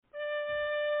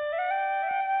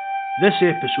This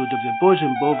episode of the Bawz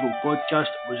and Bovril podcast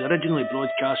was originally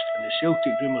broadcast on the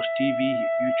Celtic Rumours TV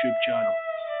YouTube channel.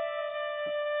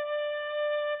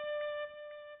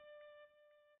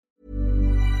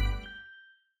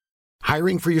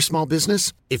 Hiring for your small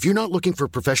business? If you're not looking for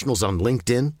professionals on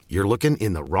LinkedIn, you're looking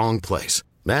in the wrong place.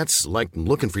 That's like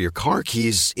looking for your car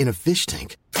keys in a fish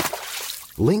tank.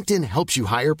 LinkedIn helps you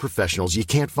hire professionals you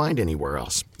can't find anywhere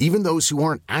else, even those who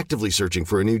aren't actively searching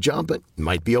for a new job but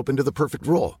might be open to the perfect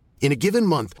role. In a given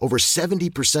month, over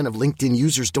 70% of LinkedIn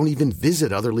users don't even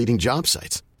visit other leading job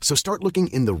sites. So start looking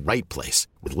in the right place.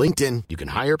 With LinkedIn, you can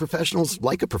hire professionals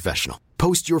like a professional.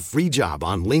 Post your free job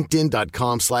on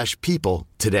linkedin.com/people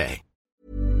today.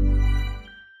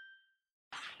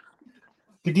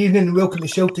 Good evening and welcome to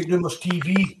Celtic Rumours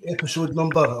TV, episode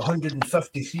number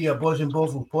 153 of Bawz and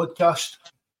Bovril podcast.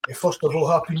 First of all,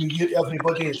 Happy New Year to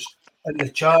everybody that's in the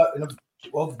chat. And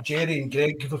of Jerry and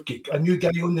Greg. We've got a new guy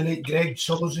on the night, Greg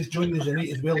Summers is joining us tonight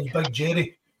as well as Big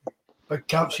Jerry. Big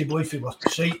Campsy boy for the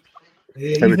site.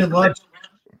 Evening, lads.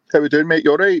 How we doing, mate? You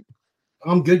all right?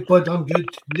 I'm good, bud. I'm good.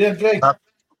 You there, Greg?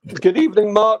 Good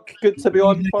evening, Mark. Good to be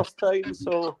on first time,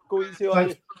 so go easy on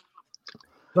you.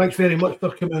 Thanks very much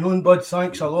for coming on, bud.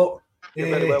 Thanks a lot. You're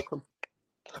very welcome.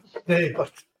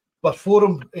 Our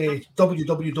forum,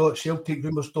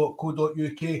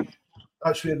 www.celticrumours.co.uk.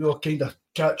 That's where we'll kind of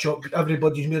catch up.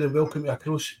 Everybody's more than welcome to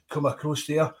come across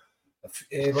there.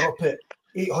 We're up at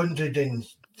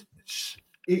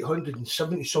 870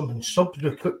 something subs. We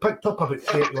picked up about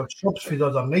 30 odd subs for the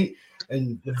other night,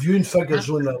 and the viewing figures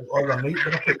on the other night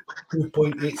were up at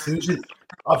 2.8 thousand.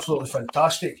 Absolutely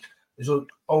fantastic. As I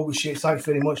always say, thanks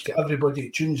very much to everybody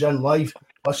that tunes in live,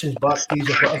 listens backstage,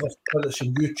 or whatever, whether it's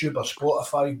on YouTube or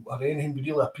Spotify or anything. We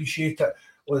really appreciate it.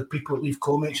 All the people that leave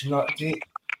comments and that, great.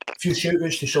 A few shout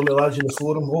outs to some of the lads in the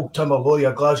forum. Old Tim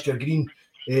Lawyer, Glasgow Green,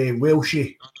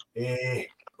 Welshie,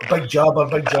 Big Jabber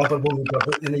when we were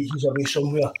about tonight, he's away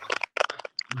somewhere.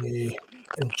 And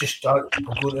just start,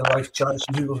 we'll go to the live chat and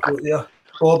see who we've got there.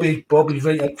 Bobby's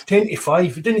right at 10 to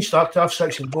 5. We didn't start to half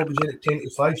 6 and Bobby's in at 10 to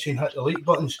 5 saying hit the like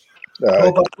buttons.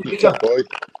 Robert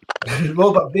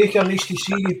Baker, nice to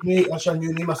see you, mate. That's a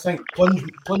new name, I think. Plunge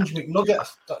McNugget,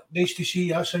 nice to see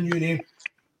you. That's a new name.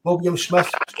 William Smith,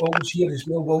 always here as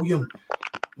well. William,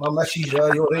 my missus,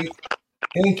 you're right.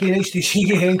 Henky, nice to see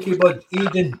you, Henky, bud.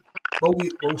 Aidan,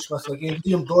 Will Smith again.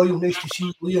 Liam Doyle, nice to see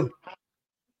you, Liam.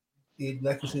 Aidan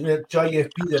Nicholson there.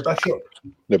 JFP, the Bishop.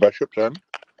 The Bishop's in.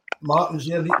 Martin's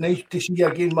there, nice to see you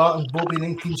again, Martin. Bobby,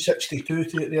 1962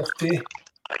 to it there too.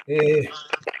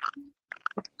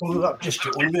 Just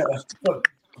get on there. I'll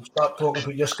start talking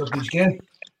about yesterday's game.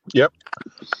 Yep.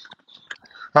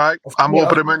 Hi, I'm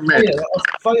over the moon, mate. I'll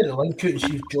fire the link out and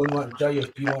see if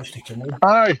JFP wants to come on.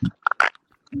 Aye.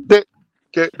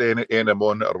 Get them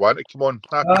on that are want to come on.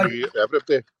 Happy New Year to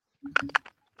everybody.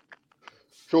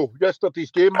 So,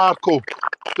 yesterday's game, Marco,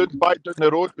 stood back down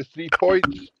the road with 3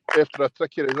 points after a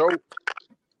tricky result.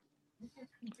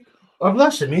 Well,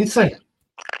 that's the main thing.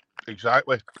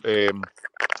 Exactly. There was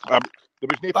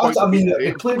no point. I mean,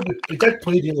 they did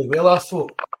play really well, I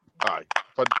thought. Aye,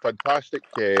 fantastic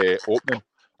opening.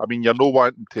 I mean, you're not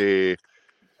wanting to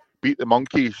beat the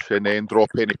Monkeys and then drop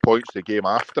any points the game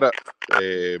after it.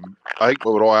 I think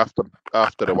we were all after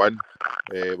the win.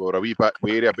 We were a wee bit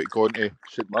wary about going to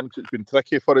St Munt's. It's been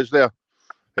tricky for us there.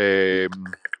 We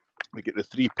get the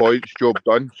 3 points, job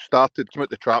done. Came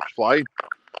out the traps flying.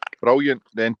 Brilliant.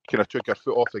 Then kind of took our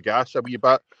foot off the gas a wee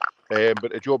bit.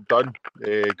 But the job done.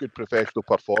 Good professional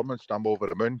performance. I'm over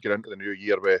the moon. Get into the new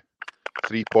year with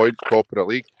 3 points, top of the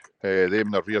league. Them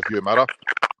in the rear view mirror.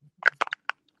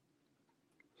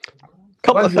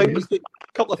 Couple of things.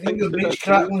 Your mic's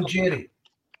crackling, Jerry.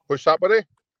 What's that, buddy?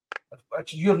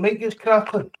 Your mic is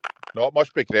crackling. No, it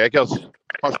must be Gregor's.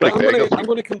 I'm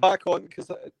going to come back on because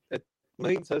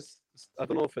mine says, I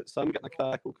don't know if it's I'm getting a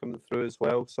crackle coming through as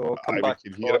well, so I'll come back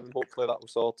on and hopefully that will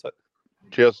sort it.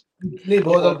 Cheers. No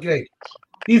bother, Greg.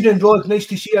 Evening, Rod. Nice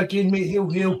to see you again, mate.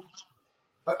 Hail.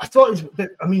 I thought it was,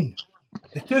 I mean,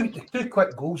 the two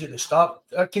quick goals at the start,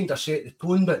 that kind of set the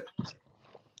tone, but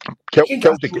it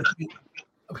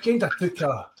kind of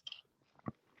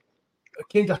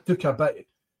took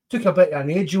a bit of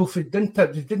an edge off it, didn't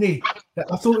it?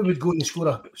 I thought we would go and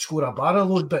score a barrel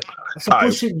load, but I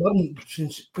suppose St Mirren,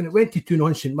 since when it went to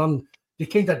 2-0 St Mirren, they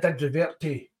kind of did revert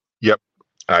to. Yep,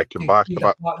 I come back a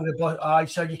bit.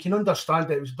 So you can understand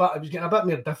it. It was getting a bit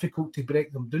more difficult to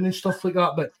break them down and stuff like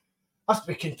that, but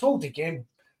we controlled the game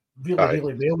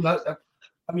really well.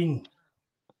 I mean.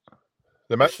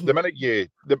 The minute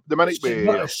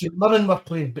St Mirren were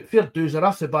playing, but fair dues, they're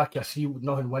off the back of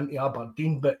 3-0 win to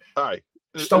Aberdeen, but aye,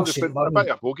 still it's been a bit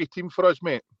of a bogey team for us,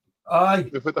 mate. Aye.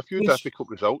 We've had a few difficult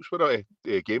results for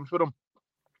games with them.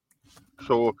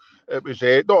 So it was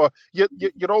no.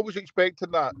 You're always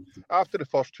expecting that after the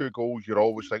first 2 goals. You're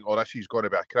always thinking, "Oh, this is going to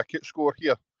be a cricket score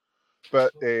here."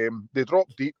 But they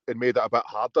dropped deep and made it a bit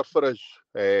harder for us.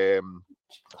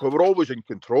 We were always in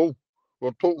control. We were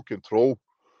in total control.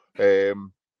 I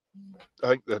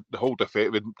think the whole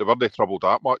defence, they weren't troubled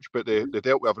that much, but they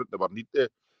dealt with everything they were needed.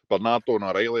 Bernardo and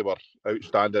O'Reilly were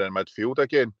outstanding in midfield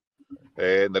again,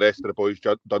 and the rest of the boys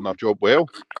done their job well.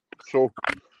 So,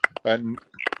 and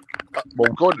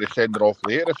we'll go into the sending off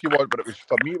later if you want, but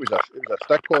for me it was a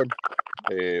stick on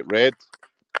red.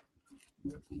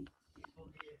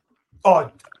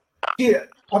 Oh, yeah.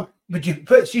 Would you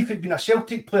see if it'd been a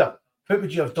Celtic player? What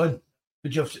would you have done?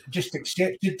 Would you have just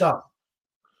accepted that?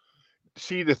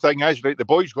 See, the thing is, right, the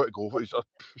boys got to go.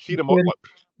 See them up,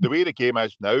 the way the game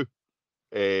is now.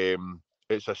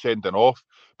 It's a sending off,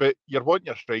 but you're wanting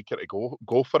your striker to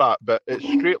go for that. But it's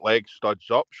straight leg studs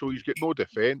up, so he's got no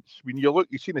defence. When you've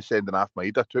seen the sending off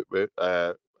Maida took with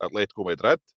Atletico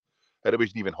Madrid, and it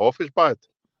wasn't even half as bad.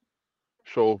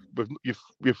 So we've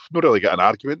not really got an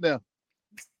argument there.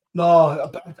 No,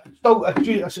 still, as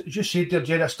you said there,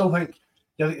 Jerry, I still think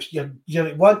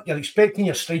you're expecting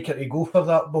your striker to go for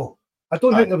that ball. I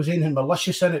don't think there was anything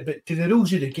malicious in it, but to the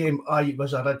rules of the game, it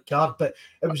was a red card. But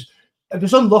it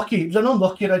was unlucky. It was an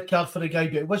unlucky red card for the guy,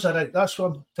 but it was a red. That's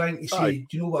what I'm trying to say.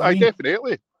 Do you know what I mean?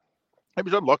 Definitely. It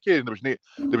was unlucky, and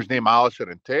there was no malice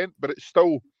or intent, but it's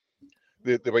still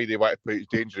the way they want to play.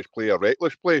 It's dangerous play or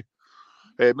reckless play.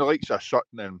 The likes of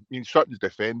Sutton, Sutton's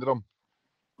defending them.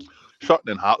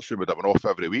 Sutton and Hartson would have been off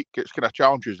every week. It's kind of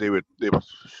challenges they were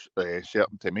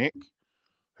certain to make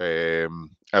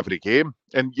every game.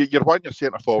 And you're wanting your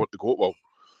centre forward to go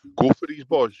for these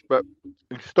balls, but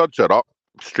he studs are up,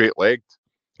 straight legged.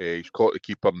 He's caught the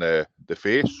keeper in the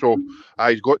face, so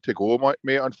he's got to go,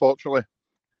 mate. Unfortunately.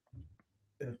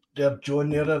 There,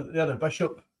 John. They're the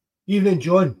Bishop. Evening,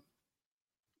 John.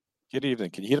 Good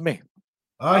evening. Can you hear me?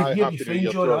 Aye, hear you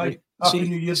fine, John. Aye. Happy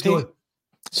New Year, John.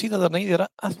 See the other night there,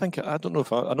 I don't know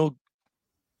if I know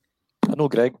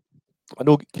Greg. Can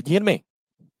you hear me?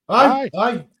 Aye.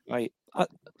 I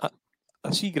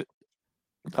see.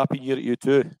 Happy New Year to you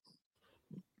too.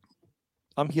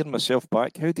 I'm hearing myself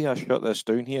back. How do I shut this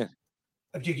down here?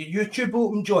 Have you got YouTube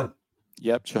open, John?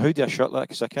 Yep. So how do I shut that?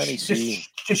 Because I can't see.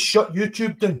 Just shut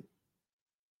YouTube down.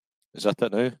 Is that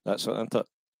it now? That's it, isn't it?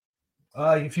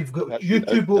 Aye. If you've got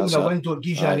YouTube open, the window it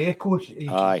gives you an echo.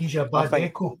 It gives you a bad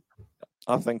echo.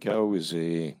 I think it was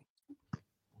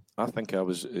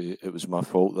my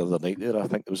fault the other night there. I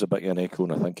think there was a bit of an echo,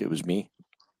 and I think it was me.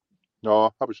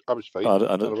 No, I was fine. Was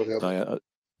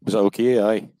it okay?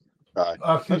 Aye.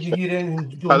 Could you hear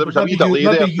anything? There was a wee delay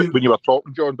there when you were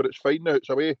talking, John, but it's fine now. It's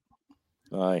away.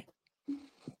 Aye.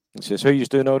 He says, "How you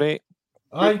doing? All right?"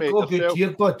 Aye, good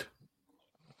here, bud.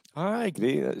 Aye,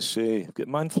 great. It's got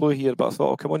man flu here, but I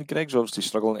thought, come on, Greg's obviously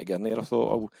struggling to get in there. I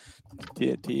thought,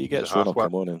 till he gets on, I'll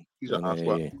come on and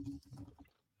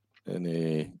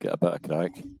get a bit of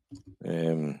crack.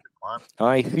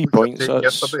 Aye, 3 points.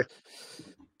 That's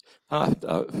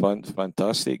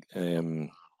fantastic. As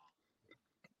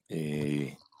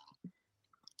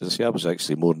I say, I was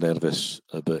actually more nervous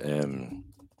about there's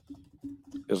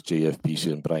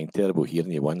JFP and Brian. Terrible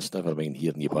hearing you once, never mind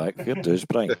hearing you back. Fair dues,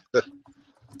 Brian.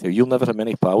 You'll never have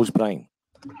many pals, Brian.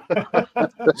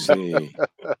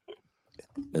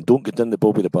 And don't get in the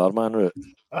Bobby the Barman route.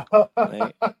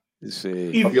 Right.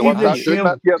 Evening,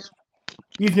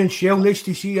 Shell. Nice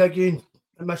to see you again,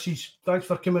 Mrs. Thanks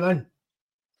for coming in.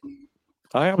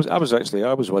 I was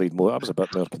worried more. I was a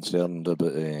bit more concerned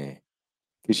about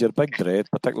because your big dread,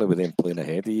 particularly with them playing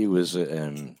ahead of you, was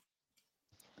that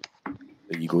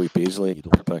you go to Paisley, you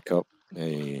don't pick up.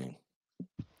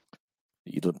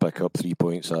 You don't pick up 3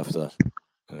 points after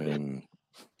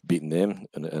beating them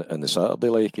in the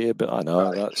Saturday, but I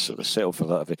know that's sort of settled for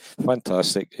that.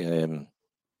 Fantastic. I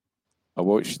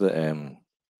watched the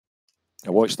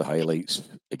highlights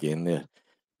again there.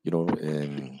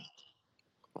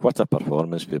 What a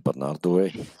performance by Bernardo.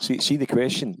 See the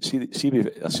question. I see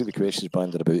the questions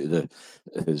banded about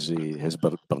has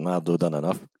Bernardo done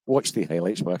enough? Watch the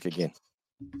highlights back again.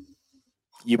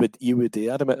 You would.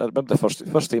 I remember the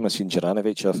first time I seen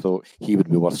Juranovic, I thought he would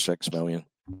be worth $6 million.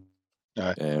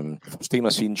 First time I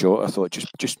seen Jota, I thought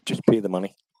just pay the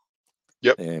money.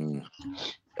 Yep. And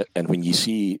when you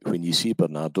see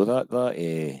Bernardo,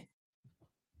 the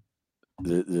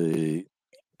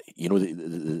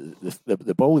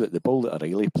ball that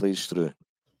O'Reilly plays through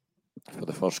for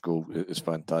the first goal is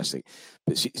fantastic.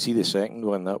 But see the second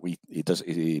one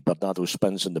Bernardo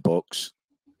spins in the box.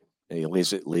 he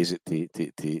lays it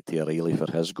to O'Reilly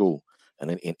for his goal,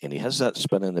 and he has that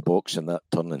spin in the box and that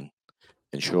turn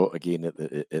and shot again at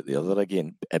the other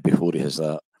again before he has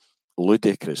that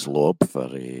ludicrous lob for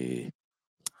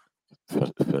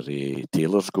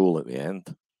Taylor's goal at the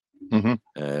end.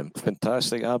 Mm-hmm.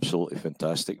 Fantastic, absolutely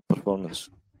fantastic performance.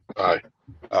 Aye.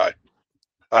 I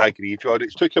agree, John.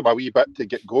 It's took him a wee bit to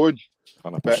get going.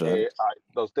 100%. But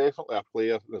there's definitely a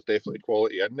player. There's definitely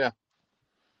quality in there,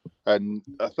 and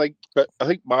I think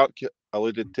Mark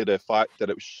alluded to the fact that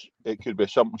it could be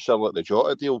something similar to the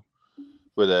Jota deal,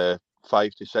 with a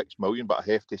 5 to 6 million, but a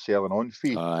hefty selling on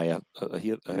fee. I heard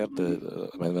that'll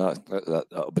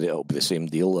be the same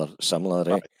deal or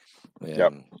similar,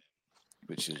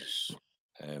 which is,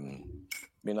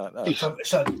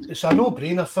 it's a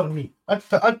no-brainer for me.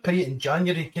 I'd pay it in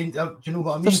January. Do you know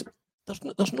what I mean?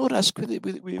 There's no risk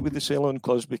with the sell-on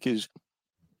clause, because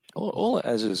all it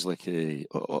is like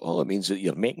all it means that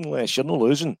you're making less. You're not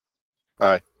losing.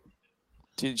 Aye.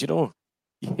 Do you know?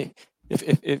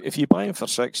 If you buy him for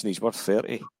 6 and he's worth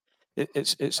 30,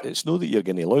 it's not that you're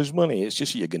going to lose money. It's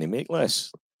just you're going to make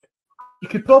less. You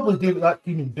could probably do what that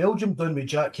team in Belgium done with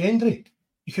Jack Hendry.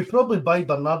 You could probably buy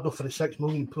Bernardo for the 6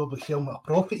 million, probably sell him at a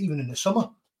profit even in the summer.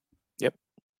 Yep,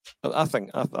 I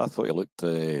thought he looked.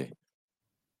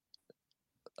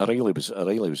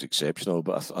 O'Reilly was exceptional,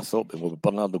 but I thought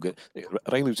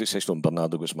O'Reilly was exceptional and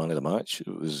Bernardo got man of the match. It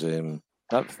was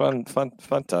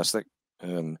fantastic.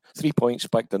 3 points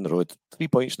back down the road. 3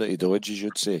 points that he dodged, you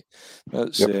should say.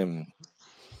 That's the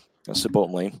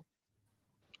bottom line.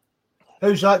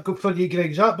 How's that good for you, Greg?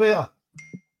 Is that better?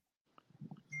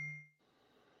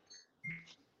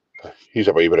 He's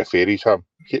away with a fairy, Sam.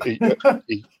 Can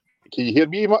you hear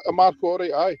me, Mark? All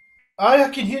right, aye. Aye, I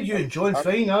can hear you and John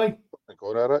fine, aye.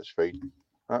 That's fine.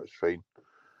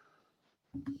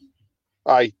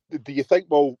 Aye. Do you think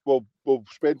we'll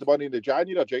spend the money in the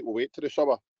January, or do you think we'll wait till the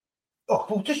summer? Oh,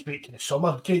 we'll just wait till the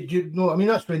summer. You know, I mean,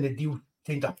 that's when the deal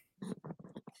kind of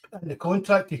in the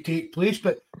contract to take place.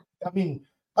 But I mean,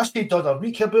 I said the other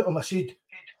week about him. I said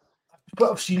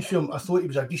what I've seen from him, I thought he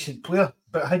was a decent player,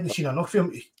 but I hadn't seen enough of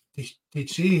him to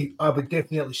say I would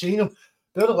definitely sign him.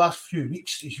 But the last few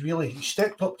weeks, he's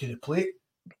stepped up to the plate.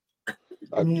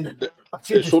 I mean,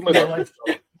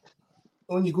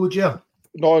 on you go, Ger.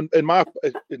 No,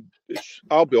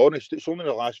 I'll be honest, it's only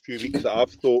the last few weeks that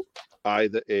I've thought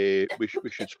that we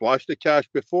should splash the cash.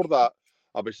 Before that,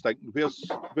 I was thinking, where's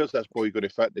this boy going to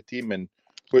fit the team, and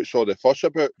what's all the fuss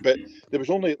about? But there was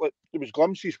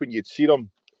glimpses when you'd seen him,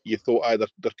 you thought there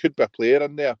could be a player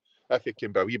in there if he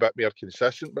can be a wee bit more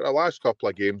consistent. But the last couple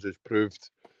of games has proved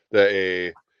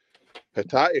that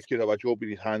Hatate could have a job in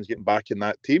his hands getting back in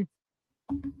that team.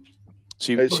 It's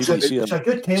a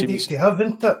good headache to have,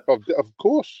 isn't it? Of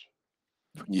course.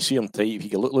 When you see him tight, if you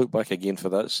can look back again for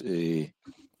that,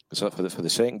 for the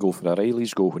second goal, for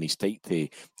O'Reilly's goal, when he's tight,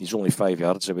 he's only 5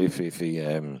 yards away.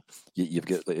 You've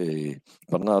got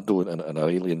Bernardo and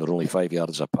O'Reilly, and they're only 5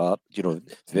 yards apart. You know,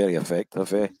 very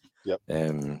effective. Yep.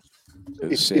 I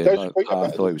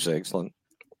thought it was excellent.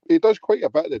 He does quite a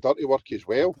bit of the dirty work as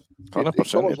well.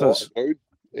 100%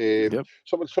 he does.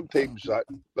 Sometimes that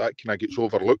kind of gets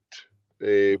overlooked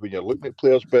when you're looking at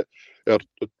players, but or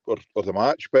the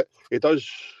match. But he does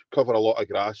cover a lot of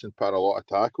grass and put a lot of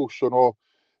tackles. So no,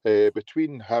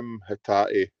 between him,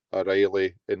 Hatate,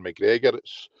 O'Reilly, and McGregor,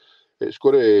 it's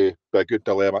going to be a good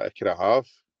dilemma to kind of have.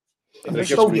 You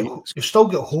still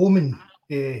get home and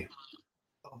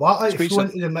Wata to throw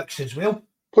into the mix as well.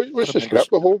 What's the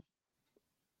script with home?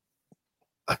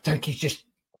 I think he's just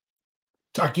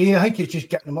getting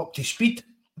him up to speed.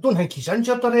 I don't think he's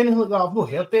injured or anything like that. I've not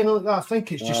heard anything like that. I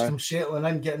think it's just him settling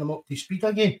in, getting him up to speed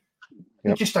again.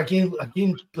 Yep. Just again, like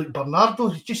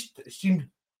Bernardo, it seemed.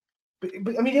 But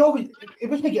I mean, he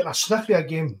wasn't getting a sniff of a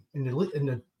game in the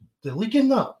league in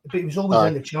that. But he was always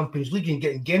in the Champions League and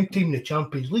getting game time in the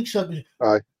Champions League. So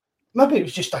maybe it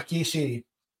was just a case of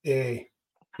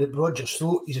that Rodgers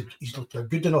thought he's like a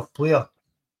good enough player.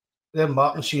 Then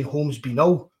Martin saying Holmes been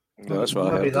ill. No, that's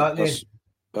what I heard.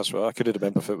 That's what I couldn't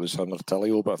remember if it was him or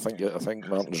Tallio, but I think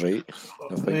Martin's right.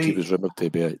 I think he was rumoured to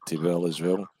be ill as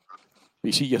well.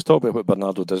 You see, you're talking about what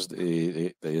Bernardo does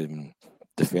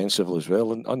defensively as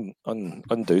well, and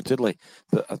undoubtedly.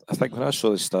 But I think when I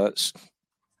saw the stats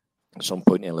at some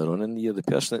point earlier on in the year, the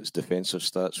person that's defensive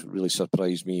stats really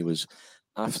surprised me was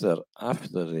after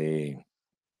Maeda.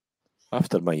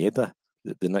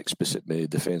 The next best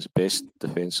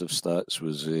defensive stats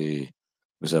was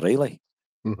O'Reilly.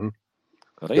 Mm-hmm.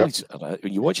 O'Reilly's,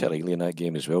 when you watch O'Reilly in that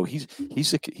game as well, he's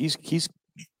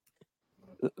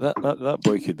that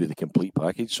boy could be the complete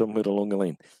package somewhere along the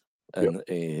line.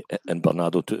 and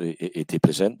Bernardo to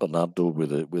present Bernardo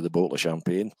with a bottle of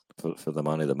champagne for the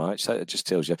man of the match. That just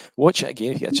tells you. Watch it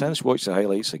again. If you get a chance, watch the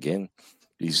highlights again.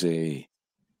 He's he's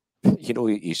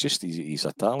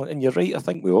a talent. And you're right. I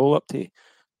think we all up to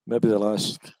maybe the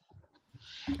last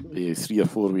 3 or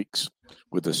 4 weeks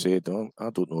would have said, I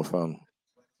don't know if I'm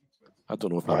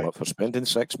up for spending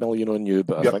 $6 million on you,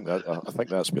 but I think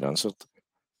that's been answered.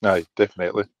 Aye,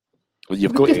 definitely. Well,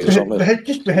 you've got to something.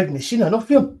 We hadn't seen enough of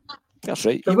him. That's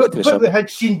right. What we had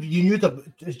seen, you knew that,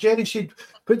 as Jerry said,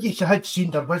 what you had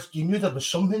seen, you knew there was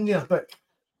something there, but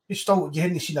you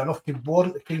hadn't seen enough to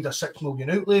warrant the kind of $6 million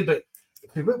outlay. But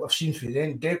what we've seen for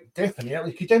then,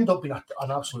 definitely, could end up being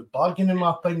an absolute bargain, in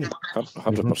my opinion.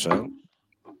 100%.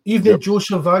 Evening,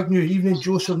 Joseph Agnew. Evening,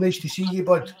 Joseph. Nice to see you,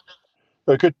 bud.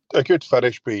 A good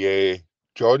finish by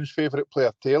John's favourite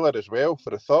player, Taylor, as well,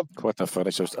 for a third. What a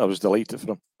finish. I was delighted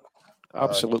for him.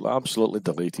 Absolutely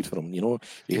delighted for him. You know,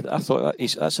 I thought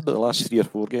that's about the last 3 or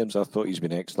 4 games. I thought he's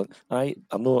been excellent.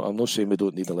 I'm not saying we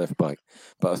don't need a left back,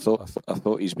 but I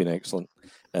thought he's been excellent.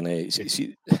 And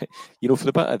you know, for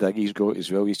the bit of dig he's got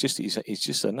as well, he's just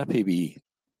a nippy wee.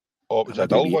 Oh, it was a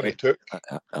dull one he took.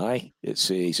 Aye,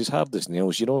 he's as hard as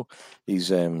nails. You know, he's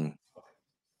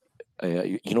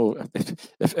you know,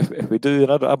 if we do,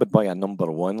 I would buy a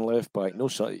number 1 left back. No,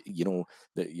 you know,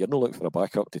 that you're not looking for a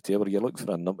backup to Taylor. You're looking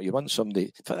for a number. You want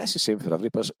somebody. That's the same for every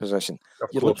position.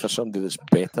 You look for somebody that's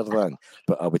better than.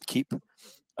 But I would keep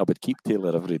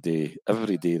Taylor every day of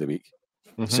the week.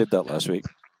 I said that last week.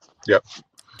 Yep.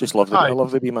 Just love I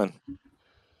love the wee man.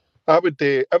 I would.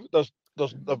 We've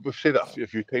said it a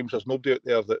few times. There's nobody out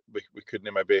there that we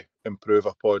couldn't maybe improve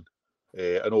upon.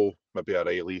 I know maybe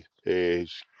O'Reilly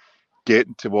is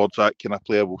getting towards that kind of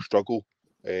player will struggle.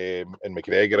 And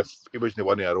McGregor, if he wasn't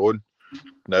one of our own,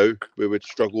 now we would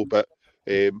struggle. But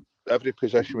every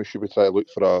position we should be trying to look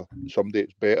for somebody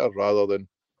that's better rather than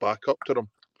back up to them.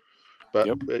 But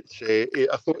it's I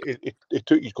thought he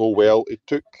took his goal well.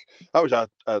 That was a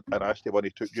nasty one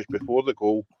he took just before the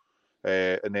goal,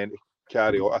 and then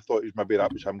carry on. I thought maybe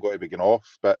that was him going to be getting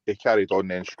off, but he carried on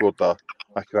and then scored a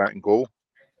cracking goal.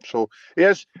 So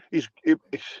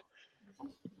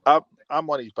I'm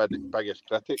one of his biggest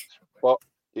critics, but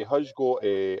he has got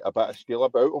a bit of skill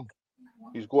about him.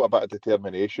 He's got a bit of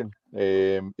determination.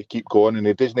 He keep going, and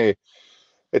he doesn't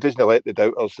let the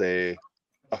doubters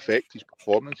affect his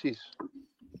performances.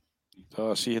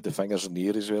 Oh, I see he had the fingers in the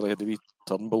ear as well. He had the wee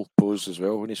Turnbull pose as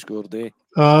well when he scored.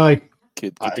 Aye.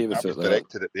 That was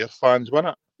directed at their fans, wasn't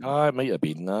it? It might have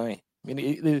been. Aye. I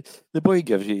mean, the boy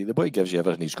gives you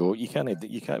everything he's got. You can't. I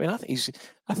mean, I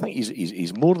think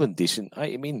he's more than decent.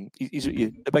 I mean,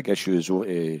 the big issue is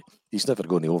he's never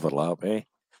going to overlap,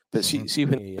 But see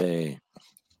when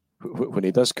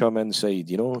he does come inside,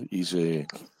 you know, he's man.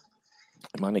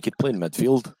 He could play in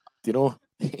midfield. You know,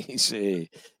 he's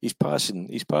passing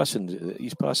is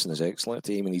excellent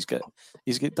to him, and he's got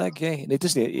that guy, and he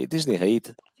doesn't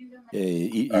hide,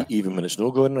 even when it's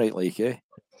not going right, like.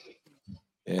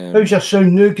 How's your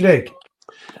sound now, Greg?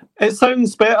 It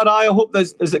sounds better. I hope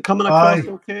is it coming across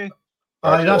okay?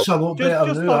 Aye, that's a lot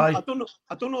better now. I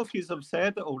don't know if you have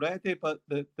said it already, but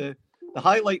the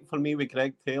highlight for me with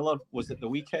Greg Taylor was at the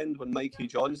weekend when Mikey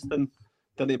Johnston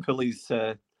didn't pull his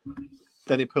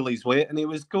weight, and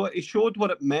he showed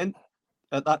what it meant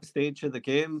at that stage of the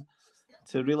game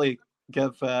to really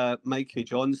give Mikey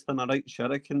Johnston a right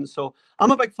shuriken. So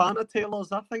I'm a big fan of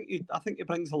Taylor's. I think he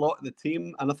brings a lot to the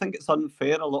team, and I think it's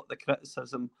unfair, a lot of the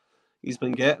criticism he's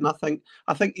been getting. I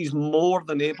think he's more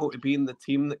than able to be in the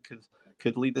team that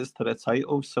could lead us to the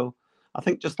title. So I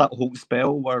think just that whole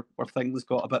spell where things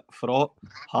got a bit fraught,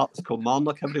 Hearts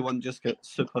Kilmarnock, everyone just got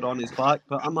super on his back.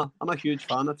 But I'm a huge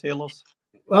fan of Taylor's.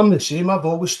 I'm the same. I've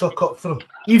always stuck up for him.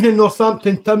 Evening,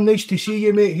 Northampton. Tim, nice to see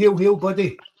you, mate. Hail,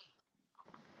 buddy.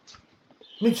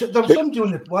 I mean, there was somebody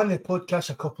on one of the podcasts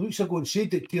a couple of weeks ago and said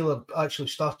that Taylor actually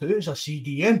started out as a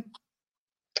CDM.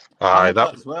 Aye,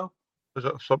 that as well. Was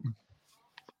it something?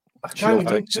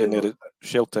 Celtic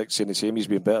saying the same. He's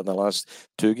been better in the last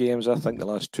 2 games. I think the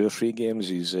last 2 or 3 games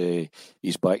he's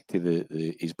back to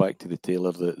the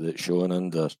Taylor that's shown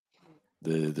under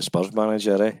the Spurs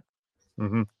manager.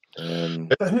 Mm-hmm.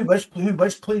 But who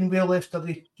was playing well after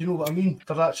the? Do you know what I mean?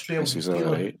 For that spell,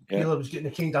 Taylor was getting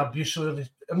a kind of abuse. I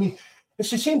mean, it's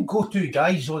the same go-to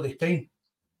guys all the time.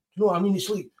 You know what I mean? It's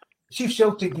like, see if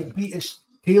Celtic get beat, it's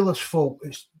Taylor's fault.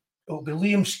 It'll be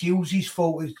Liam Scales'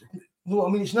 fault. You know what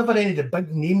I mean? It's never any of the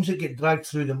big names that get dragged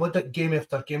through the mud game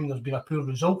after game. There's been a poor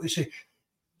result. You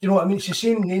know what I mean? It's the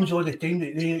same names all the time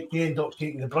that they end up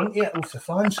taking the brunt of it off the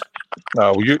fans.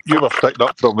 No, you were sticking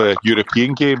up from the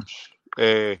European games,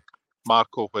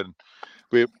 Marco, when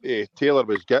Taylor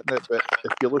was getting it, but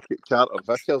if you look at Carter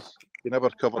Vickers, he never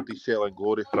covered his selling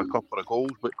glory for a couple of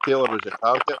goals, but Taylor was a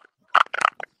target.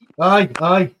 Aye.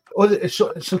 It's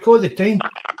like all the time.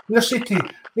 And I said to, I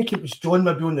think it was John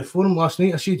maybe on the forum last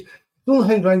night, I said, the only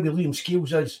thing wrong with Liam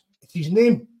Scales is his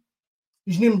name.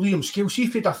 His name Liam Scales. See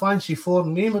if he had a fancy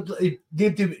foreign name, do you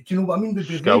know what I mean? Would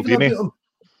be raving about him.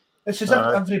 It's as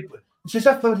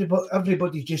if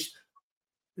everybody just,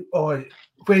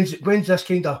 when's this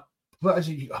kind of, what is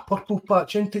it, a purple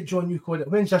patch, isn't it, John, you call it?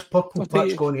 When's this purple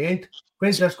patch going to end?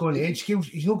 When's this going to end? Scales,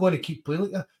 he's not going to keep playing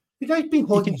like that. The guy's been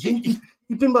holding his own.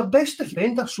 He's been my best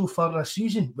defender so far this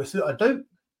season, without a doubt.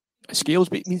 Scales,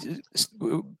 but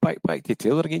back to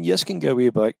Taylor again. Yes, can go way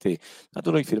back to, I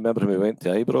don't know if you remember when we went to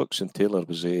Ibrox and Taylor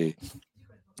was there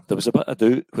was a bit of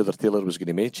doubt whether Taylor was going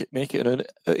to make it. And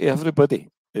everybody,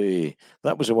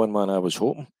 that was the one man I was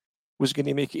hoping was going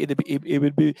to make it.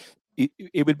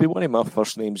 It would be one of my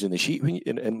first names in the sheet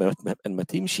in my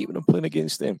team sheet when I'm playing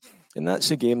against them. And that's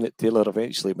the game that Taylor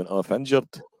eventually went off injured,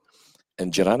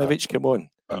 and Juranovic came on,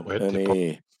 and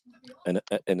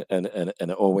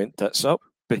it all went tits up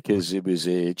because it was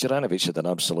Juranovic had an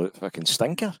absolute fucking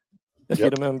stinker, if you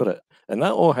remember it, and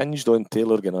that all hinged on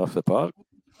Taylor getting off the park.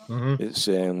 Mm-hmm. It's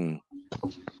I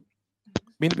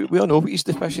mean, we all know what his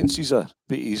deficiencies are,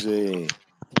 but he's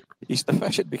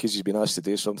deficient because he's been asked to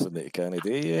do something that he can't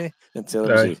do, in terms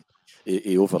of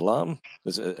he overlap him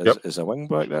as a wing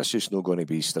back. That's just not going to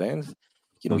be his strength.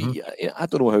 You know, I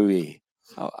don't know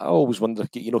how I always wonder,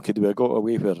 you know, could we have got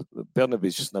away where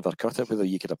Bernabe's just never cut it, whether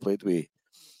you could have played with,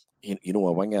 you know,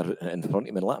 a winger in front of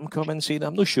him and let him come in saying,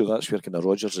 I'm not sure that's where kind of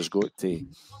Rodgers has got to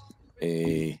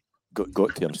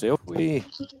himself with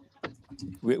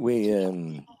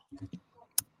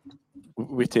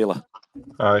Taylor.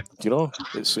 Aye. Do you know?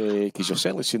 It's because you've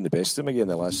certainly seen the best of him again in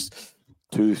the last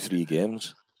 2-3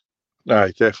 games.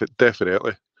 Aye,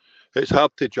 definitely. It's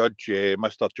hard to judge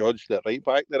Mr. Judge the right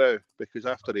back there now, because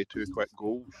after the 2 quick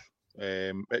goals,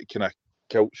 it kind of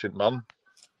killed St Mirren.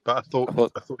 But I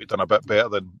thought he'd done a bit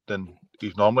better than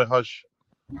he normally has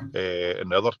in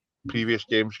the other previous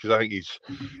games, because I think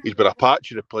he's been a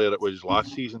patch of the player it was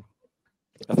last season.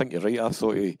 I think you're right. I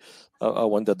thought I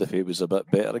wondered if he was a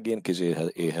bit better again, because he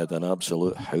had an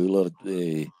absolute howler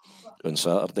on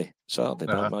Saturday.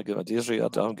 Am I getting my days right? I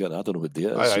don't know what day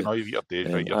it is. I know you've got your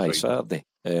days right. Right. Saturday.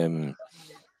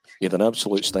 He had an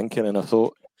absolute stinking, and I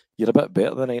thought, you're a bit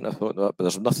better tonight. And I thought that, but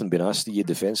there's nothing been asked of you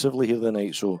defensively here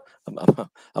tonight, so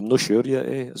I'm not sure yet.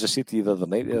 As I said to you the other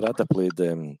night, I'd have played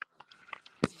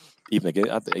even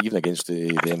against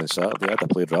them on Saturday. I'd have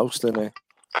played Ralston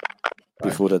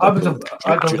before Johnson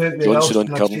on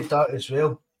current that as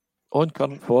well. On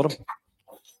current form.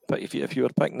 But if you were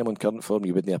picking them on current form,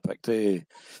 you wouldn't have picked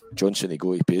Johnson to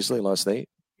go to Paisley last night.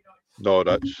 No,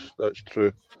 that's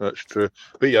true. That's true.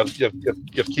 But you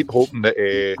keep hoping that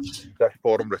this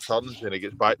form returns and he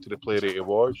gets back to the player that he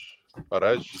was or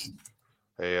is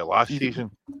last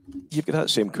season. You've got that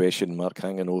same question mark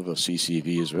hanging over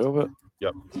CCV as well, but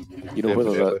you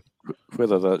know,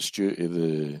 whether that's due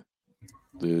to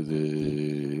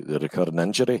the recurring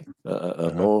injury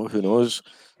or no, who knows?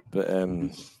 But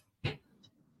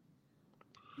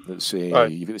let's say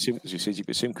you've got the same, as you said, you've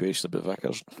got the same question about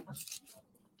Vickers.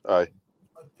 Aye.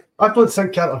 I don't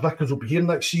think Carter Vickers will be here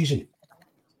next season.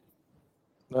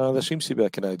 No, there seems to be a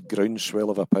kind of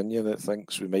groundswell of opinion that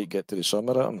thinks we might get to the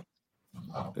summer at him.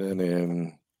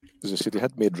 And as I said, he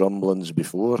had made rumblings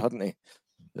before, hadn't he?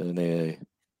 And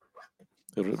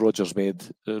Rodgers made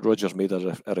a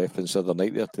reference the other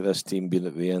night there to this team being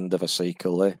at the end of a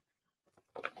cycle.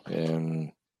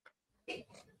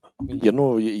 You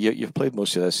know, you've played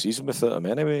most of this season without him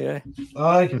anyway.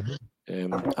 Aye.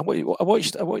 I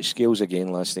watched Scales again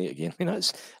last night. Again, I mean,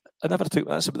 that's about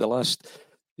the last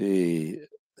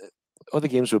all the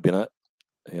games we've been at,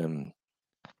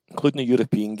 including the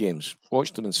European games.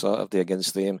 Watched them on Saturday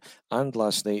against them, and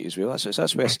last night as well. That's what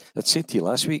I said to you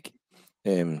last week.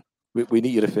 We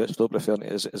need to stop referring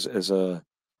to it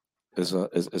as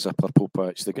a purple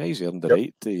patch. The guys earned the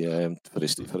right for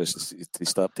us to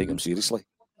start taking him seriously.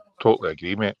 Totally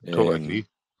agree, mate. Totally agree.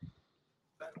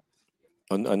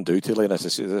 Undoubtedly, and as I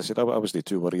said, I wasn't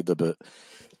too worried about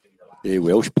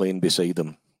Welsh playing beside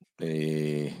him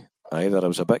either. I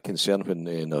was a bit concerned when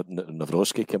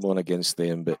Nawrocki came on against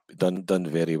them, but done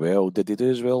very well. Did he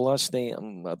do as well last night?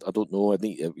 I don't know.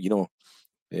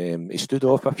 He stood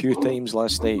off a few times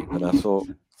last night, and I thought,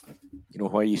 you know,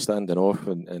 why are you standing off?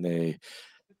 And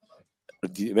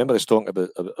do you remember I was talking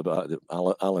about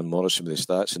Alan Morrison with the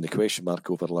stats, and the question mark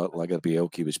over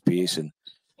Lagerbielke was pace, and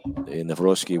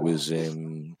Nawrocki was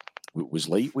was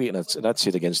lightweight, and I'd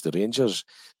said against the Rangers,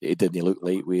 it didn't look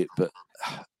lightweight, but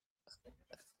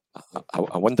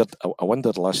I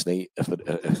wondered last night if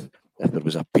there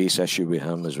was a pace issue with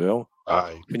him as well.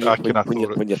 Aye, when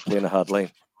you're playing a hard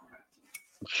line.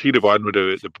 See the one with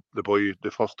the boy,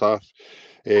 the first half,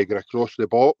 got across the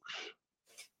box.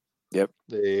 Yep.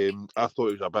 I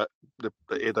thought it was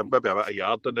maybe a bit of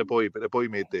yard on the boy, but the boy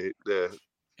made the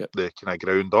kind of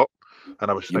ground up, and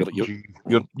I was thinking,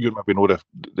 you're maybe not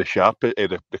the sharpest,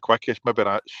 the quickest. Maybe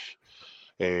that's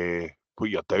what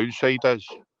your downside is.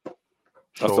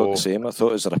 I thought the same. I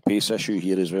thought, is there a pace issue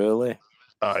here as well?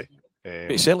 Aye.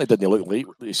 But he certainly didn't look light.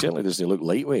 He certainly doesn't look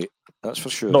lightweight. That's for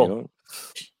sure. No. You know?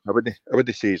 I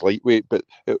wouldn't say he's lightweight, but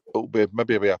it'll be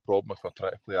maybe a problem if we're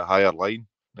trying to play a higher line.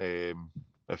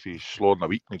 If he's slowing a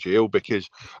week in jail, because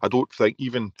I don't think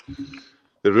even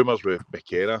the rumours with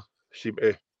McKenna seem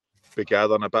to be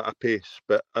gathering a bit of pace,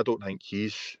 but I don't think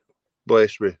he's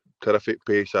blessed with terrific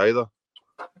pace either,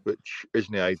 which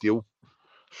isn't ideal.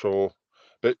 So,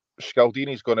 but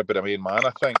Scaldini's going to be the main man,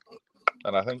 I think,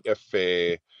 and I think if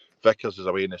Vickers is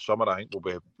away in the summer, I think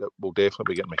we'll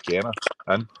definitely be getting McKenna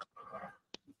in.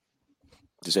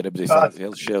 Does anybody think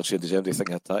does anybody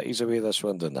think that he's away this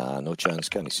one? Nah, no chance.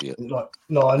 Can you see it? No,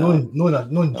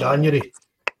 in January.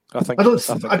 I don't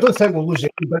think we'll lose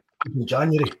anybody in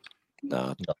January.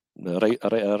 Nah,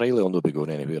 Riley will not be going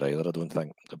anywhere either. I don't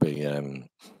think.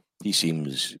 He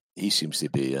seems to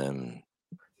be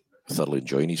thoroughly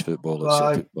enjoying his football at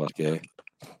Celtic Park.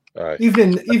 Yeah.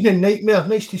 Evening, Nightmare.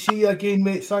 Nice to see you again,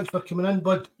 mate. Thanks for coming in,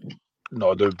 bud.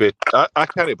 No, there would be. I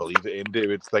can't believe that Andy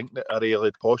would think that Ariel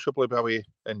would possibly be away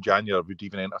in January, would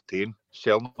even entertain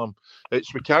selling them. We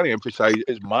can't emphasise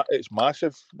it's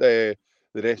massive the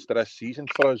rest of this season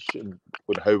for us and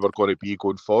how we're going to be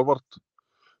going forward.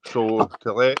 So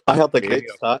to let I heard the great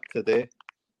stat today.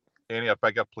 Any of our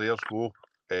bigger players go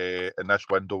in this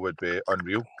window would be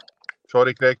unreal.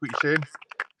 Sorry, Greg, what you saying?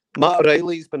 Matt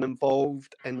O'Reilly's been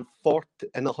involved in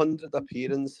 100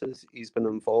 appearances. He's been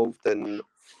involved in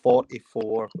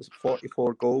 44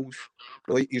 goals.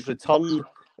 His return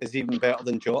is even better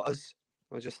than Jota's.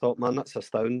 I just thought, man, that's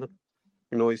astounding.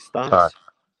 His stats.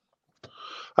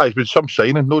 He's been some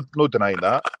signing, no denying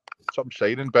that. Some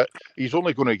signing, but he's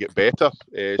only going to get better,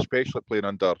 especially playing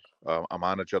under a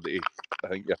manager that I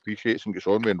think he appreciates and gets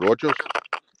on with, in Rodgers.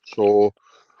 So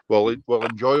we'll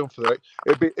enjoy him for the right.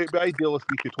 It'd be ideal if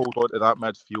we could hold on to that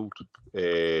midfield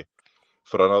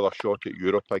for another shot at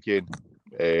Europe again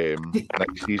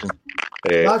next season.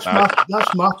 That's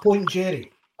my point,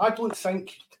 Jerry. I don't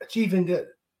think it's even that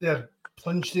they're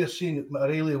plunged there saying that Matt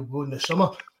O'Reilly will go in the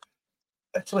summer.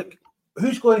 It's like,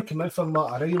 who's going to come in for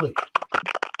Matt O'Reilly?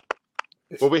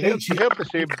 Well, we heard the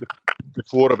same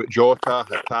before about Jota,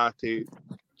 Hatate,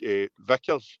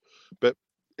 Vickers, but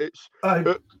it's.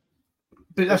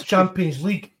 But that's Champions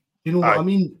League. You know what I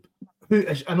mean? Who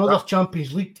is another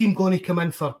Champions League team going to come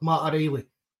in for Matt O'Reilly?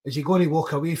 Is he going to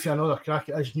walk away for another crack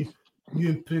at his new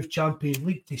improved Champions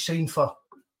League to sign for?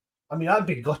 I mean, I'd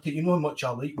be gutted. You know how much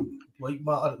I like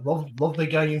Matt. Love the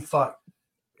guy, in fact.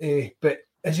 But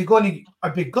is he going to?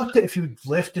 I'd be gutted if he would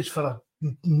left us for a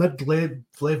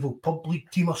mid-level pub league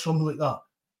team or something like that.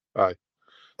 Aye.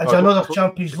 Is another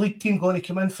Champions League team going to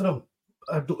come in for him?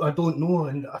 I don't know,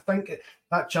 and I think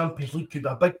that Champions League could be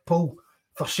a big pull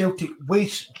for Celtic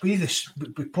with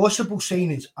possible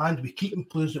signings and with keeping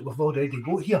players that we've already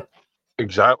got here.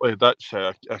 Exactly, that's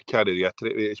I can't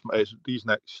reiterate. It's these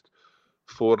next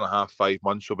 4.5, 5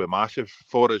 months will be massive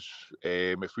for us.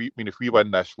 If we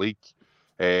win this league,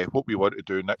 what we want to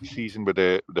do next season with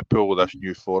the pool of this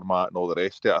new format and all the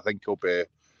rest of it, I think it'll be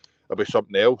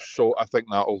something else. So I think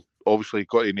that'll obviously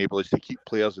got to enable us to keep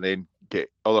players and then get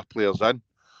other players in.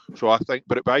 So I think,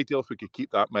 but it'd be ideal if we could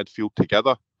keep that midfield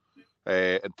together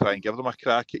and try and give them a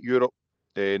crack at Europe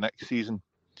next season.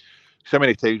 So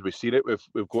many times we've seen it,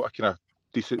 we've got a kind of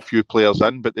decent few players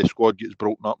in, but the squad gets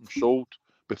broken up and sold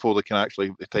before they can actually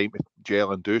have the time to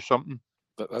gel and do something.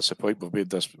 That's the point we've made.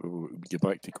 This we'll get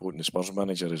back to quoting the Spurs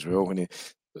manager as well, and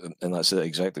that's it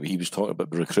exactly. He was talking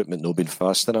about recruitment not being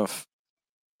fast enough.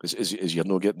 Is you're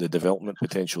not getting the development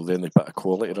potential, then a bit of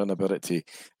quality run about it to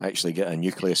actually get a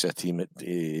nucleus of a team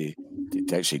to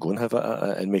actually go and have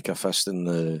and make a fist in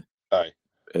the. Aye.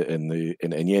 And you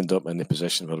end up in the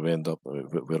position where we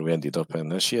ended up in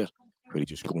this year, where you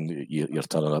just you're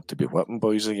turning up to be whipping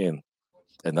boys again,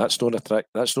 and that's not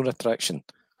attraction.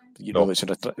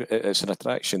 It's an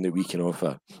attraction that we can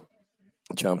offer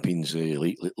Champions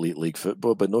League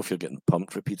football, but not if you're getting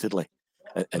pumped repeatedly.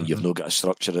 And you've not got a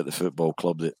structure at the football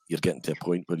club that you're getting to a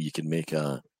point where you can make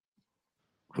where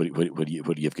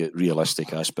you've got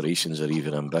realistic aspirations or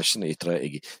even ambition to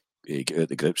try get out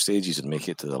the group stages and make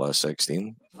it to the last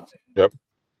 16. Yep.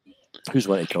 Who's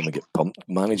want to come and get pumped,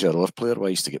 manager or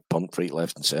player-wise, to get pumped right,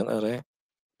 left and centre, eh?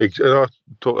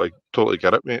 Totally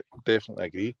get it, mate. Definitely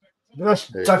agree. That's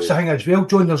the thing as well,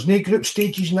 John. There's no group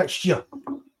stages next year.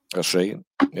 That's right.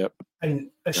 Yep. And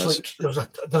it's like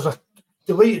there's a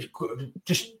the way it's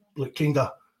just like kind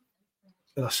of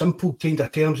in a simple kind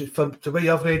of terms. For the way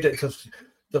I've read it,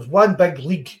 there's one big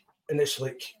league, and it's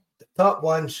like the top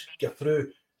ones get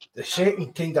through. The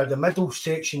second kind of the middle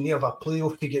section, they have a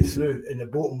playoff to get through, and the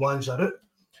bottom ones are out.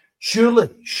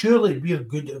 Surely we're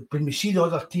good when we see the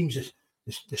other teams,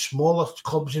 the smaller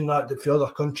clubs in that for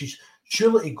other countries.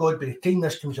 Surely to God, by the time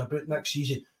this comes about next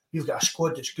season, we've got a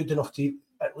squad that's good enough to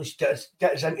at least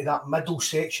get us into that middle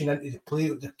section, into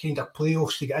the kind of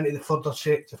playoffs to get into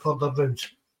the further rounds.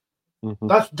 Mm-hmm.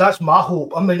 That's my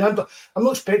hope. I mean, I'm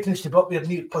not expecting us to be up there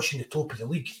near pushing the top of the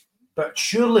league, but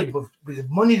surely with the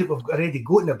money that we've already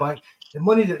got in the bank, the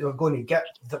money that we're going to get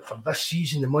for this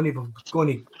season, the money we're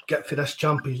going to get for this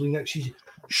Champions League next season,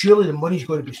 surely the money's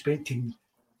going to be spent to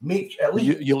make at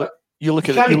least. You look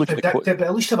at can't it. predict it, but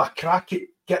at least have a crack at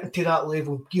getting to that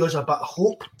level, give us a bit of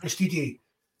hope instead of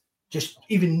just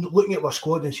even looking at our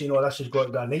squad and saying, "Oh, this has got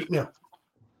to be a nightmare."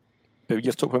 But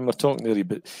when we're talking there,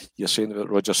 but you're saying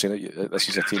about Roger saying that this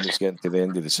is a team that's getting to the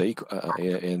end of the cycle,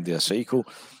 end of a cycle.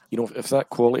 You know, if that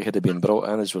quality had been brought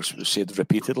in, as was said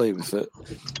repeatedly, with it,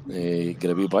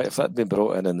 if that had been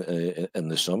brought in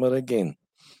the summer again,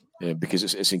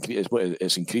 because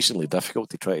it's increasingly difficult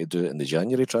to try to do it in the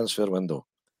January transfer window.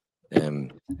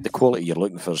 The quality you're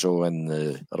looking for is all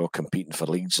are all competing for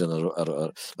leagues and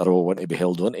are all wanting to be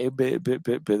held on to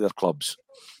by their clubs.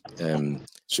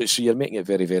 So you're making it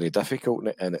very, very difficult,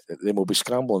 and then we'll be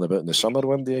scrambling about in the summer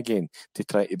window again to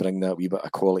try to bring that wee bit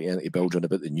of quality in to build on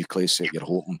about the nucleus that you're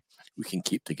hoping we can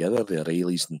keep together. The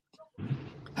O'Reillys and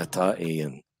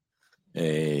Hatate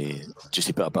and just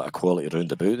to put a bit of quality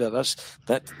around about that.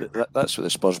 That's what the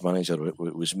Spurs manager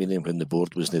was meaning when the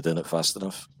board wasn't doing it fast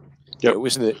enough. Yep. It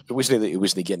wasn't that he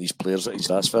wasn't getting his players that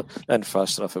he's asked for and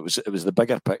fast enough. It was the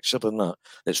bigger picture than that.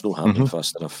 It's not happening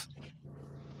fast enough.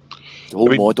 The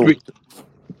whole model.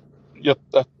 I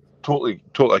totally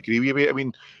agree with you, mate. I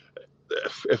mean,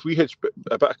 if we had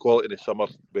a bit of quality in the summer,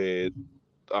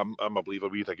 I'm a believer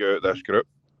we'd get out of this group.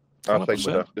 I think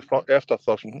after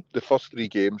the first 3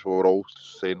 games, we were all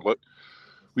saying, look,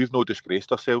 we've no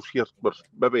disgraced ourselves here. We're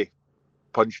maybe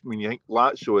punched. I mean, you think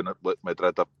Lazio and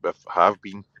Madrid have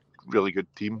been really good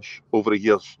teams over the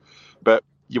years, but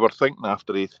you were thinking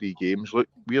after 3 games, look,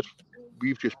 we've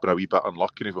just been a wee bit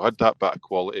unlucky. If we had that bit of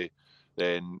quality,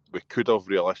 then we could have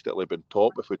realistically been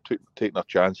top if we'd taken our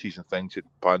chances and things had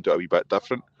panned out a wee bit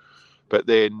different. But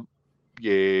then,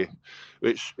 yeah,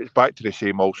 it's back to the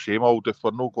same old. If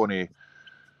we're not going to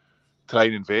try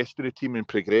and invest in the team and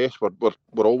progress,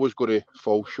 we're always going to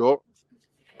fall short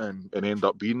and end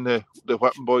up being the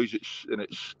whipping boys. It's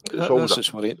always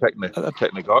taking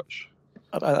the guts.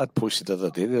 I'd posted the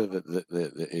other day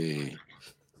that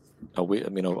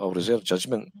I'll reserve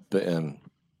judgment, but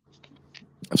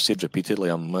I've said repeatedly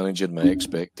I'm managing my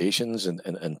expectations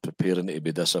and preparing to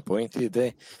be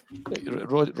disappointed.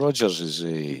 Rodgers is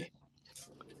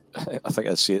I think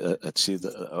I'd say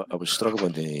that I was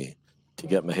struggling to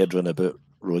get my head around about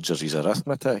Rodgers'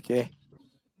 arithmetic,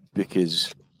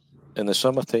 because in the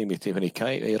summertime, when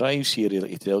he arrives here,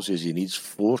 he tells us he needs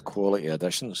 4 quality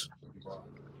additions,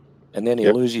 and then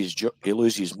he loses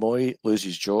Moy,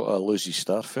 loses Jota, loses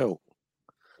Starfelt,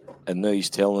 and now he's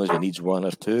telling us he needs 1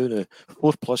 or 2. Now,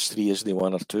 4 plus 3 isn't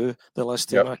 1 or 2. The last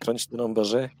time I crunched the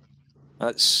numbers,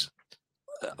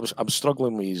 I'm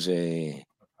struggling with his.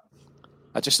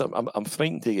 I'm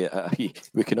frightened to get.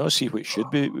 We can all see what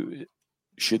should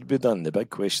be done. The big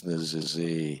question is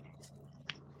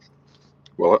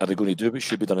are they going to do what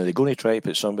should be done? Are they going to try to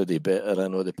put somebody better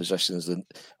in all the positions than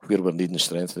where we're needing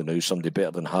strength now? Somebody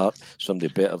better than Hart,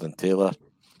 somebody better than Taylor,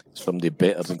 somebody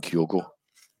better than Kyogo.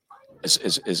 Does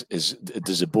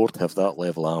the board have that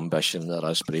level of ambition or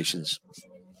aspirations?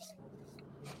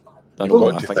 For me,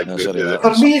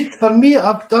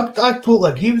 I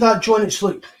totally agree with that, John. It's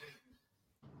like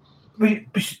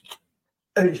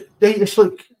it's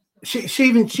like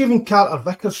saving Carter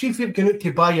Vickers. See if you're going out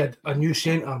to buy a new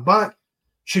centre back,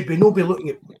 should we not be looking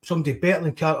at somebody better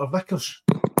than Carter Vickers?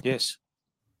 Yes.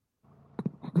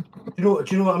 Do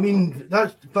you know what I mean?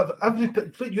 That's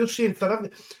what you're saying.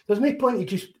 There's no point to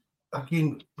just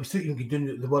again without even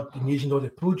doing the word and using all the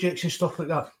projects and stuff like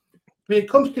that. When it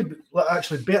comes to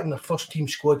actually better than the first team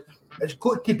squad, it's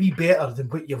got to be better than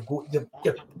what you've got. You've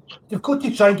got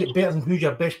to try and get better than who's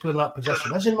your best player in that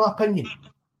position, is in my opinion.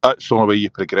 That's the only way you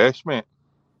progress, mate.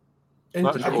 And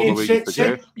That's all again, the way you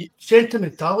forget.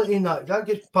 sentimentality and that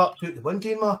gets parked out the window,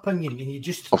 in my opinion. And you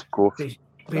just, Of course.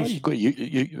 I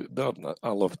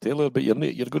love Taylor, but you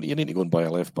need to go and buy a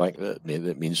left back.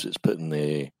 That means it's putting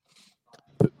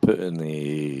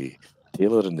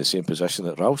Taylor in the same position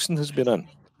that Ralston has been in.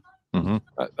 Mm-hmm.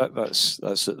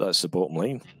 That's the bottom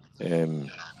line.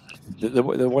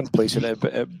 The one place, and it'd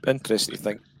be interesting to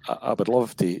think. I would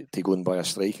love to go and buy a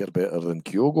striker better than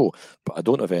Kyogo, but I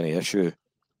don't have any issue.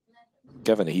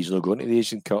 Given that he's not going to the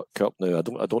Asian Cup now, I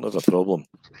don't have a problem.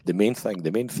 The main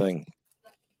thing.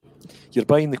 You're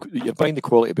buying the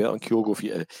quality better on Kyogo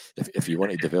if you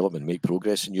want to develop and make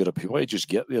progress in Europe. If you want to just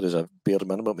get there as a bare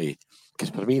minimum, because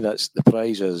for me that's the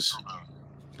prize is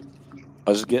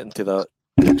us getting to that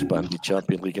expanded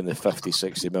Champions League in the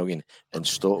 50-60 million and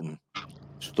stop them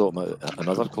at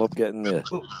another club getting there.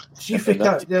 Well, see if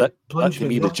that to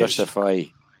me would justify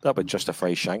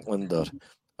Shankland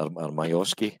or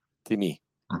Majowski to me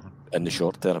in the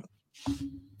short term.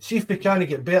 See if we can't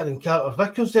get better than Carter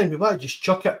Vickers, then we might just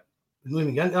chuck it and not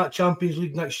even get into that Champions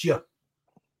League next year.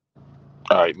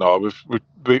 Aye, no,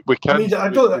 we can't.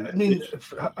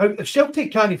 If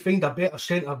Celtic can't find a better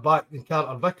centre back than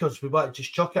Carter Vickers, we might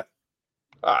just chuck it.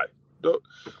 Aye, no,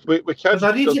 we can't.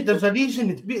 There's a reason.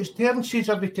 As Terence says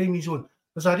every time he's on,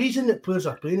 there's a reason that players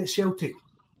are playing at Celtic.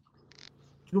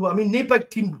 You know what I mean? No big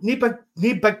team, no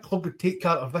big club would take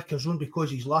Carter Vickers on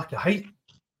because he's lack of height.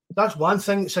 That's one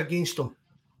thing that's against him.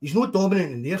 He's not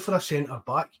dominant in there for a centre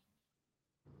back.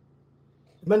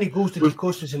 How many goals did he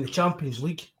cost us in the Champions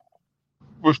League?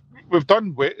 We've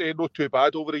done not too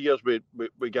bad over the years. We're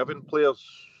giving players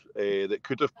that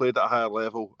could have played at a higher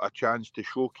level a chance to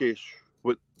showcase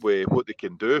what they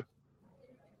can do.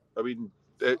 I mean,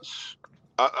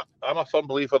 I'm a firm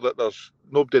believer that there's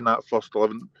nobody in that first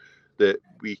 11 that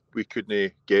we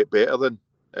couldn't get better than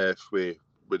if we,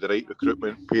 with the right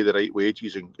recruitment, pay the right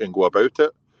wages and go about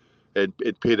it and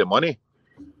pay the money.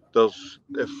 There's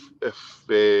if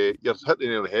you're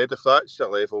hitting it on the head, if that's the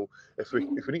level, if we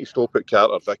need to stop at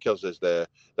Carter Vickers as the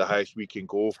highest we can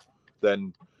go,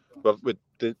 then we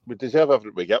deserve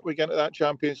everything we get. We get into that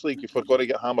Champions League. If we're going to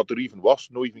get hammered, or even worse,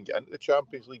 not even get into the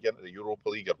Champions League, into the Europa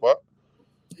League or what?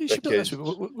 Because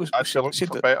you're looking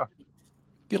for better.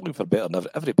 You're looking for better, and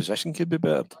every position could be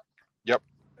better. Yep,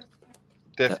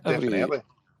 definitely.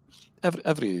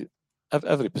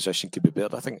 Every position could be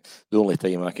better. I think the only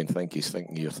time I can think is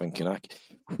you're thinking,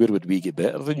 where would we get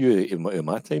better than you? In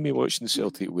my time of watching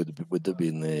Celtic would have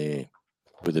been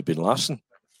Larsson,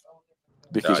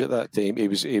 because at that time he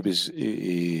was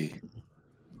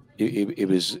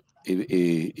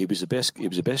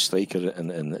the best striker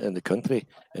in the country,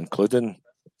 including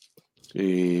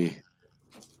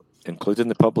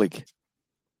the public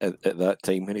at that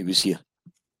time when he was here.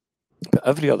 But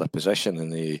every other position,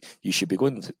 and you should be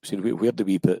going to see where do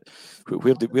we go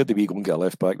and get a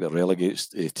left back that relegates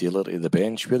Taylor to the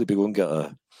bench? Where do we go and get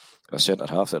a centre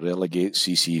half that relegates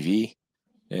CCV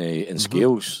and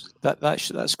Scales?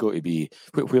 That's got to be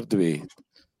where do we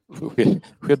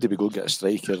go get a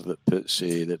striker that puts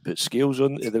Scales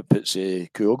on, that puts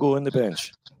Kyogo on the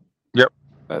bench? Yep.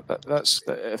 That's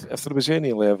if there was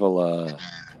any level,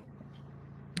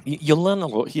 you'll learn a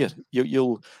lot here.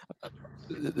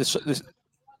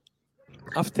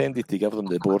 I've tended to give them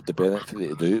the board the benefit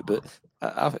to do it, but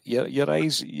your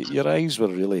eyes were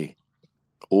really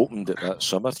opened at that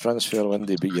summer transfer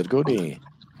window. But you're going to,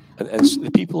 and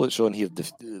the people that's on here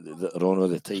that are on all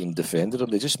the time defending them,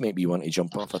 they just make me want to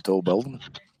jump off a tall building.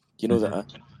 You know that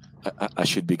I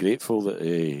should be grateful that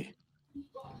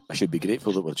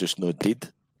we're just not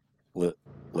dead, like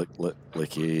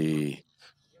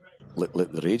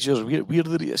the Rangers.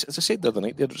 We're as I said the other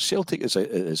night, Celtic is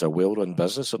a well-run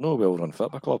business. They're not a well-run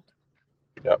football club.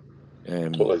 Yep.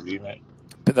 Totally agree, mate.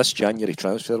 But this January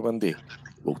transfer window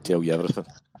will tell you everything.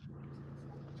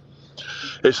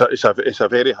 It's a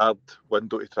very hard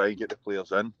window to try and get the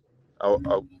players in.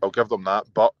 I'll give them that,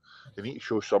 but they need to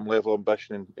show some level of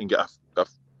ambition and get a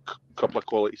couple of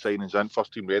quality signings in,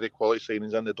 first team ready quality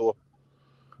signings in the door.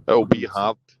 It'll be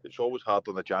hard. It's always hard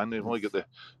on the January. You've only got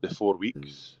the 4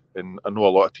 weeks. And I know a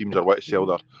lot of teams are wanting to sell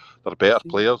their better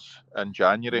players in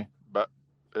January, but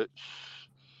it's...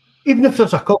 Even if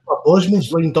there's a couple of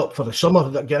Bosmans lined up for the summer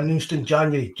that get announced in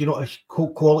January, do you know,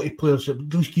 quality players, it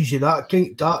just gives you that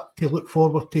to look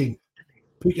forward to,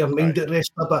 put your mind at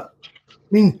rest a bit.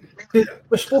 I mean,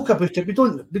 we spoke about it. We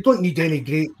don't need any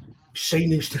great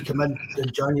signings to come in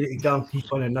January to guarantee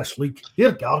winning this league.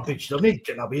 They're garbage. They're not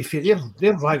getting away from it.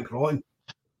 They're rank rotten.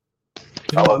 Do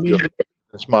you know what I mean?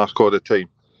 It's Mark all the time.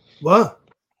 What?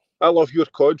 I love your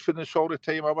confidence all the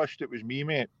time. I wished it was me,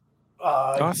 mate.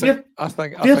 I think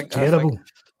terrible.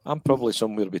 I'm probably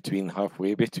somewhere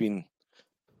halfway between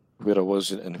where I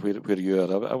was and where you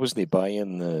are. I wasn't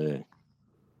buying the.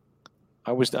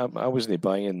 I wasn't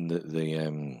buying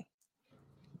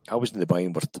I wasn't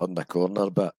buying we're turned a corner,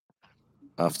 but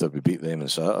after we beat them on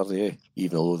Saturday,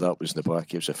 even though that was in the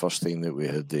back, it was the first time that we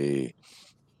had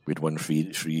we'd won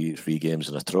three games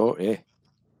in a trot,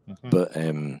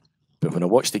 Mm-hmm. But when I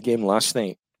watched the game last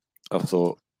night, I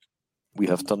thought we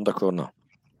have turned a corner.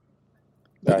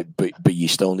 But you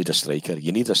still need a striker.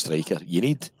 You need a striker. You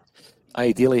need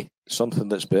ideally something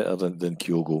that's better than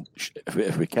Kyogo.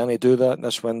 If we can't do that in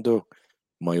this window,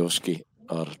 Majowski,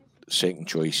 our second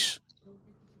choice.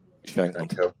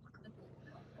 Shankland.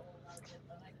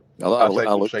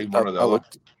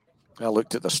 I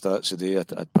looked at the stats today.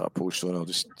 I'd put a post on. I'll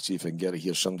just see if I can get it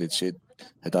here. Somebody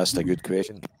had asked a good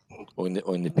question on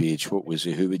the page. What was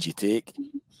it? Who would you take?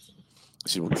 I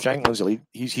said, well, Shankland's elite.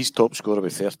 He's top scorer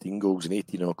with 13 goals in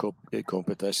 18 all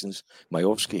competitions.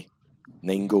 Majowski,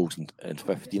 9 goals and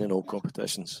 15 in all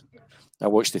competitions. I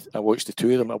watched the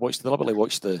two of them. I deliberately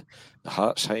watched the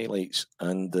Hearts highlights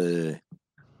and the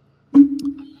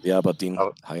Aberdeen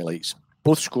highlights.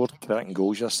 Both scored cracking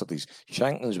goals yesterday.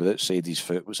 Shankland's with outside his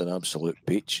foot was an absolute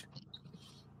peach.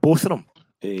 Both of them.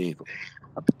 A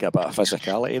bit of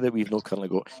physicality that we've not currently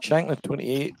got. Shankland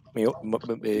 28,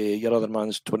 your other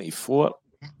man's 24.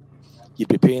 You'd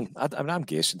be paying, I'm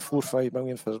guessing, 4 or 5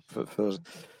 million for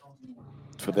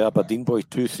the Aberdeen boy,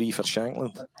 2-3 for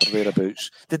Shankland or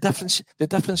thereabouts. The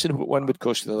difference in what one would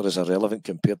cost the other is irrelevant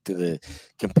compared to the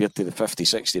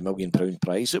 50-60 million pound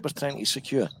prize that we're trying to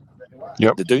secure.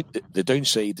 Yep. The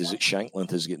downside is that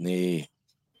Shankland has got no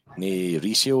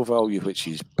resale value, which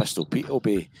is Pistol Pete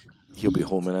he'll be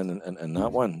homing in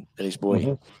that one. And his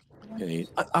boy,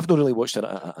 I've not really watched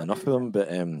enough of them, but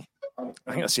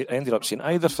I think I ended up saying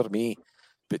either for me,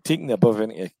 but taking the above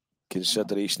into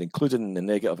consideration, including the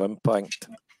negative impact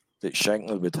that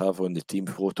Shankland would have on the team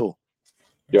photo.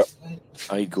 Yep.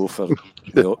 I'd go for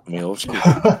Majowski.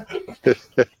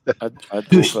 I'd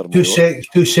go for Majowski.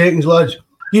 2 seconds, lads.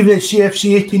 Even at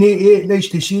CFC 1888, nice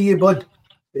to see you, bud.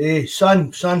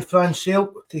 San Fran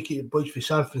Celtic, take it the boys for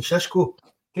San Francisco.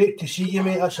 Great to see you,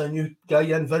 mate. That's a new guy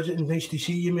in visiting. Nice to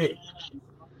see you, mate.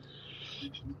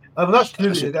 That's true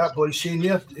what that boy's saying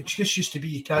there. Excuse used to be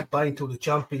you can't buy until the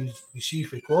champions you see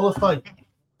if we qualify.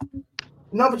 And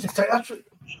that was the thing. That's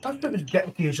what was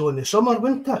getting to us all in the summer,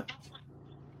 wasn't it?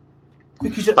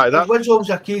 Because it was always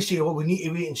a case of, we need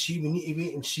to wait and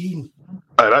see.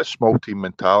 That's small team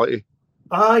mentality.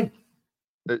 Aye.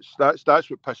 That's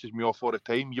what pisses me off all the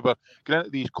time. You were going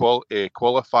into these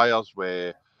qualifiers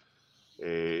where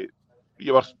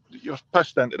you were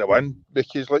pissed into the win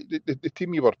because like the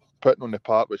team you were putting on the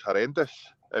park was horrendous.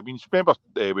 I mean, remember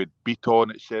with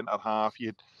Beaton at centre half,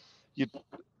 you'd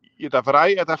a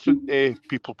variety of different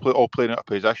people all playing out of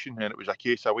position, and it was a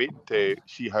case of waiting to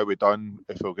see how we done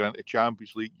if we were going into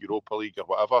Champions League, Europa League, or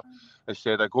whatever,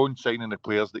 instead of going signing the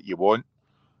players that you want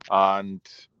and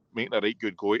making a right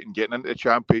good go at and getting into the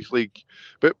Champions League.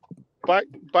 But back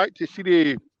to see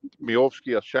the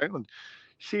Majowski or Shankland.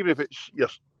 See if it's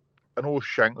I know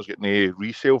Shankland's got no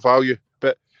resale value,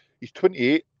 but he's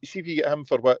 28. See if you get him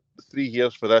for 3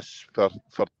 years for this for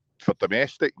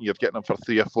domestic, and you're getting him for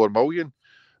 3 or 4 million,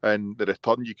 and the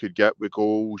return you could get with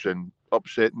goals and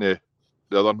upsetting the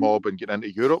other mob and getting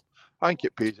into Europe. I think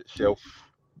it pays itself.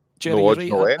 Jerry,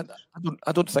 right.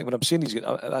 I don't think what I'm saying is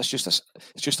that's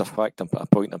just a fact and a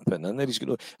point I'm putting in there. He's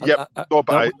going to.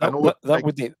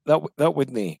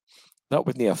 That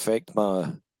wouldn't affect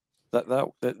my.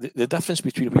 The difference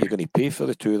between what you're going to pay for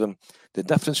the two of them, the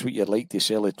difference what you'd like to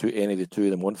sell any of the two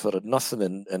of them, one for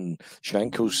nothing in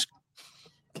Schenkel's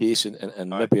case and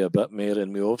maybe a bit more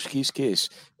in Majowski's case,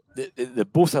 they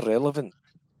both are relevant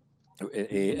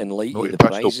in light of the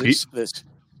prizes.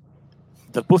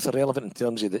 They're both irrelevant in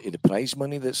terms of the prize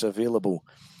money that's available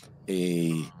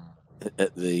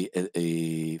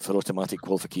for automatic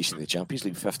qualification to the Champions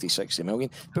League, 50-60 million.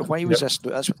 But why was this?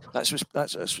 That's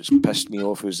what's pissed me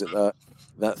off, was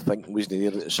that thinking wasn't there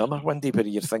at the summer one day, where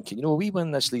you're thinking, we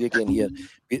win this league again here,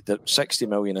 they're 60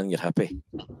 million and you're happy.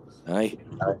 Aye.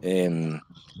 And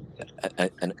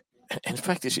in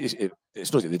fact, it's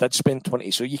not that they did spend 20,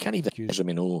 so you can't even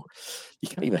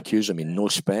accuse them of no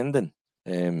spending.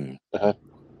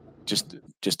 Just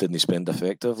didn't spend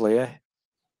effectively,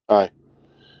 Aye.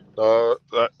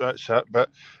 That's it. But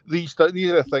these are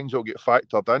the things that'll get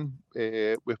factored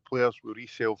in with players with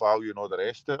resale value and all the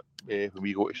rest of it when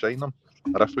we go to sign them,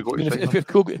 or if we go to sign them.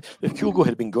 If Kyogo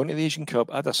had been going to the Asian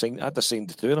Cup, I'd have signed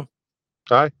the two of them.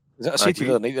 Aye. I said to you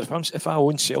the other night, if I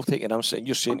own Celtic and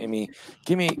you're saying to me,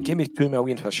 give me 2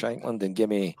 million for Shankland and give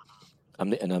me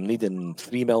I'm needing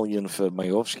 3 million for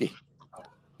Majowski.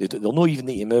 They'll not even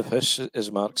need to move his,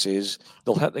 as Mark says.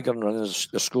 They'll hit the ground running,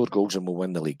 they'll score goals and we'll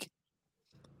win the league.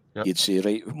 Yep. You'd say,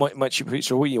 right,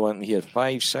 so what you want here?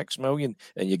 5-6 million,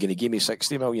 and you're going to give me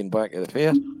 60 million back at the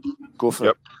fair? Go for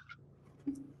it.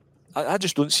 I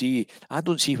just don't see. I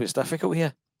don't see what's difficult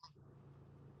here.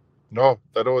 No,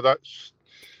 I know that's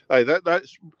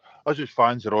us as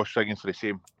fans are all singing for the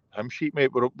same hymn sheet,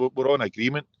 mate. We're on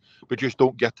agreement. We just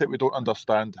don't get it. We don't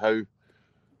understand how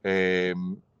they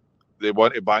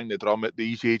want to bang the drum at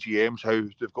these AGMs. How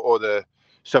they've got all the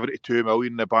 72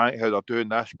 million in the bank. How they're doing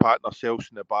this, patting themselves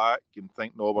in the back, and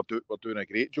think, no, we're doing a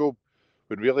great job.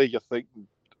 When really you're thinking,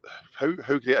 how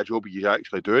great a job are you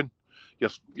actually doing? You're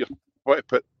want to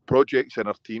put projects in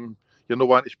our team. You're not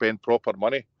wanting to spend proper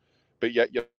money, but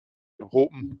yet you're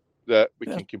hoping that we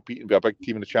can compete and be a big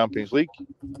team in the Champions League.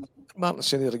 Martin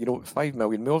said there, 5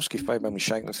 million, Majowski 5 million,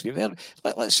 Shankland 3 there.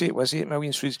 Let's say it was 8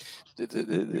 million. So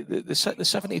the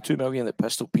 72 million that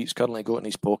Pistol Pete's currently got in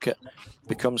his pocket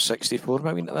becomes 64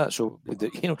 million of that. So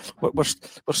we're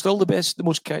still the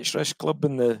most catch-rich club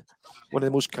in one of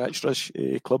the most catch-rich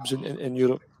clubs in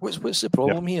Europe. What's the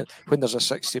problem here when there's a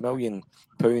 £60 million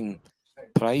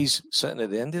prize sitting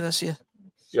at the end of this year?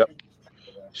 Yep.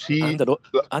 And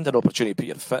an opportunity to put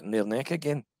your foot in their neck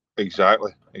again.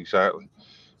 Exactly.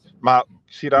 Mark,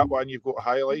 see that one you've got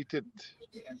highlighted?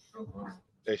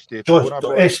 I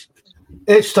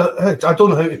don't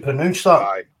know how to pronounce that.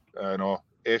 Aye, I know.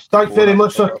 Thanks very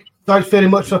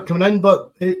much for coming in,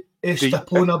 but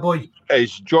Estepona boy.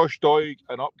 Is Josh Doig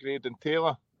an upgrade in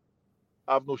Taylor?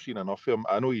 I've not seen enough of him.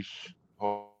 I know he's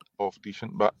half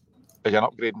decent, but is he an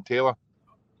upgrade in Taylor?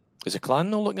 Is a clan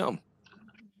not looking at him?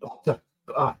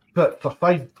 But for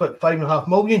 5.5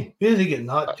 million, where's he getting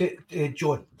that,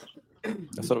 John?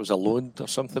 I thought it was a loan or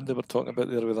something they were talking about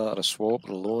there with that, or a swap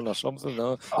or a loan or something.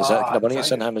 No, is that kind of money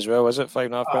it's in him as well? Is it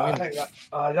 5.5 million?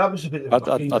 That was a bit. I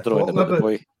don't know about the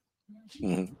boy.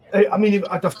 Mm-hmm. I mean,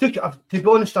 to be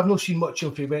honest, I've not seen much of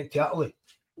him if he went to Italy.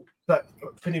 But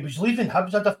when he was leaving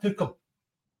Hibs, I'd have took him.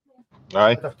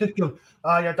 Aye. I'd have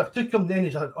took him then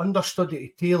as an understudy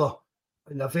to Taylor,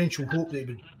 in the eventual hope that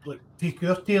he would take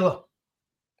our Taylor.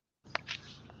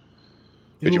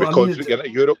 Would you be confident getting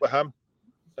to Europe with him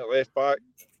at left back?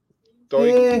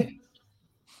 Doig?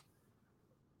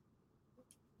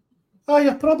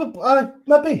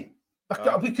 Maybe.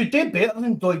 We could do better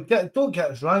than Doig. Don't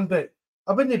get us wrong, but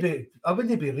I wouldn't be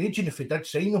raging if we did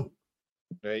sign him.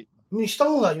 Right. I mean, he's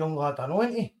still that young lad, I know,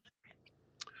 isn't he?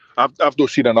 I've not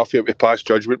seen enough of him to pass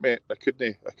judgment, mate. I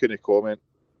couldn't comment.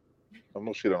 I've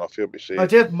not seen enough of him to say. I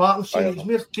did Martin say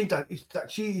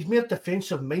he's more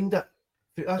defensive minded.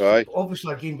 That's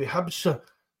obviously again with Hibs. So,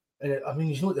 I mean,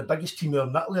 he's not the biggest team in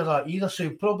Italy or that either, so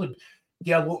he'll probably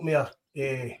get a lot more.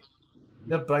 Their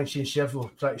Brian saying several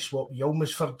try to swap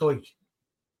Yilmaz for Doig.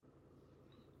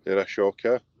 They're a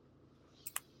shocker.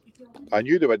 I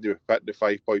knew they would put the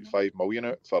 5.5 million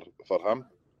out for him.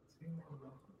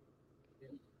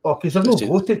 Oh, because they've not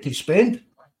voted to spend.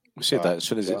 We said that as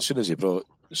soon as he brought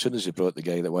the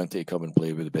guy that wanted to come and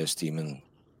play with the best team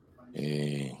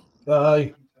in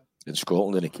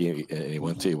Scotland, and he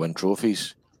wanted to win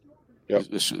trophies. Yep.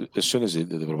 As soon as they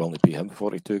were willing to pay him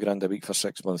 $42,000 a week for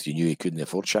 6 months, you knew he couldn't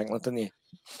afford Shankland, didn't you?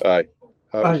 Aye.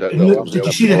 Did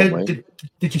you see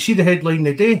the headline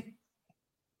today?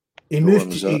 He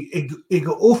moved. He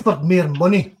got offered more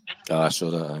money. I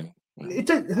saw that. Aye.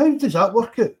 How does that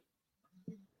work out?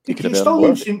 He says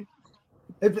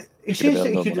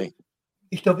that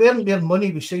he could have earned more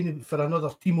money with signing for another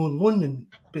team on loan,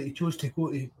 but he chose to go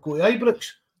to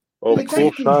Ibrox. Oh, of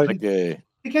course, the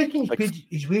guy can pay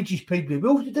his wages paid by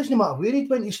Wolves. It doesn't matter where he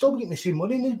went; he's still getting the same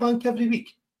money in his bank every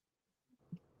week.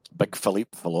 Big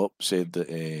Philippe Philop said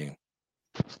that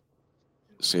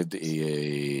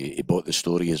he bought the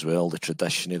story as well, the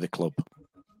tradition of the club,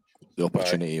 the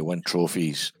opportunity to win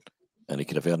trophies, and he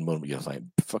could have earned more. You're like,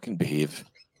 fucking behave.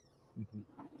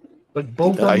 But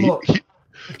Bob,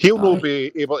 he'll not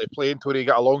be able to play until he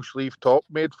got a long sleeve top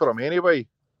made for him anyway.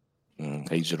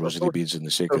 Hides the rosary beads in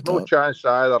the sacred heart. There's no chance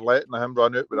either letting him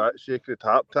run out with that sacred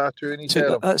heart tattoo in his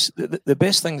head. That's the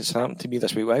best thing that's happened to me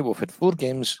this week. We've had 4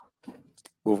 games.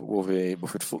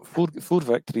 We've had four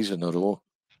victories in a row.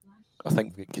 I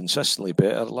think consistently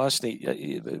better. Last night,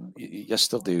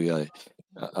 yesterday,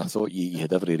 I thought you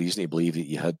had every reason to believe that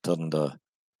you had turned a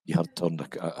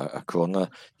corner.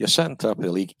 You're sitting top of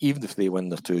the league, even if they win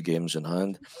their 2 games in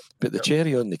hand. But the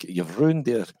cherry on the you've ruined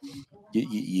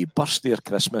you burst their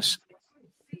Christmas,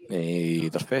 their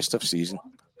festive season.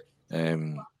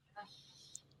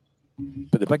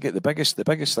 But the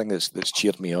biggest thing that's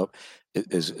cheered me up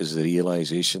is the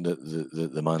realisation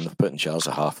that the man they've put in charge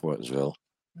of half-wit as well.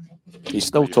 He's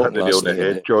still talking last night.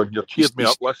 Head, John. You're cheered me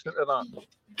up listening to that.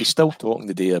 He's still talking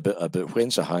today about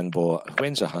when's a handball.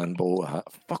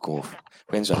 Fuck off.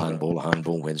 When's a handball?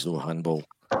 When's no handball?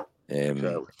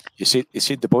 He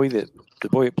said the boy that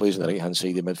plays on the right hand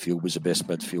side of midfield was the best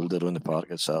midfielder on the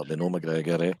park at Saturday. No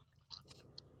McGregor.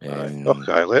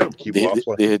 Okay, let him keep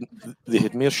waffling. They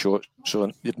had more shots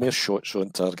on. They had more shots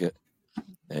on target.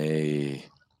 You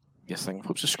think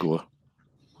what was the score?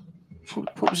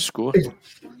 What was the score? It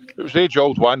was the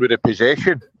age-old one with the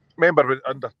possession. Remember when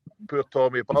under poor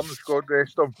Tommy Burns, God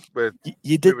rest him,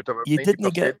 you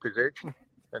didn't get possession,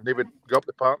 and they would go up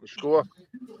the park and score.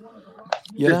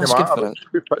 You're asking for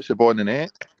who puts the ball in the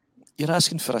net. You're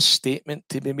asking for a statement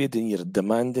to be made, and you're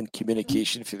demanding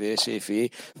communication for the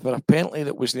SFA for a penalty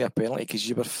that wasn't a penalty because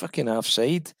you were fucking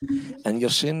offside, and you're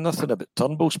saying nothing about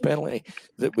Turnbull's penalty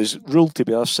that was ruled to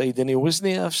be offside, and he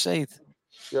wasn't offside.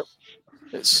 Yep.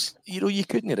 It's you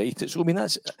couldn't write it. So I mean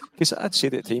that's because I'd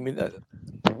said at the time that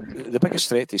the biggest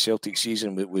threat to Celtic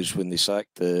season was when they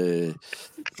sacked the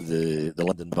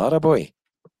London Barra boy.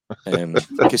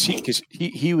 Because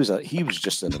he was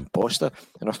just an imposter,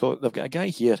 and I thought they've got a guy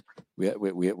here with a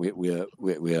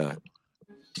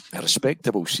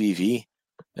respectable CV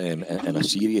and a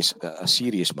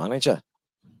serious manager.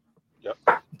 Yep.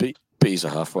 But he's a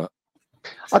half-wit.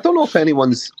 I don't know if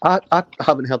I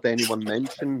haven't heard anyone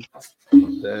mention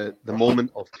the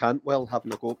moment of Cantwell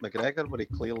having a go at McGregor where he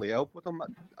clearly elbowed him.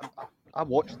 I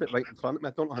watched it right in front of me.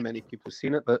 I don't know how many people have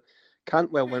seen it, but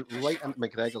Cantwell went right into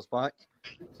McGregor's back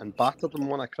and battered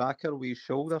him on a cracker with his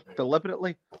shoulder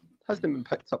deliberately. Hasn't been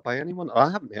picked up by anyone.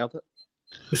 I haven't heard it.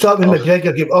 Was that when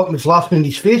McGregor gave up and was laughing in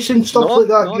his face and stuff like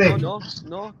that, Greg?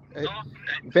 No.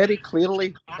 Very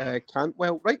clearly,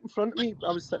 Cantwell, right in front of me.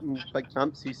 I was sitting in Big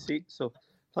Campsey's seat, so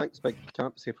thanks, Big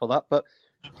Campsey, for that. But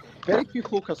very few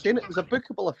folk are saying it was a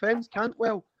bookable offence.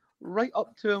 Cantwell right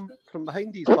up to him from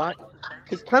behind his back,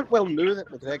 because Cantwell knew that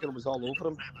McGregor was all over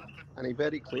him, and he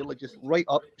very clearly just right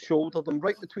up shouldered him,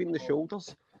 right between the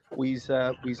shoulders, with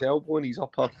his elbow and his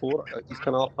upper his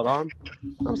kind of upper arm.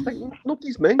 I was thinking,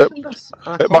 nobody's mentioned this.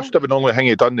 It must have been the only thing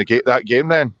he done that game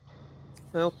then.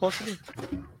 Well, possibly.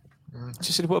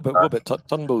 She said, "What about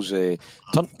Turnbull's?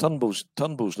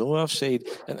 Turnbull's no offside,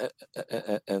 and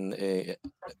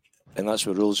that's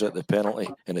what rules out the penalty,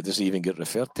 and it doesn't even get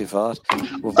referred to VAR."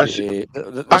 They're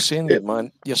saying that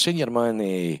man. You're saying your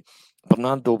man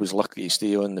Bernardo was lucky to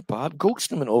stay on the pad.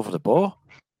 Goldstein went over the ball.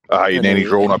 And then he's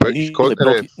rolling about.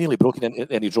 Nearly broken in,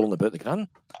 and he's rolling about the ground.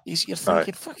 You're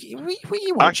thinking, "Fuck you! What are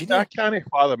you watching?" I can't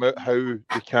fathom out how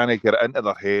they can't get it into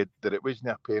their head that it wasn't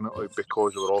a penalty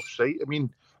because they were offside. I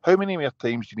mean, how many more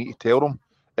times do you need to tell them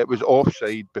it was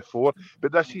offside before?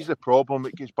 But this is the problem.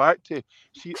 It goes back to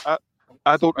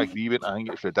I don't agree with it. I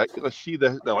think it's ridiculous. See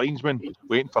the linesman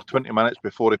waiting for 20 minutes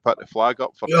before he put the flag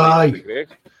up for the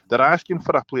They're asking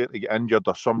for a player to get injured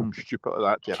or something stupid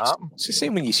like that to happen. It's the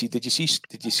same when you see. Did you see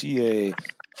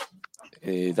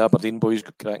the Aberdeen boys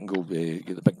crack and goal? The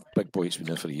big boy that's been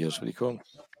there for years. What do you call him?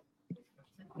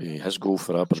 His goal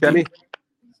for Aberdeen. Jimmy.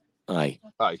 Aye.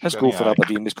 His goal for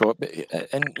Aberdeen was caught.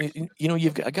 And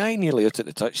you've got a guy nearly out at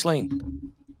the touchline.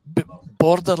 But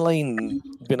borderline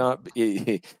been on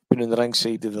the wrong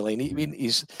side of the line. I mean,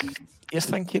 you're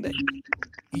thinking, that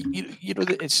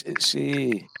it's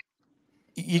the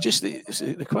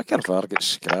quicker VAR gets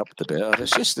scrapped, the better.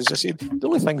 It's just, as I said, the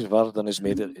only things VAR done is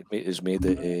made it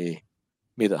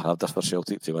harder for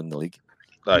Celtic to win the league.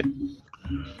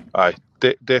 Aye,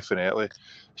 definitely.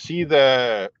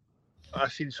 I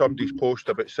seen somebody's post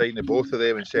about signing both of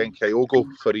them and saying Kyogo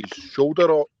for his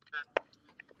shoulder up.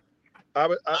 I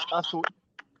thought,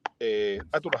 I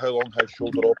don't know how long his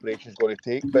shoulder operation is going to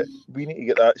take, but we need to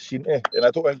get that seen to, and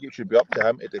I don't think it should be up to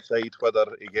him to decide whether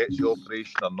he gets the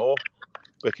operation or not,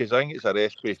 because I think it's a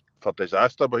recipe for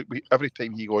disaster. But every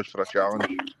time he goes for a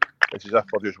challenge, it's as if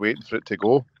we're just waiting for it to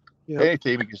go. Yeah.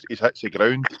 Anytime he hits the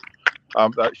ground,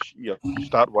 you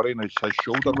start worrying his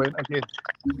shoulder went again.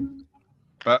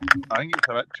 But I think it's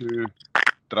a bit too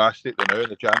drastic now in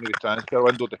the January transfer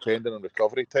window, depending on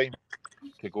recovery time,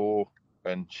 to go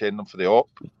and send them for the op,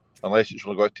 unless it's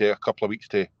only got to take a couple of weeks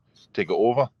to get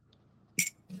over.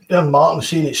 Yeah, Martin's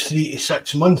saying it's 3 to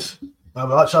 6 months. Well,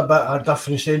 that's a bit of a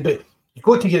difference then, but you've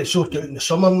got to get it sorted out in the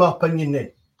summer, in my opinion,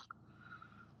 then.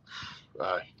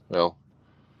 Aye, well.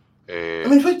 I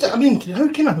mean, how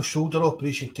can a shoulder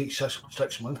operation take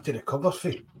 6 months to recover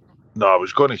for? No, I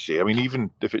was going to say, I mean, even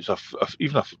if it's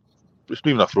it's not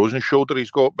even a frozen shoulder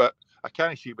he's got, but I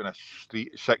can't see it being a 3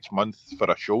 to 6 months for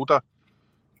a shoulder.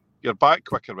 You're back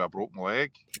quicker with a broken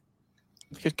leg.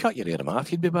 If you'd cut your hair in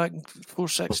half, you'd be back in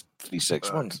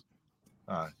 3-6 months.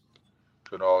 Aye.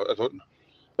 You know, I don't.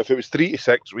 If it was 3 to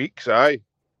 6 weeks, aye.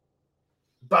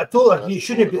 But I told her, it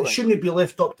shouldn't be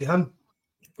left up to him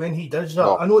when he does that.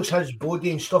 No. I know it's his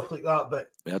body and stuff like that, but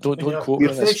Yeah, don't you're quote a me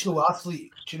on this. professional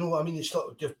athlete. Do you know what I mean? It's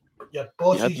not your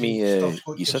bosses and stuff's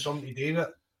got to have something to do with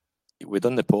it. We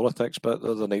done the politics bit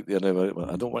the other night there. Now,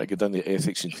 I don't want to go down the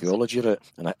ethics and theology route,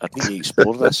 and I need to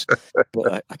explore this,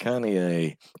 but I can't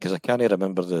because I can't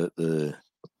remember the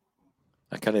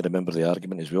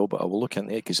argument as well. But I will look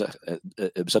into it because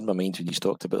it was in my mind when you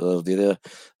talked about the other day there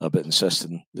about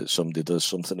insisting that somebody does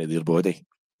something to their body.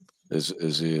 There's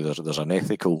an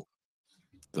ethical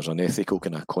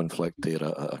kind of conflict there,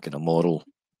 a kind of moral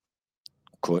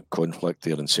conflict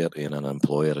there, and certainly in an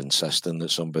employer insisting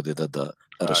that somebody did that,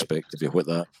 irrespective of what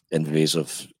that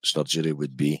invasive surgery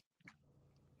would be.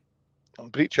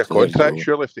 Breach of contract,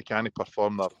 surely, if they can't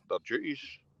perform their duties.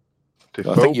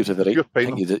 I think you'd have the right.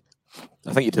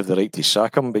 I think you'd have the right to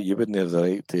sack them, but you wouldn't have the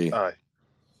right to.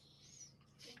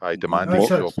 I demand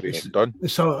the operation done.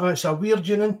 It's a weird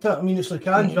one, isn't it? I mean, it's like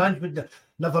Ange would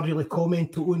never really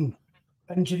comment on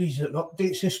injuries and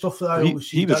updates and stuff like that.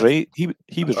 He was right.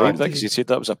 He was right because he said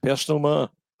that was a personal matter.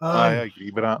 I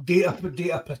agree with that.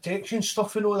 Data protection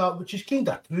stuff and all that, which is kind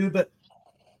of true, but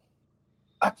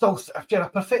I thought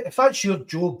if that's your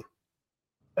job,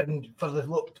 and for the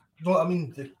look, you know what I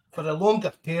mean, for the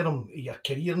longer term of your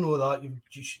career and all that, you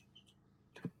just.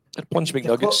 Punch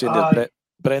McNugget said that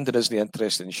Brendan isn't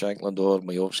interested in Shankland or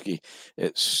Majowski.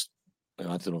 It's, I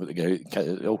don't know what the guy,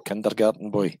 the old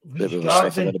kindergarten boy that we were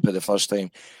sniffing at about the first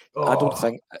time. I don't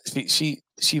think. See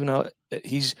when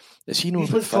is he not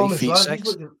about 5 feet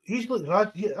 6? He's like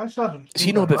Rad. Is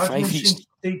he not about 5 feet?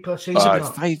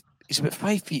 He's about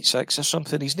 5 feet 6 or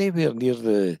something. He's nowhere near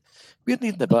the. We're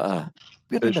needing a bit of.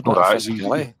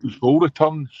 Physicality. His goal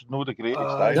returns not the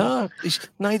greatest. No,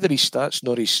 neither his stats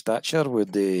nor his stature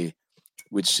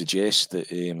would suggest that.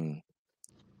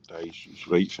 He's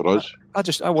right for us.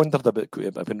 I wondered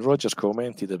about when Rogers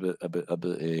commented about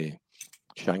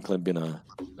Shanklin being a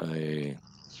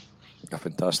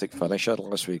fantastic finisher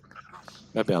last week.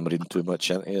 Maybe I'm reading too much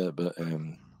into it, but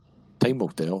time will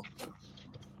tell.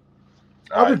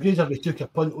 I would rather we took a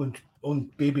punt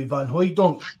on baby Van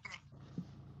Hooijdonk.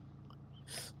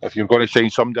 If you're going to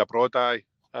sign somebody abroad, I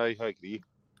agree.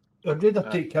 I'd rather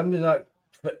take him than that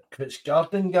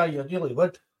Fitzgarden guy. You really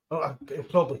would. It'll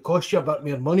probably cost you a bit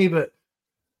more money, but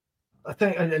I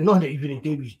think, and not even in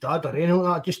David's dad or anything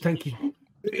like that, I just think he's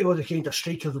all the kind of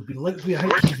strikers have been linked with. I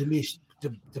think he's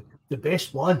the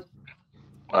best one.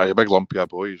 Aye, a big lumpy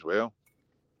boy as well.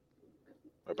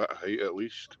 A bit of height at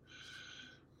least.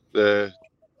 That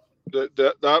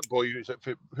boy who's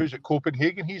at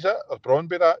Copenhagen he's at, or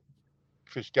Brøndby that?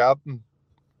 Fitzgarden.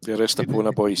 The rest of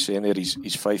the boy saying there he's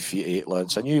 5'8",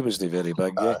 lads. I knew he was the very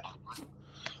big guy.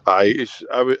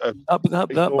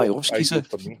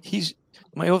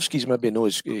 Majowski's maybe not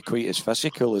as quite as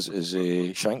physical as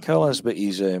Shankhill is, but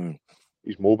he's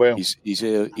mobile. He's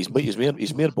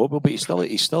more mobile, but he's still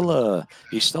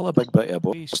a big bit of a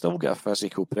boy. He's still got a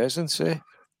physical presence. I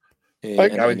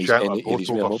think Shankhill goes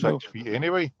over 6 feet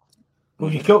anyway.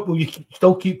 Will you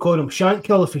still keep calling him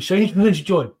Shankhill if he signs with us,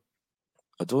 John?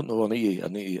 I don't know. I need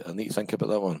to think about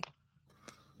that one.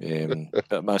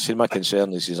 But my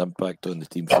concern is his impact on the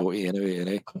team 40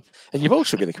 anyway. And you've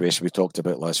also got the question we talked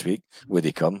about last week. Would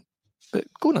he come? But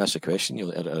go and ask the question.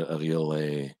 And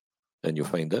you'll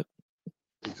find it.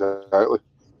 Exactly.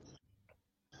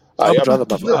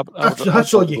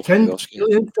 That's all you can.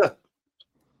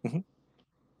 Mm-hmm.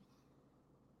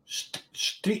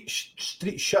 Street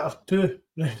Shitter 2.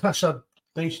 That's a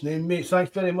nice name, mate.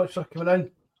 Thanks very much for coming in.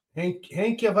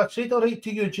 Henky, have I said all right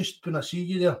to you just when I see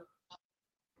you there?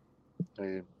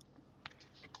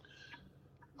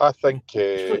 I think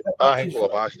we'll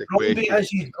have asked the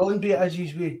question. Granby as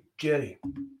he's with Jerry.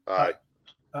 Aye.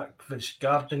 That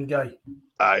Fitzgarden guy.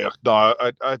 Aye, no,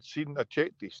 I'd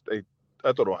checked this.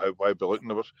 I don't know why we're looking.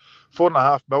 There was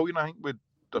 $4.5 million. I think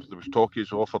there was talk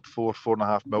he's offered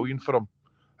 $4.5 million for him,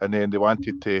 and then they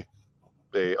wanted to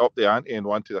up the ante and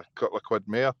wanted a couple of quid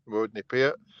more. We wouldn't pay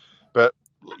it, but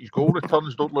his goal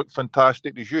returns don't look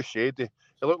fantastic. As you said, he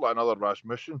looked like another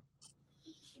Rasmussen.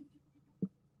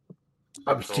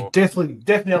 I was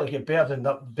definitely get better than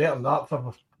that for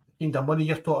the kind of money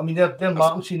you're talking. I mean, they're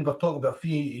Martin we're talking about a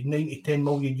fee 9 to 10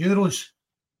 million euros.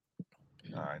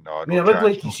 I would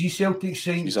like to see Celtic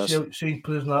sign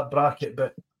players in that bracket,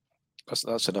 but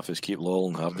that's enough to keep Lowell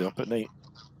and Hardy up at night.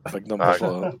 Big number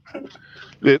for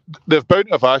that. They've bound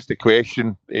to have asked the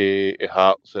question at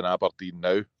Hearts and Aberdeen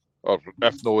now, or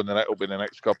if no, then it'll be in the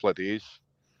next couple of days.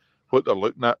 What they're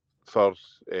looking at. for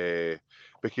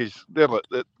because they're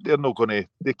not going to,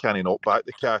 they can't knock back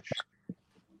the cash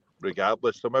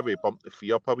regardless. They'll maybe bump the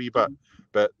fee up a wee bit,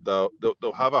 but they'll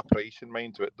have a price in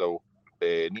mind to it. They'll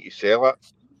need to sell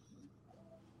it.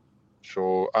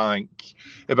 So I think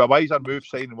it'd be a wiser move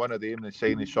signing one of them than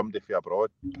signing somebody from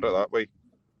abroad. Put it that way.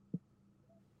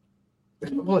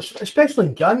 Well, especially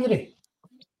in January.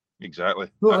 Exactly.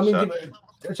 No, I mean,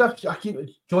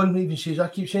 John even says, I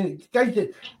keep saying, guys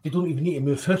that they don't even need to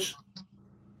move house.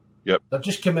 Yep. They're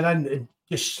just coming in and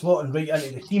just slotting right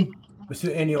into the team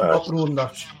without any uproar and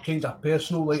their kind of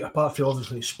personal, like, apart from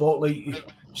obviously the spotlight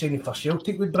signing for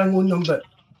Celtic would bring on them, but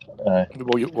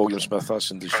William Smith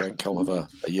asking does Shankill have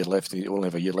a year left? He only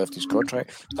have a year left his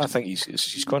contract. I think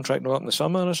his contract not up in the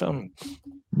summer or something.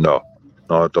 No,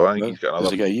 I don't think he's got another.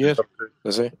 Has he got a year?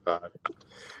 Is he?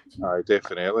 Aye,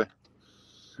 definitely.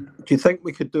 Do you think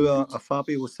we could do a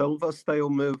Fabio Silva style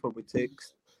move where we take,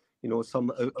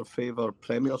 some out of favour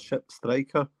Premiership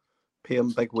striker, pay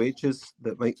him big wages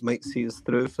that might see us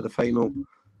through for the final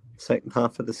second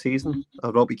half of the season?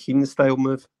 A Robbie Keane style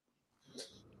move?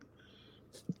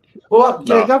 Well,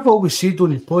 Greg, I've always said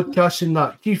on the podcast and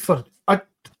that,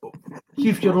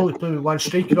 if you're only playing with one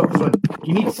striker up front,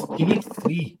 you need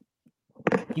three.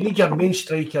 You need your main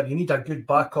striker, you need a good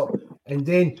backup, and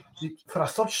then for a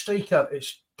third striker,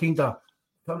 it's got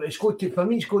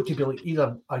to be like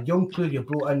either a young player you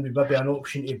brought in with maybe an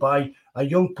option to buy, a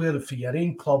young player for your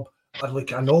own club, or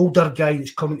like an older guy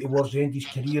that's coming towards the end of his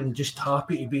career and just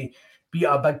happy to be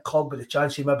at a big club with a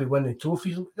chance of maybe winning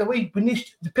trophies.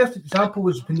 The perfect example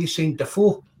was when they signed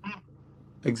Defoe.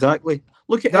 Exactly.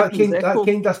 Look at that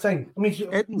kind of thing. I mean,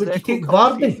 would you take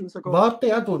Vardy?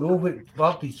 Vardy, I don't know what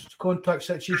Vardy's contract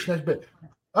situation is, but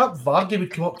that Vardy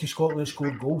would come up to Scotland and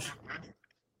score goals.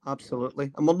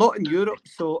 Absolutely. And we're not in Europe,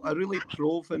 so a really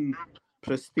proven,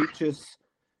 prestigious,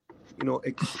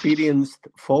 experienced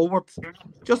forward,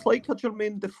 just like a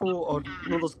Jermaine Defoe, or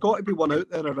there's got to be one out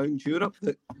there around Europe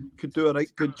that could do a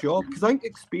right good job, because I think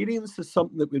experience is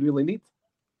something that we really need.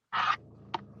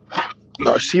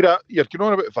 No, see that you're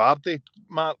going on about Vardy,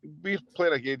 Mark. We're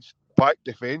playing against back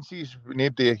defences.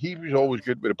 He was always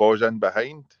good with the balls in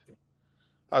behind.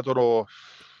 I don't know.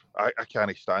 I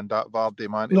can't stand that Vardy,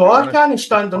 man. No, I can't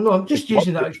stand him. No, I'm just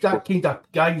using that kind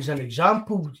of guy as an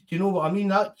example. Do you know what I mean?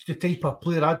 That's the type of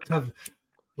player I'd have,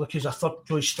 like as a third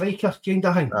choice striker kind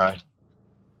of thing. Aye.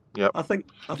 Yep. I think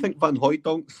Van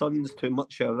Hooydonk's son's too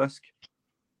much of a risk.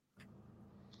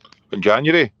 In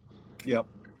January? Yep.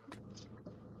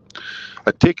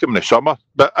 I'd take him in the summer,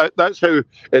 but that's how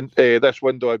in this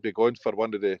window I'd be going for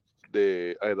one of the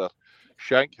either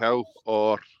Shankill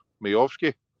or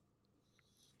Majowski.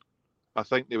 I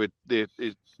think they would hit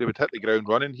the ground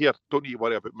running here. Don't need to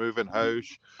worry about moving house.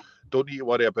 Don't need to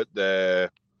worry about the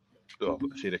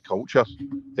culture.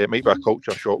 It might be a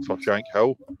culture shock for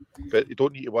Shankill, but you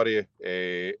don't need to worry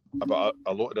about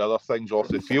a lot of the other things off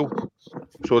the field.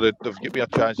 So they've given me a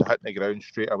chance of hitting the ground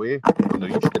straight away when they're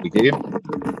used to the game.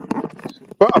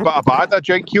 But a bad, I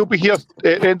think he'll be here at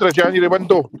the end of the January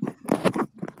window.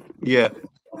 Yeah.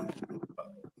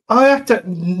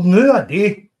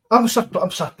 Nowadays, I'm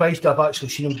surprised I've actually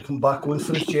seen him come back on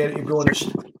for his charity, to be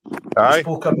honest. Aye. We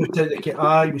spoke about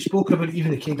it. We spoke about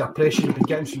even the kind of pressure he'd been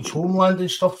getting from his homeland and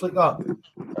stuff like that.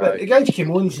 But the guys came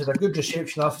on, he's had a good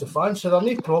reception after the fans, so there's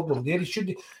no problem there.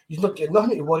 He's not getting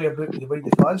nothing to worry about the way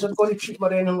the fans are going to treat him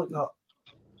or anything like that.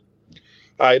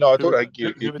 Aye, no, I don't think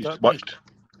he's much.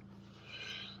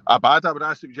 Abada, I would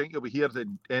ask if you think he'll be here at the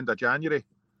end of January.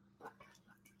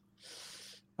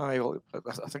 Aye, well,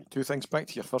 I think two things. Back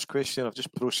to your first question, I've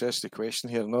just processed the question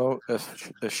here. No,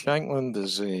 if Shankland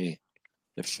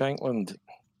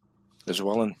is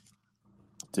willing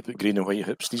to put green and white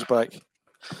hip sleeves back,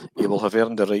 he will have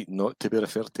earned the right not to be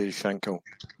referred to as Shankill.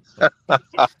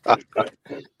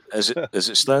 As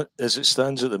it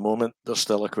stands at the moment, there's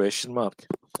still a question mark.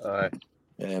 Aye.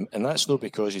 And that's not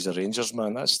because he's a Rangers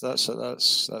man. That's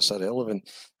irrelevant.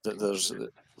 There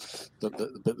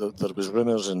was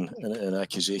rumours and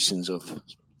accusations of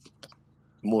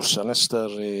more sinister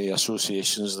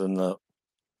associations than that.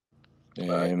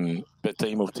 But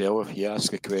time will tell if he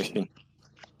asks a question.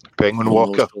 Penguin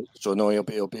Walker. So no, he'll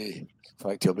be. In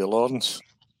fact, he'll be Lawrence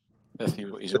if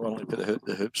he's willing to put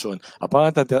the hoops on.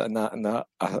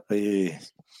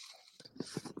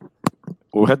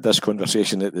 We had this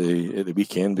conversation at the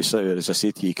weekend. As I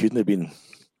say to you, he couldn't have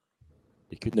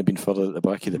been further at the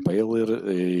back of the pile there at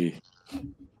the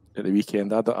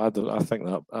weekend. I think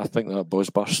that buzz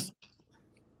burst.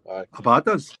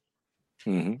 Abada's.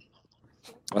 Mm-hmm.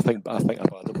 I think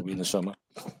Abada will be in the summer.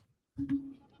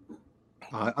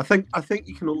 I think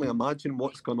you can only imagine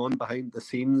what's gone on behind the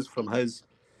scenes from his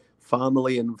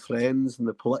family and friends and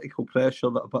the political pressure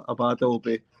that Abada will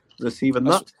be receiving.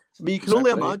 That, I mean, you can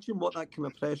only imagine what that kind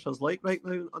of pressure is like right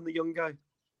now on the young guy.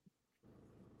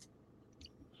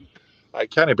 It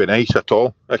can't be nice at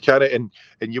all. I can't, and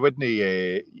you wouldn't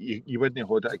you wouldn't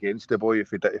hold it against the boy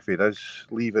if he does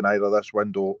leaving either this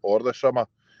window or the summer,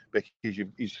 because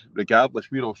he's regardless.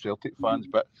 We're all Celtic fans,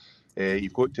 but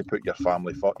you've got to put your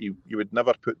family first. You would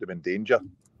never put them in danger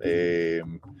with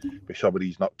some of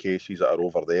these nutcases that are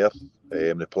over there.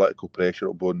 The political pressure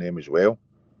will be on them as well.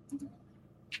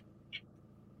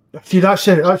 See, that's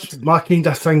it. That's my kind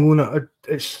of thing on it.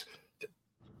 It's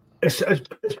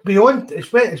beyond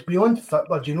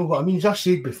football. Do you know what I mean? As I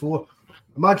said before,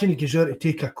 imagine he goes out to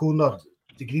take a corner,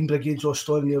 the Green Brigade's all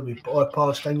standing there with all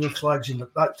Palestinian flags, and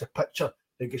that's the picture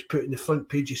that gets put in the front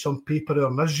page of some paper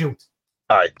in Israel.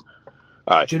 Aye.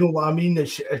 Do you know what I mean?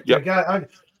 It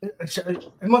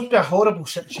must be a horrible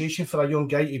situation for a young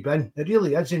guy to be in. It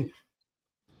really is. And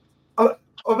I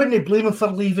wouldn't blame him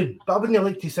for leaving, but I wouldn't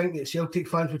like to think that Celtic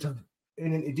fans would have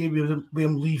anything to do with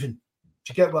him leaving. Do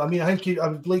you get what I mean? I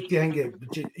would like to think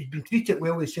he's been treated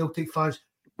well with Celtic fans.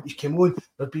 He's come on.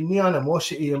 There's been no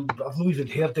animosity. I've not even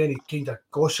heard any kind of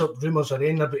gossip, rumours or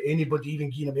anything about anybody even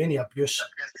giving him any abuse.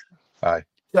 Aye.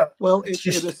 Yeah. Well, he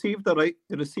received a right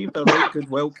good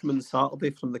welcome on Saturday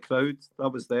from the crowd that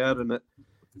was there, and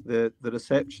the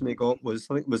reception he got was,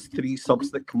 I think it was 3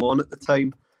 subs that come on at the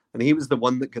time, and he was the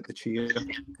one that got the cheer.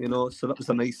 You know, so that was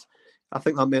a nice. I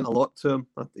think that meant a lot to him.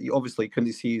 You obviously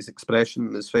couldn't see his expression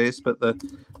in his face, but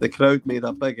the crowd made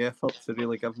a big effort to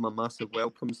really give him a massive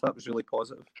welcome. So that was really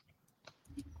positive.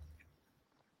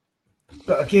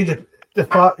 But again, the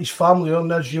fact his family are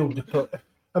in Israel,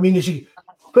 I mean, is he?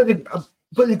 What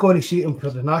are they going to say to him for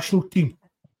the national team?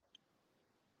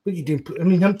 What are you doing? I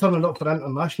mean, him turning up for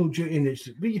international duty, and what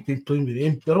are you doing playing with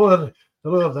him? They're all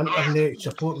over the internet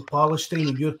supporting Palestine,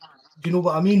 and do you know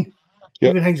what I mean? Yep.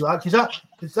 Even things like that.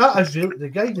 Is that Israel? The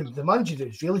guy, the manager of the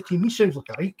Israeli team, he sounds like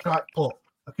a right crackpot.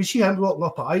 I can see him walking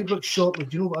up at Ibrox shortly.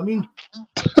 Do you know what I mean?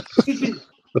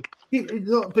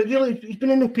 But really, he's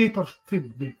been in the paper for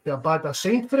a bad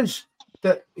sign for us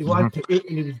that he wanted to eat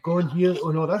and he was going here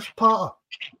on all this part.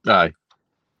 Aye.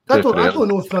 I don't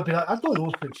know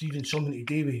if it's even something to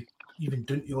do with even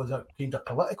doing all that kind of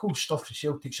political stuff for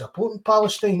Celtic supporting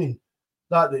Palestine, and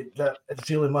that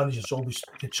Israeli manager's always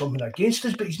did something against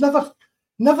us, but he's never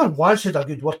once had a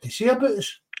good word to say about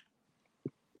us.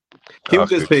 He'll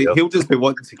just be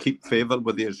wanting to keep favour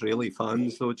with the Israeli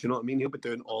fans, though. Do you know what I mean? He'll be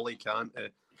doing all he can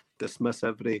to dismiss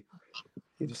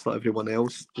just let everyone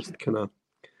else just kind of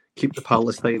keep the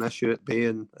Palestine issue at bay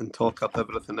and talk up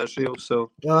everything Israel.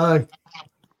 So aye.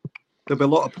 There'll be a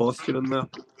lot of posture in there.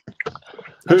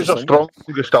 Who's our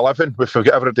strongest 11 if we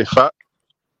get everybody fit?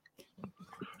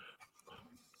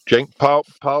 Jink,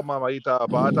 Palma, Maida,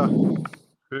 Abada.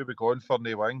 Who are we going for in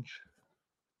the wings?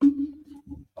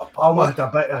 Palma had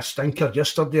a bit of a stinker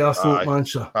yesterday, I thought, man.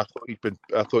 So I thought he's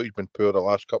been poor the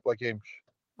last couple of games.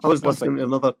 I was listening to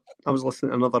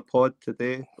another pod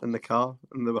today in the car,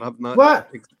 and they were having that.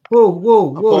 What?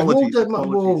 Whoa! Apologies.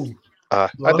 I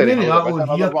didn't know there was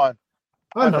another one.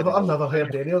 I've never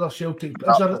heard any other Celtic.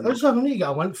 Is there need to get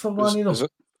a link for one? Is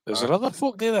there other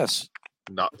folk do this?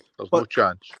 No, there's no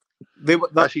chance.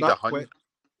 First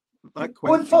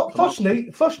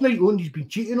night on, he's been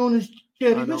cheating on his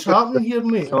Jerry. What's happening here,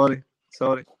 mate? Sorry.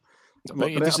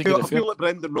 I feel like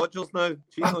Brendan Rodgers now.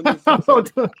 Cheating on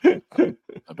you.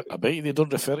 I bet you they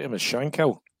don't refer to him as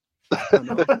Shankill.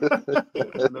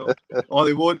 No. Oh,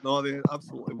 they won't. No, they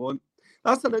absolutely won't.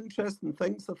 That's an interesting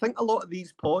thing. So I think a lot of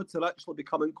these pods are actually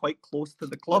becoming quite close to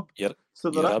the club.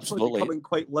 So they're actually becoming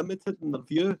quite limited in their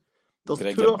view.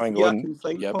 There's 2 or 3 I can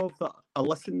think of that I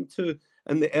listened to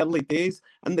in the early days.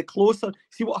 And the closer,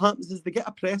 see what happens is they get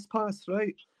a press pass,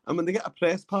 right? And when they get a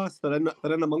press pass, they're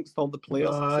in amongst all the players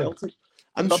at Celtic.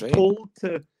 And they're told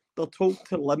to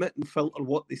limit and filter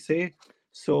what they say.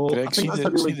 So Greg, I think that's a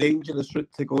really dangerous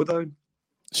route to go down.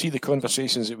 See the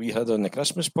conversations that we had on the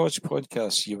Christmas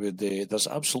podcast. You would, there's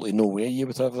absolutely no way you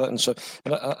would have that. And so,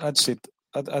 I'd say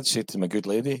to my good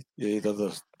lady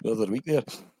the other week there,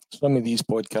 some of these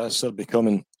podcasts are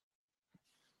becoming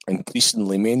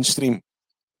increasingly mainstream.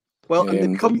 Well,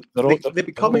 and they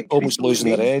become almost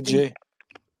losing their edge.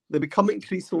 They become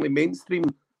increasingly mainstream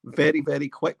very, very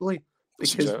quickly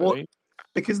because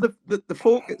because the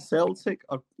folk at Celtic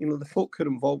are, the folk who are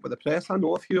involved with the press. I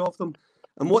know a few of them.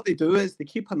 And what they do is they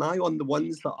keep an eye on the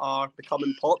ones that are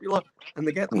becoming popular and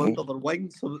they get them under their wing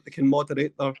so that they can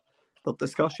moderate their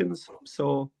discussions.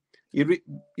 So,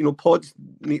 pods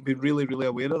need to be really, really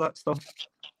aware of that stuff.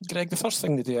 Greg, the first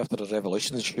thing they do after a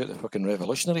revolution is shoot the fucking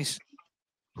revolutionaries.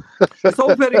 It's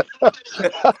all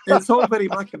very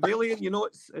Machiavellian. You know,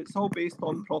 it's all based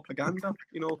on propaganda.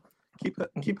 You know,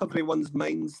 keep everyone's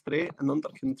mind straight and under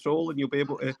control, and you'll be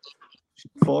able to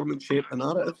form and shape the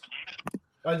narrative.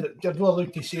 And you're not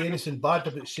allowed to say anything bad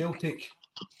about Celtic.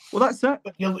 Well, that's it.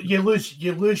 You lose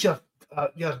your.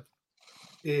 Well,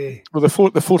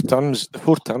 the four terms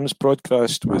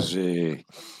broadcast was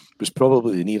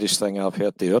probably the nearest thing I've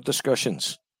heard to our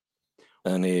discussions,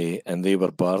 and they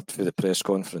were barred for the press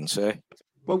conference.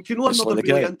 Well, do you know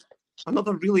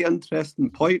another really interesting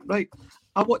point, right?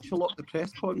 I watch a lot of the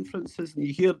press conferences, and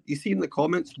you see in the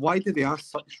comments, why do they ask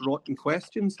such rotten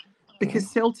questions?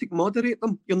 Because Celtic moderate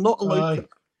them. You're not allowed to.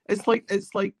 It's like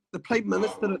the Prime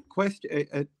Minister at question.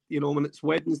 When it's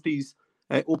Wednesday's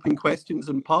open questions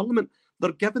in Parliament,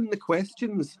 they're given the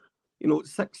questions,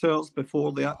 6 hours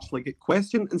before they actually get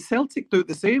questioned, and Celtic do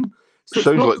the same. So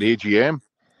sounds like the AGM.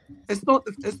 It's not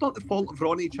the fault of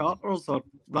Ronnie Charters or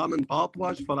Ramin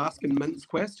Bardwaj for asking mince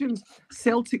questions.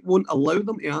 Celtic won't allow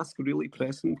them to ask really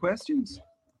pressing questions.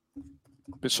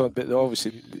 But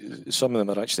obviously, some of them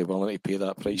are actually willing to pay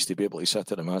that price to be able to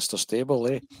sit at the master's table.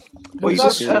 Well, I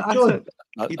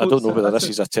don't know whether this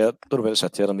is a term. Don't know whether it's a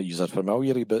term that you're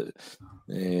familiar with, but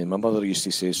my mother used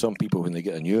to say some people, when they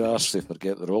get a new arse, they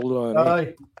forget their old one.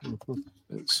 Aye.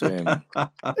 It's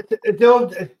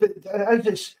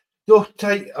not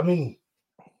tight. I mean,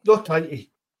 not tight.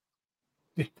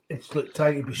 It's like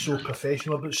trying to be so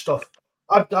professional about stuff.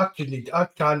 I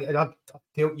can't, and I've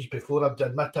told you before, I've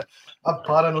admit it, I'm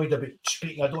paranoid about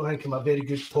speaking. I don't think I'm a very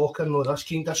good talker and all this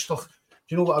kind of stuff. Do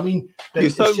you know what I mean? You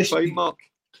sound fine, Mark.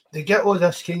 They get all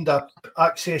this kind of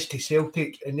access to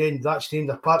Celtic, and then that's the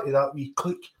end of part of that wee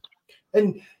clique.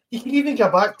 And you can even go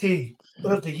back to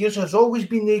over the years, there's always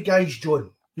been the guys,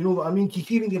 John. You know what I mean? You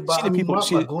can even get back. Mark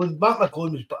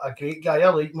McGowan was a great guy. I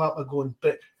like Mark McGowan,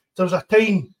 but there was a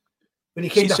time when he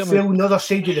kind of fell on the other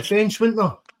side of the fence, wasn't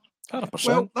there? 100%.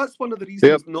 Well, that's one of the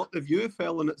reasons not the View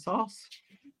fell in its arse.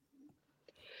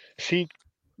 See,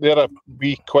 there a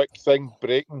wee quick thing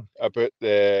breaking about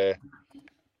the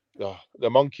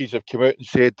Monkeys have come out and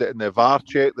said that in the VAR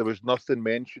check there was nothing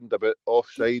mentioned about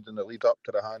offside in the lead up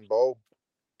to the handball.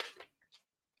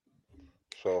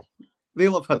 So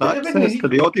they'll have had access to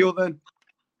the audio then.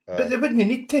 But they wouldn't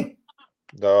need to.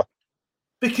 No.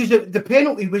 Because the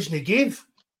penalty wasn't gave.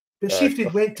 But see if they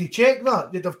went to check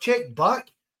that, they'd have checked back.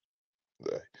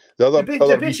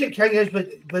 The basic thing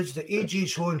was the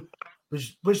AJ's horn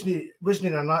wasn't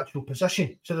in a natural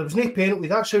position. So there was no penalty.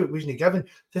 That's how it wasn't given.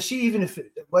 To see even if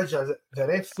it was the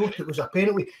ref thought it was a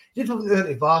penalty, they'd have went out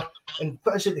of VAR and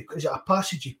what is it? Is it a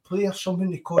passage of play or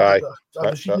something they called it? I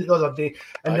was reading it the other day,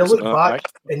 and they look back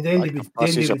and then they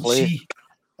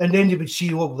would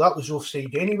see, oh, well, that was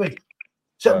offside anyway.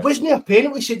 So it wasn't a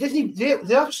penalty. So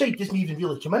the offside doesn't even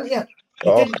really come into it.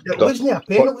 It wasn't a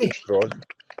penalty.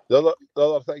 The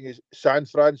other thing is San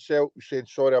Francisco saying,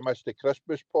 sorry, I missed the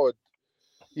Christmas pod.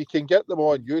 You can get them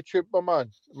on YouTube, my man.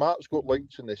 Mark's got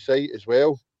links on the site as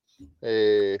well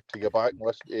to go back and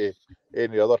listen to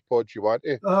any other pods you want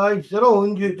to. Aye, they're all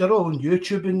on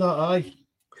YouTube and that, aye.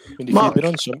 And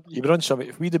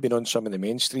if we'd have been on some of the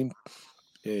mainstream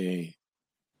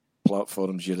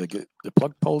platforms, you'd have got the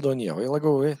plug pulled on you a while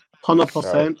ago,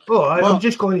 100%. Oh, I'm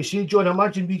just going to say, John,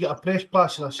 imagine we get a press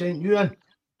pass and I sent you in.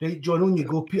 Right, John, on you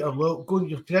go, Peter Will. Go on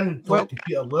your turn and talk to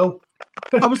Peter Will.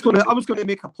 I was going to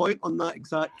make a point on that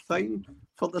exact thing.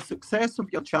 For the success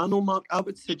of your channel, Mark, I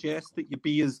would suggest that you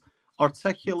be as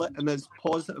articulate and as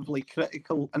positively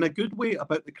critical in a good way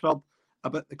about the club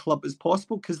as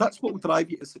possible, because that's what will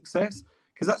drive you to success.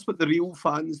 Because that's what the real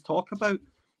fans talk about.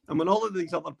 And when all of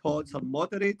these other pods are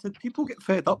moderated, people get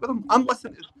fed up with them. I'm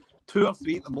listening to 2 or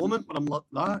 3 at the moment, but I'm like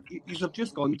that. These have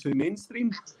just gone too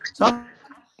mainstream. So.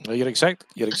 You're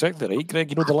exactly right, Greg.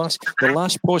 You know, the last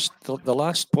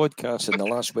podcast and the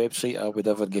last website I would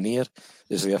ever get near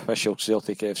is the official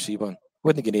Celtic FC one.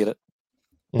 Wouldn't get near it.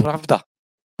 Pravda.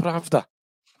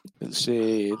 It's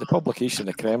the publication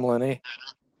of Kremlin,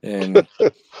 and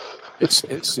it's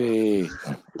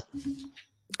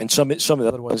and some of the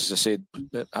other ones. I said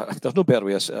there's no better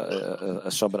way of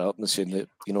summing it up than saying that,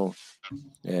 you know,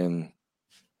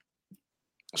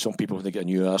 some people, when they get a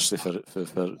new arse, they forget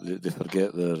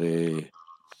their they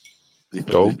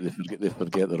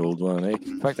forget their old one.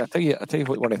 In fact, I tell you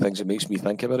what, one of the things that makes me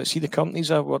think about it. See the companies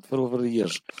I've worked for over the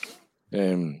years.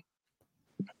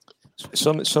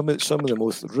 Some of the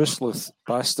most ruthless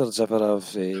bastards ever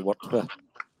I've worked with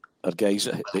are guys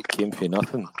that came for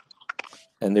nothing,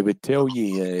 and they would tell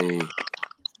you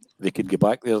they could get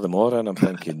back there tomorrow, and I'm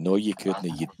thinking, no, you couldn't.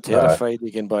 You're terrified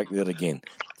of getting back there again.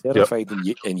 Terrified,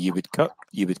 and you would cut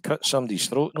somebody's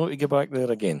throat not to get back there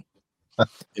again.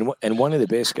 And one of the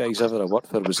best guys ever I worked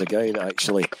for was a guy that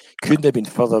actually couldn't have been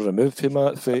further removed from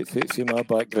my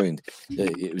background.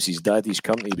 It was his daddy's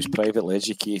company. He was privately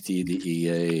educated.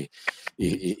 He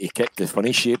kicked the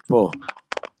funny shape ball.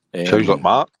 Sounds like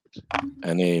Mark.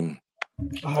 And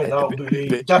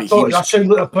I sound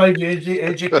like a private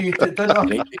educated, didn't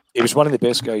I? He was one of the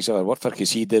best guys I ever worked for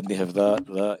because he didn't have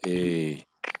that. He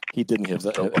didn't have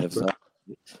that.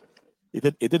 He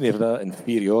didn't have that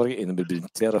inferiority and would be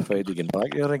terrified to get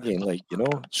back there again, like, you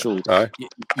know. So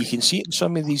you can see it in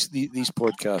some of these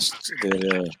podcasts.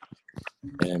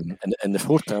 And the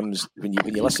four times when you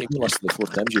listen to the four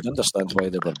times, you'd understand why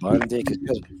they were banned, because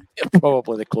they're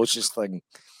probably the closest thing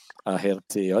I heard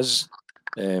to us.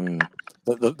 There's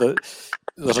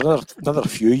another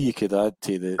few you could add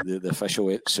to the official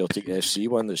Celtic FC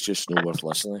one that's just not worth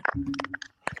listening.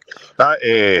 That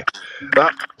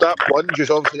plunge is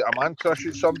obviously a man crush.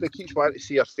 Somebody keeps wanting to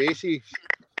see her faces.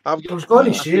 I was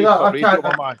going to say that. I can't.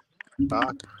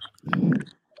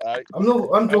 I'm not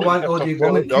wanting all the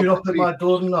women queuing up at my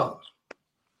door and that.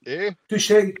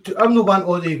 I'm not wanting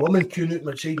all the women queuing up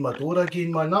outside my door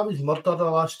again, man. That was murder the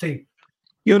last time.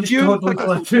 Just hold on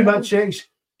for 2 minutes.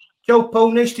 Kill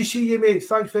Paul, nice to see you, mate.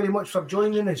 Thanks very much for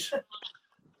joining us.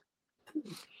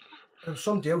 There's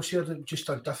somebody else here that just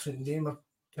a different name. I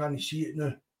can't see it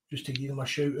now. Just to give them a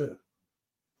shout out.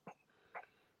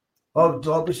 Oh,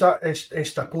 was that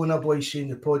Estapona boy saying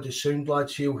the pod is sound,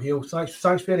 lads? Hail.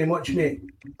 Thanks very much, mate.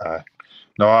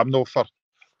 No, I'm no for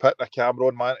putting a camera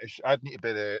on, man. I'd need to be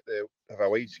have a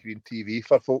widescreen TV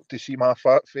for folk to see my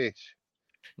fat face.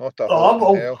 Not a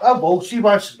I will. See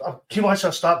once I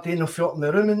start doing the filth in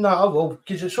the room and that, I will.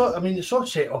 Because it's all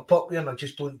set up there and I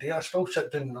just don't do it. I still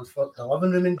sit down in the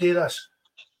living room and do this.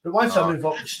 But once I move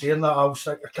up the stair and that, I'll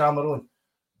stick the camera on.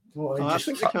 I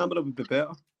think the camera would be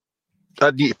better.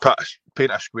 I'd need to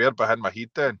paint a square behind my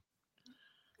head then.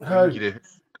 How?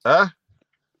 How?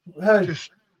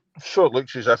 Just so it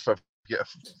looks as if I've got a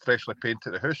freshly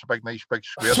painted house, a nice big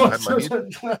square behind my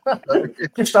head.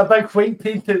 Just a big white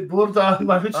painted board on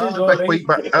my house is all right.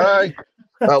 Aye.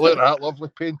 That lovely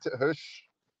painted house.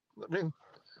 I mean,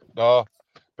 no,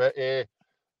 but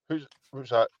who's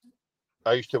that?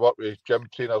 I used to work with Jim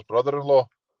Trainer's brother-in-law.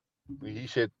 He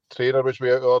said Trainer was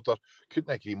way out of order.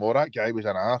 Couldn't agree more. That guy was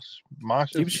an arse.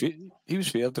 Massive. He was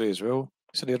Fairdray as well.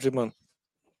 He's an Airdrie man.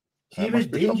 He was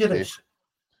dangerous.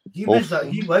 He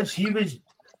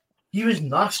was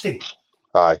nasty.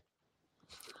 Aye.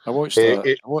 I watched that.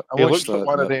 He looks like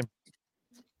one of them.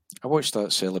 I watched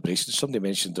that celebration. Somebody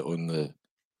mentioned it on the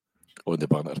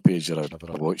banner page, or I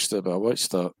watched it, but I watched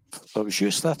that. It was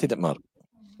you started it, Mark.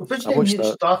 I watched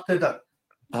that. Started it.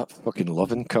 That fucking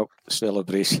Loving Cup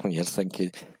celebration. You're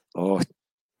thinking,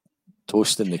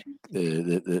 toasting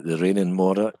the reigning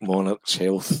monarch's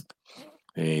health.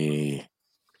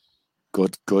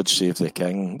 God save the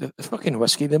king. The fucking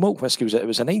whiskey, the malt whiskey it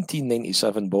was a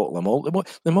 1997 bottle of malt.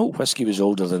 The malt whiskey was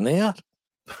older than they are.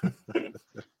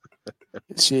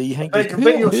 So you think I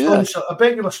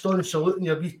bet you were stoning saluting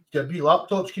your wee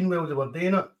laptop screen while they were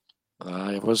doing it.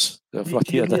 I was.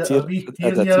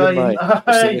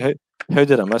 How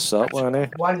did I miss that one?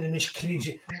 One of them is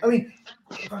crazy. I mean,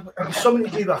 if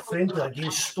somebody gave a friend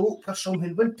against Stoke or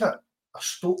something, wouldn't it? A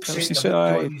Stoke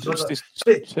centre.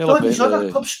 But these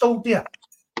other clubs still there.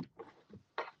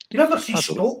 You never see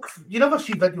Stoke. You never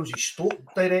see videos of Stoke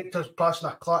directors passing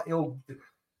a clatty old. Do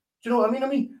you know what I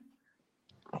mean?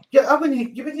 Yeah,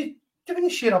 you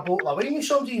wouldn't share a bottle of wine with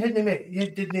somebody you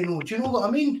didn't know. Do you know what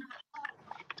I mean?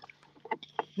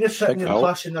 You're sitting there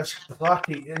passing this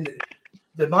clatty, and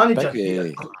the manager,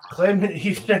 Clement,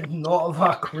 he did not have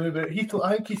a clue about it.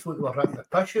 I think he thought they were ripping the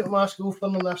piss out of my school for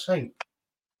him this thing.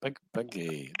 Big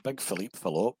Philippe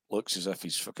Philop looks as if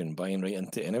he's fucking buying right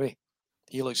into it anyway.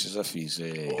 He looks as if he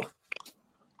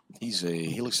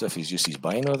looks as if he's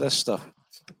buying all this stuff.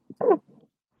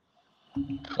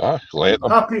 Happy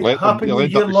New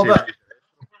Year, love it.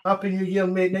 Happy New Year,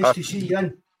 mate. Nice to see you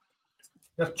in.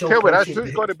 Tell me,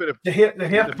 who's got to be the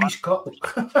hairpiece cup?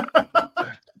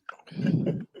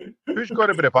 Who's got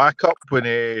to be the backup when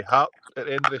Hart at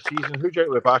the end of the season? Who do you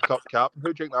think the backup captain?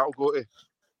 Who do you think that'll go to?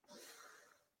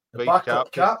 The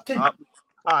backup captain?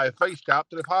 Vice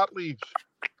captain if Hart leaves.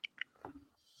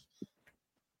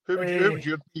 Who would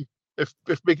you be? If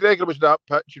McGregor was that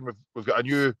pitch and we've got a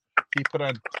new keeper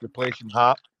in replacing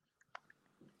Hart?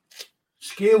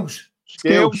 Scales.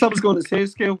 I was going to say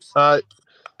Scales.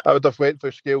 I would have went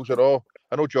for Scales or all.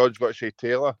 I know John's got to say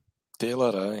Taylor.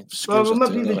 Aye. Well,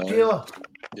 maybe even Taylor.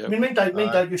 Yep. I mean,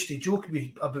 my dad used to joke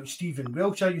about Stephen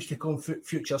Welsh. I used to call him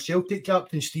future Celtic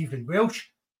captain Stephen Welsh.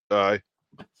 Aye.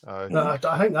 No,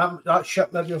 I think that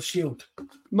ship maybe have sailed.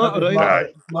 Matt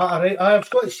O'Reilly. I've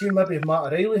got to say maybe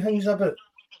Matt O'Reilly hangs about.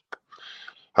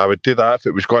 I would do that if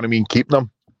it was going to mean keeping him.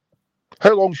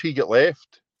 How long's he got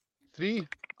left? 3?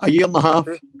 A year and a half.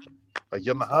 A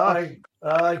year and a half?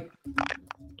 Aye.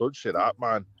 Don't say that,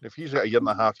 man. If he's got a year and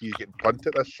a half, he's getting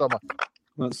punted this summer.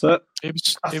 That's it.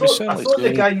 I thought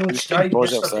the guy on Sky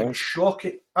was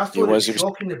shocking. I thought it was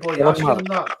shocking the boy asking him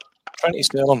that. Trying to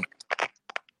sell him.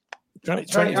 Trying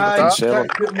to sell him.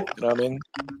 You know what I mean?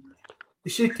 He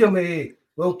said to me,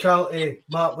 well,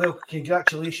 Matt, well,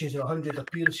 congratulations on 100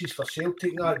 appearances for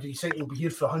Celtic. Now, do you think he'll be here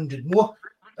for 100 more?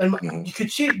 And you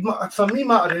could see, for me,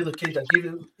 Matt O'Reilly kind of gave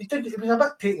it. It was a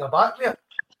bit taken aback there.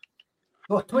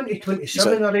 No,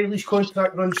 2027 O'Reilly's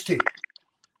contract runs to.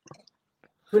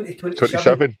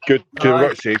 27. Good.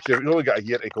 What to say? We've only got a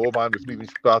year to go, man. We've even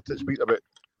started speaking about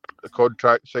the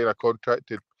contract, sign a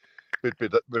contract.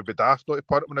 Would be daft not to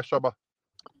punt him in the summer.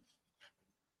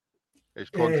 As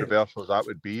controversial as that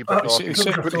would be, but the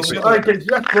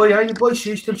boy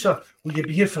says to him, sir, will you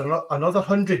be here for another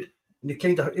 100? And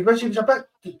he was a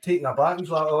bit taken aback. He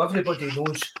was like, oh, everybody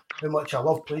knows how much I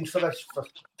love playing for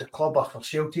the club or for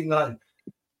Celtic and that. And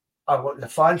I want the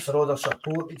fans for all their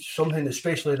support, something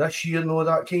especially this year and all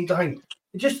that kind of thing.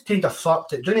 He just kind of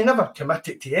flapped it down. He never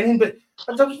committed to anything, but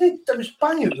there was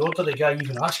bang out the order the guy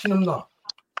even asking him that.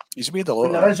 He's made a lot.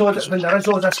 When there is all this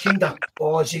kind of,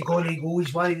 oh, is he going to go?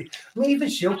 He's one. I mean, even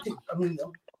Celtic. I mean,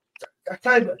 I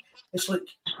can't. It's like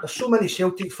there's so many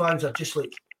Celtic fans are just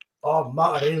like, oh,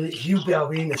 Matt O'Reilly, he'll be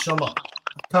away in the summer.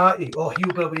 Tatty, oh,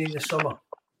 he'll be away in the summer.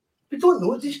 We don't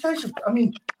know these guys. I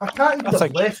mean, Tatty would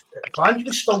have left if Ange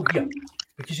was still here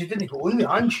because he didn't go on with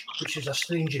Ange, which is a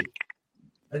strange thing.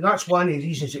 And that's one of the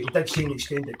reasons that he did sign an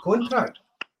extended contract.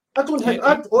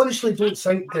 I honestly don't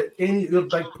think that any of our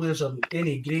big players are in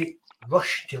any great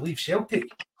rush to leave Celtic,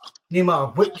 no matter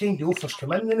what kind of offers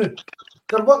come in now.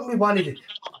 They're working with one of the.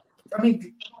 I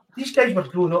mean, these guys were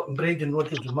growing up and Brendan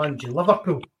Rodgers was managing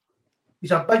Liverpool.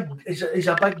 He's a big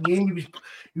name.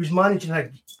 He was managing,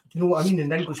 you know what I mean, in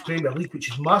the English Premier League,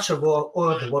 which is massive all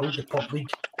over the world, the pub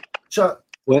league. So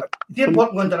they're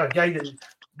working under a guy that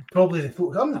probably they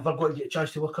thought, I'm never going to get a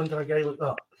chance to work under a guy like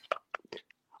that.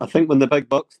 I think when the big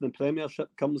bucks in the Premiership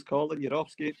comes calling, you're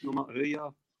off skate no matter who you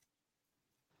are.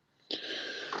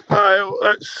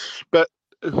 That's but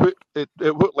at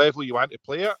what level you want to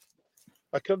play it.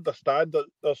 I can understand that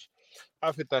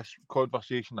I've had this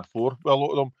conversation before with a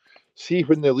lot of them. See,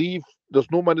 when they leave,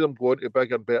 there's no many of them going to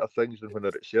bigger and better things than when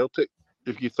they're at Celtic.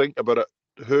 If you think about it,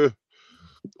 who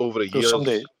over a year?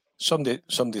 Somebody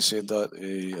said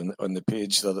that on the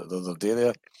page the other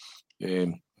day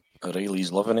there.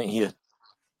 O'Reilly's loving it here.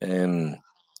 And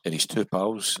his two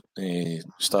pals,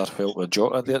 Starfelt with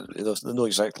Jota, they know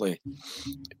exactly.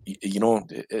 You know,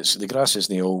 it's the grass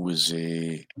isn't always.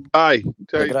 The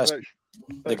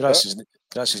grass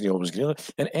isn't always greener.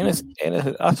 And anything,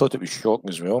 I thought it was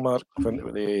shocking as well, Mark, when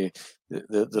the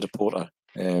reporter.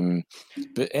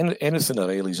 But anything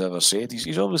O'Reilly's ever said,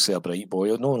 he's obviously a bright boy.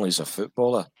 Not only is a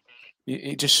footballer,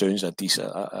 he just sounds a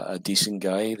decent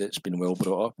guy that's been well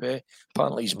brought up.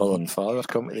 Apparently, his mother and father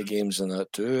come to the games and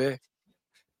that too.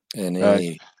 And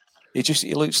he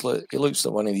looks like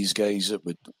one of these guys that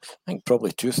would. I think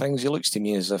probably two things. He looks to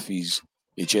me as if he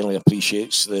generally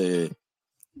appreciates the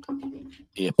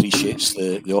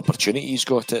opportunity he's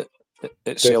got at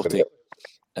Celtic,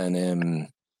 and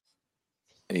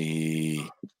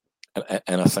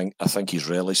I think he's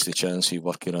relished the chance of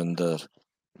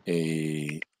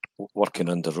working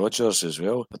under Rodgers as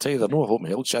well. I tell you, there's no hope in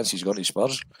hell chance he's got his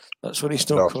Spurs. That's what he's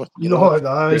not got.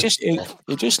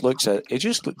 He just looks at. Did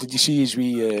you see his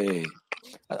wee?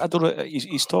 I don't know.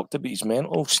 He's talked about his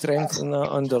mental strength and that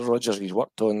under Rodgers. He's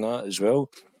worked on that as well,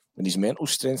 and his mental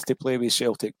strength to play with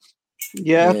Celtic.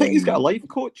 Yeah, I think he's got a life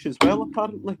coach as well.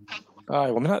 Apparently. Aye,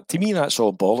 well, I mean, to me that's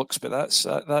all bollocks, but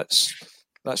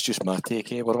that's just my take.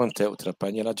 We're entitled to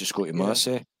opinion. I just go to my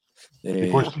say.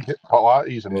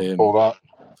 Pilates and all that.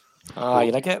 Aye,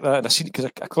 and I get that. And I see because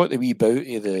I caught the wee bout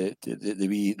of the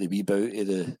wee bout of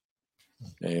the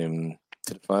to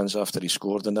the fans after he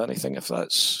scored and that. And I think if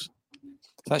that's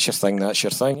your thing, that's your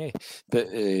thing. Eh? But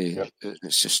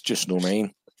it's just no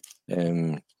mine.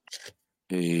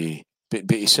 But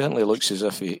he certainly looks as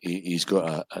if he's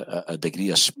got a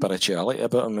degree of spirituality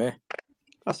about him. Eh?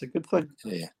 That's a good thing.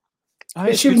 Yeah.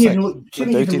 See when you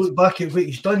look back at what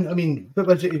he's done. I mean, what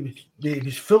was it? It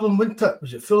was Fulham, wasn't it?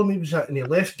 Was it Fulham he was at and he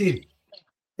left him?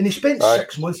 And he spent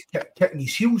 6 months kicking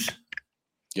his heels.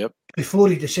 Yep. Before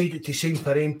he decided to sign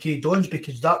for MK Dons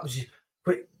because that was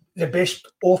the best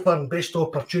offer and best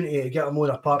opportunity to get him on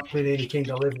a park playing any kind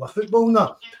of level of football and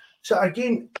that. So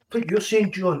again, what you're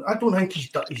saying, John, I don't think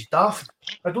he's daft.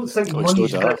 I don't think No, he's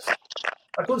money's not daft.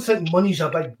 I don't think money's a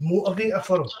big motivator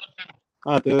for him.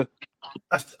 I do.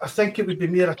 I think it would be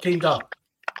more a kind of,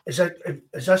 is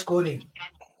this going to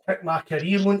kick my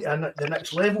career on to the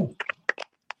next level?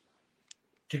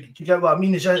 Do you get what I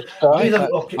mean? Is that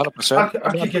okay, 100%.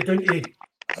 I could get down to,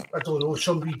 I don't know,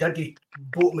 some wee diggy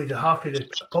bought me the half of the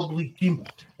pub league team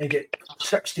and get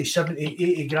 60, 70,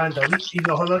 80 grand a week,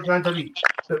 even 100 grand a week.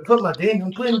 But what am I doing?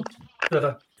 I'm playing for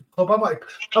a club. I want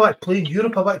to play in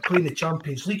Europe. I want to play in the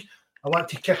Champions League. I want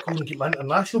to kick on and get my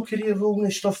international career rolling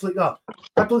and stuff like that.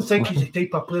 I don't think he's the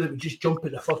type of player that would just jump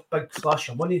at the first big flash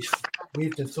of money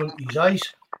waved in front of his eyes.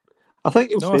 I think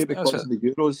he'll stay because of the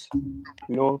Euros,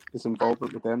 his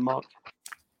involvement with Denmark.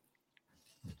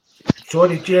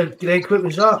 Sorry, Greg, what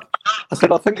was that? I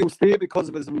said I think he'll stay because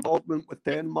of his involvement with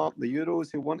Denmark, the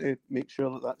Euros. He'll want to make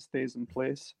sure that stays in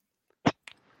place.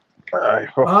 Aye.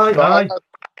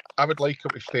 I would like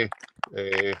him to stay,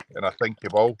 and I think he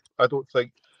will. I don't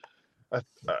think. I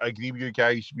agree with you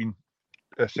guys. I mean,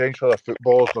 essentially, the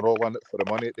footballers are all in it for the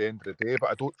money at the end of the day,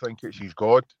 but I don't think it's his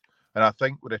God. And I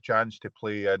think with a chance to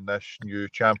play in this new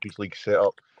Champions League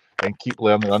setup and keep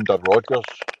learning under Rodgers,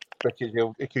 because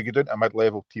he could get into a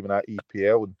mid-level team in that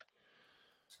EPL, and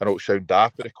I know it sounds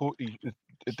daft, but it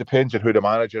depends on who the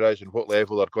manager is and what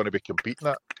level they're going to be competing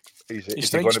at. Is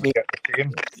he going to be at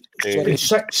the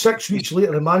same? 6 weeks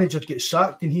later, the manager gets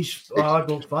sacked, and he's, I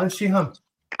don't fancy him.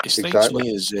 It strikes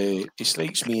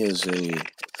me as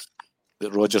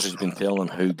that Rodgers has been telling him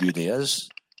how good he is,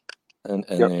 and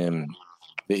that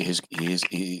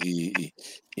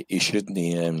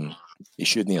he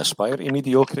shouldn't aspire to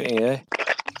mediocrity.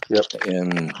 Yep.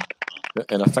 And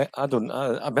I don't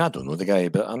know the guy,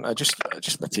 but I just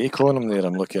my take on him there.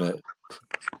 I'm looking at.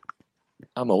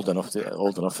 I'm old enough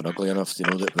and ugly enough to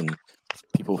know that when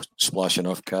people splash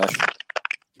enough cash,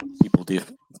 people do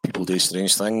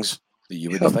strange things that you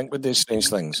wouldn't think would do strange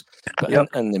things. But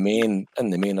in the main, I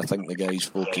think the guy's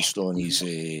focused on his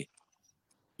career,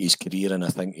 and I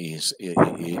think he's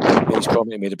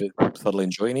probably made about thoroughly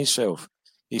enjoying himself.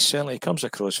 He certainly comes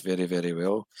across very, very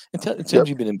well. In terms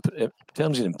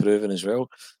of improving as well,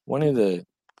 one of the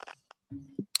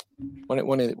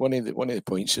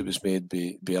points that was made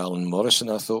by Alan Morrison,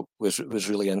 I thought was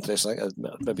really interesting. I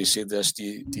maybe said this to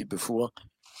you before.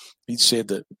 He'd said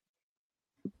that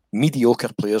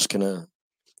mediocre players or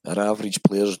average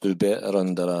players do better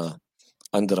under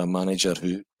a manager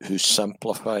who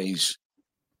simplifies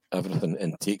everything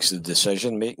and takes the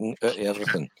decision making out of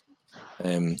everything.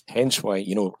 Hence why,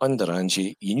 under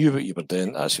Angie, you knew what you were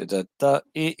doing. That's what you did. That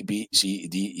A, B, C,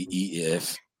 D, E,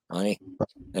 F. Aye.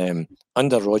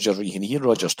 Under Rodgers, you can hear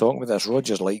Rodgers talking with this.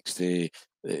 Rodgers likes the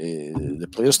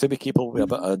players to be capable of a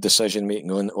bit of decision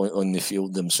making on the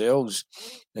field themselves,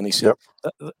 and he said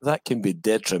that can be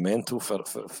detrimental for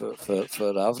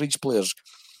average players,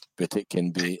 but it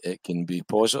can be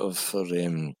positive for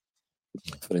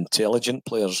intelligent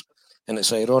players. And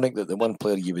it's ironic that the one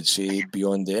player you would say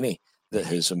beyond any that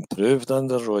has improved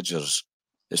under Rodgers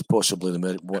is possibly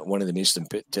one of the most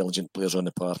intelligent players on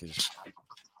the park is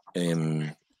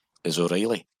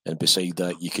O'Reilly. And beside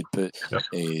that, you could put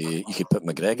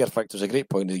McGregor. In fact, there's a great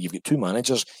point. You've got two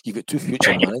managers. You've got two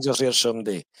future managers here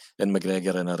someday in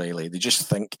McGregor and O'Reilly. They're just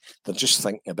thinking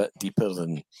a bit deeper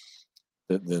than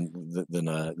a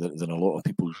lot of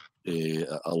people, a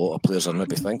lot of players are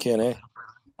maybe thinking.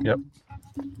 Yep.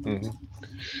 Mm-hmm.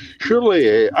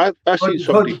 Surely, I see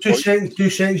somebody. 2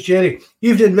 seconds, Jerry.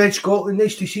 Evening, Red Scotland.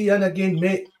 Nice to see you in again,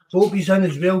 mate. Bobby's in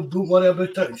as well. Don't worry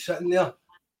about it. He's sitting there.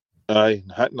 Aye,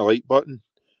 hitting the like button.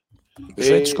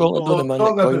 Red Scotland, I'm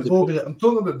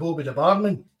talking about Bobby the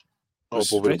barman.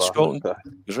 Was Red Scotland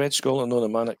not the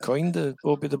man that coined the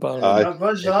Bobby the barman? Aye, that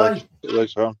was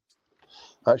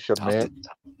That's your mate.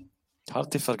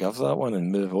 Hard to forgive that one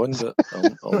and move on, but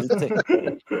I'll need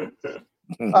to.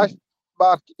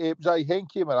 Mark, was that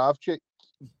Henke Moravchik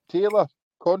Taylor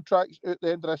contracts at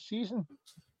the end of this season?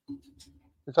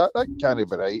 Is that can't be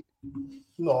right?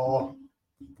 No.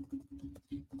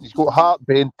 He's got Hart,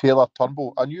 Bain, Taylor,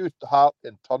 Turnbull. I knew Hart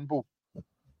and Turnbull.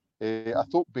 I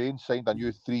thought Bain signed a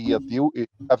new 3-year deal to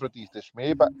everybody's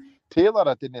dismay, but Taylor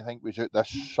I didn't think was out this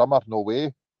summer. No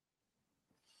way.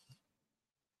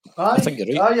 I think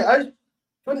you're right. Aye,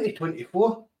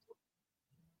 2024.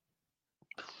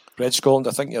 Red Scotland,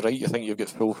 I think you're right. You think you've got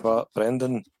full fat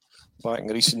Brendan back in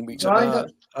recent weeks. I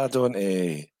don't.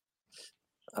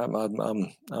 I'm not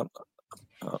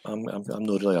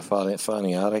really a fan of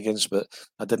arrogance, but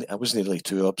I wasn't really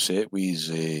too upset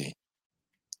with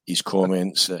his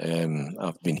comments.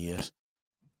 I've been here.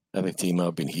 Every time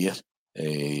I've been here,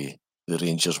 the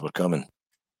Rangers were coming.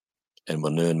 and we're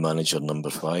now in manager number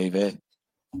 5, eh?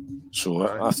 So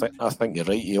I think you're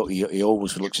right. He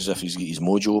always looks as if he's got his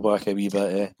mojo back a wee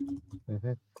bit, eh?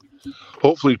 Mm-hmm.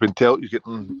 Hopefully he's been told he's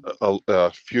getting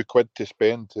a few quid to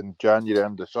spend in January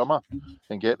and the summer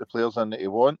and get the players in that he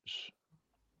wants.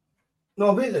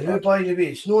 No, wait the new, by the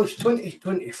way. It's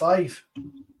 2025.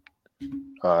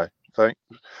 I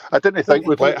didn't think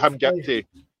we'd let him get to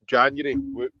January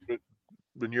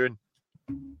renewing.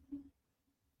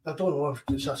 I don't know if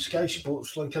it's a Sky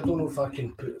Sports link. I don't know if I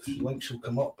can put if links will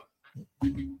come up.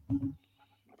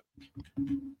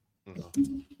 No.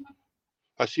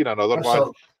 I seen another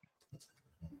one.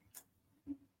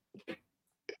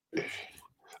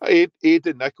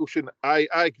 Aidan Nicholson. I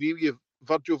agree with you.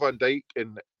 Virgil van Dijk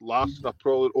and Larson are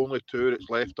probably the only two that's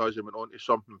left us and went on to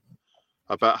something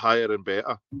a bit higher and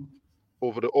better.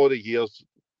 Over all the years,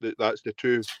 that's the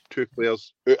two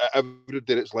players.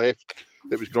 Everybody that's left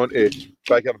that was going to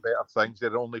bigger and better things, they're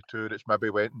the only two that's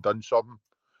maybe went and done something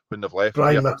when they've left.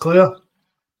 Brian McClure.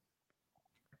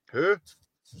 Who?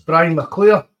 Brian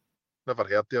McClure. Never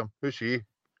heard of him. Who's he?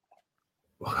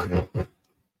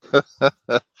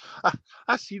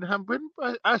 I seen him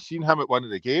at one of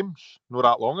the games not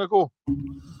that long ago.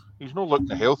 He's not looking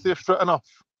the healthiest right enough.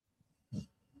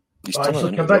 He's like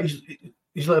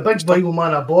a big Bible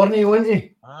man of Borneo, isn't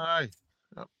he? Aye.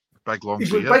 Big long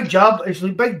He's like big jab. He's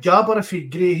like big jabber if he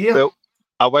grey hair. Well,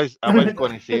 I was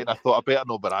going to say it. I thought I better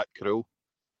know about that crew.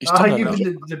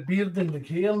 Even the beard and the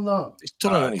hair and that. He's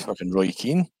turning into fucking Roy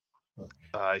Keane.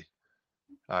 Aye,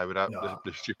 with that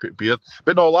the stupid beard.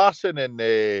 But no, Larson and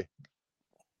in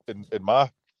my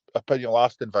opinion,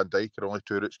 Larson and Van Dijk are only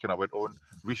two that's kind of went on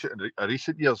recent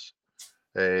years.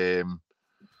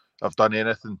 I've done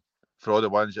anything for all the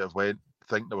ones that have went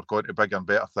think they were going to bigger and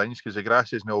better things because the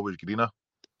grass isn't always greener.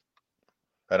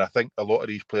 And I think a lot of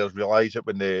these players realise it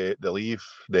when they leave,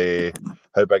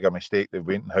 how big a mistake they've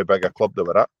made and how big a club they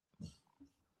were at.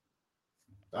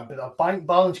 But a bank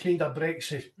balance kind of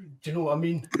breaks it. Do you know what I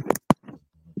mean?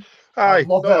 Aye,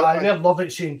 I love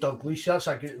it saying Douglas.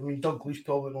 Douglas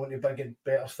probably wanting to big and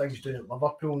better things doing at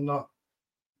Liverpool and that.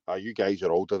 You guys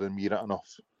are older than me, right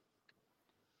enough.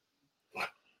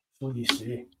 So you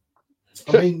say.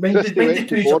 I mean, mind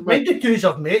the twos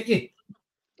have met you.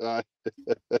 Aye.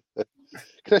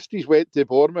 Christie's went to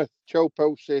Bournemouth.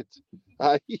 Chilpel said,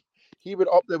 aye, he went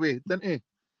up the way, didn't he?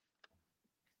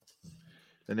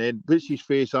 And then, what's his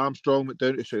face? Armstrong went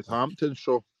down to Southampton.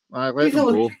 So, let him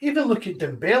go. Even look at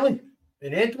Dembele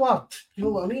and Edward. You know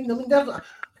what I mean?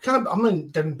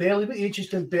 Dembele, what age is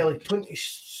Dembele?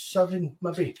 27,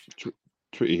 maybe?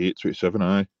 28, 27,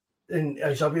 aye. And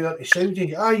he's away to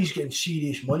Saudi. He's getting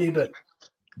serious money, but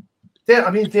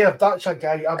that's a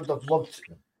guy I would have loved.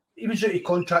 He was out of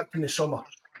contract in the summer.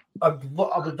 I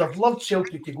would have loved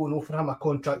Celtic to go and offer him a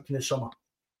contract in the summer.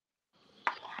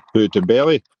 Who,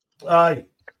 Dembele? Aye,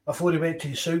 before he went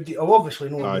to Saudi. I obviously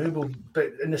know him,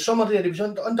 but in the summer there, he was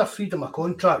under freedom of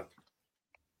contract.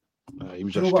 He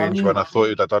was a strange one. I thought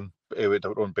he'd have done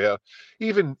better.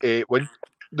 Even when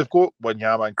they've got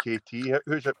Wanyama and KT,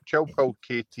 who's it? Chilpel,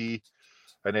 KT,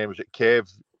 and then was it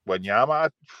Kev,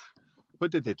 Wanyama? What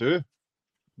did they do?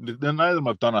 None of them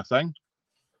have done a thing.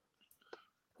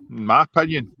 In my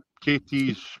opinion,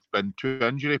 KT's been too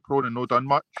injury prone and not done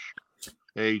much.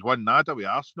 He's won nada with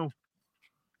Arsenal.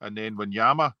 And then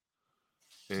Wanyama,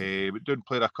 didn't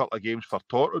play a couple of games for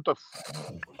Tottenham.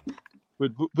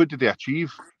 What did they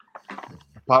achieve?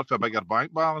 Apart from a bigger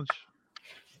bank balance.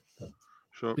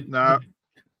 So, not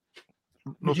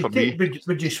for me.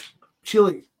 Would you see,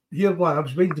 like, here, I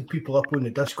was winding people up on the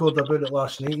Discord about it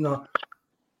last night. Now,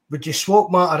 would you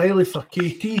swap Matt O'Reilly for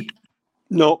KT?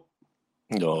 No.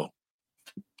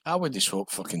 I would have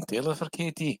swapped fucking Taylor for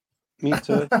KT. Me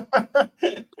too.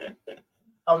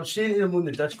 I was saying to them on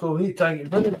the Discord, we need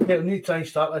to try and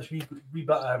start this wee bit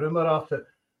of rumour after it.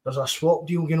 There's a swap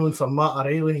deal going on for Matt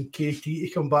O'Reilly and KT to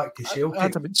come back to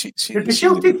Celtic. The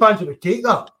Celtic fans would take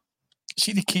that.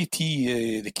 See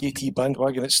the KT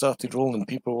bandwagon that started rolling.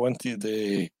 People wanted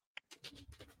I'd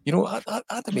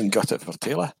have been gutted for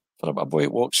Taylor. For a boy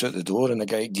that walks out the door and the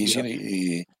guy gives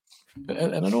you.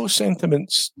 And I know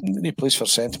sentiments, any place for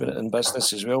sentiment in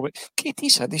business as well, but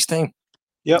KT's had his time.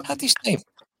 Yeah. Had his time.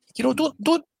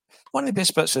 Don't. One of the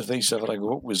best bits of advice ever I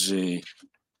got was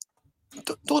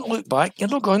don't look back. You're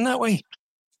not going that way.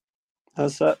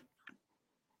 That's it.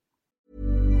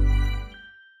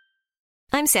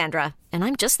 I'm Sandra, and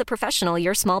I'm just the professional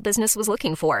your small business was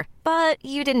looking for. But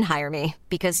you didn't hire me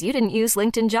because you didn't use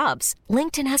LinkedIn Jobs.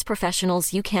 LinkedIn has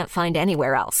professionals you can't find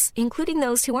anywhere else, including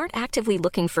those who aren't actively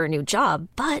looking for a new job,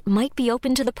 but might be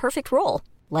open to the perfect role,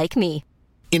 like me.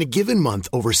 In a given month,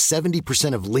 over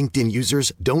 70% of LinkedIn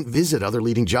users don't visit other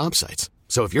leading job sites.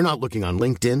 So if you're not looking on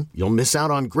LinkedIn, you'll miss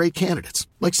out on great candidates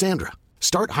like Sandra.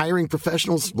 Start hiring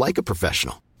professionals like a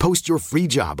professional. Post your free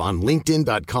job on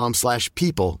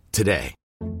linkedin.com/people today.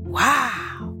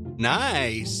 Wow.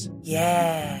 Nice.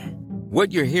 Yeah.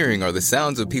 What you're hearing are the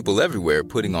sounds of people everywhere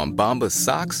putting on Bombas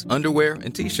socks, underwear,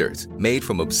 and T-shirts made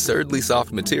from absurdly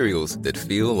soft materials that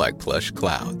feel like plush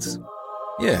clouds.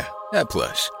 Yeah, that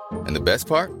plush. And the best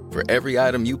part? For every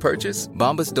item you purchase,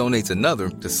 Bombas donates another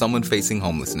to someone facing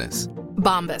homelessness.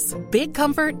 Bombas. Big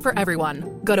comfort for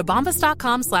everyone. Go to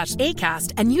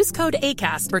bombas.com/ACAST and use code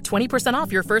ACAST for 20%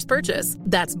 off your first purchase.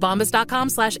 That's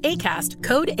bombas.com/ACAST.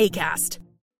 Code ACAST.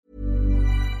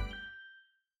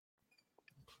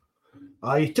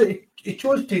 He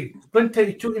chose to,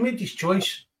 he made his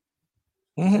choice.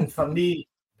 And for me,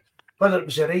 whether it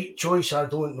was the right choice, I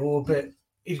don't know, but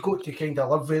he's got to kind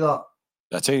of live with that.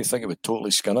 I tell you, I think it would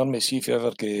totally skinner me. See if he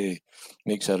ever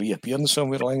makes a reappearance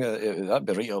somewhere. That'd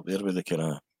be right up there with the kind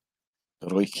of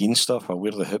Roy Keane stuff. I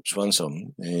wear the hips once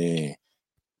I'm injuries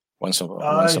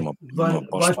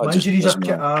are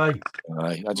kit. Aye,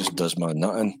 that just does my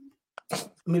nothing. I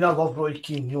mean, I love Roy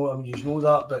Keane, you know what I mean, you know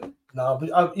that, but nah,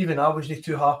 I wasn't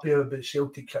too happy about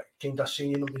Celtic kind of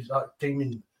saying it was that time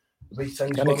and the way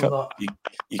things were and that.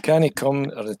 You can't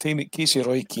come, or the time at case of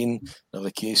Roy Keane, or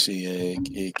the case of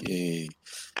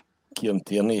Kieran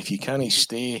Tierney, if you can't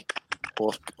stay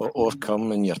or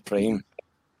come in your prime,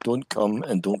 don't come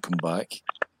and don't come back.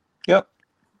 Yep.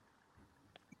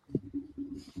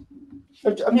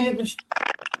 I mean, it was,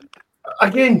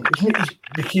 again, he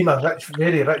became a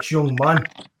very rich young man.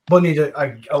 Money that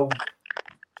I'll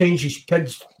change his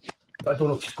kids. I don't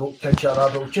know if he's got kids or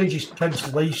not, but it'll change his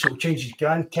kids' lives, it'll change his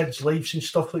grandkids' lives and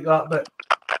stuff like that. But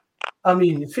I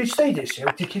mean, if he stayed at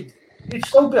Celtic, he'd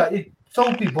still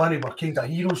be one of our kind of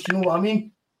heroes, you know what I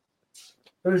mean?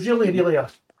 It was really a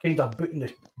kind of booting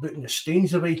the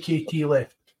stains away KT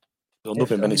left. There'll not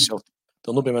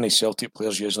be many Celtic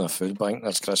players using a food bank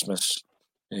this Christmas,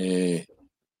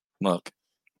 Mark.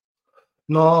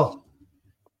 No.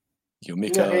 You'll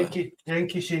make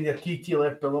Henke saying your TT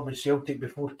left beloved Celtic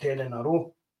before 10 in a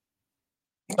row.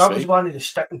 That was one of the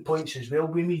sticking points as well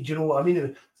with me. Do you know what I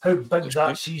mean? How big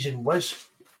that season was.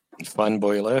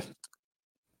 Fanboy left.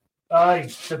 Aye,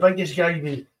 the biggest guy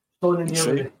with standing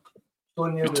there with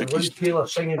Lloyd Taylor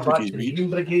singing back to the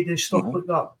Green Brigade and stuff like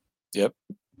that. Yep.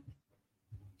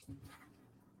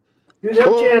 You there,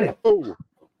 Jerry? Oh.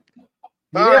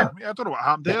 I don't know what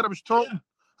happened there. I was talking.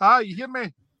 Aye, you hear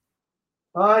me?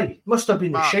 Aye, must have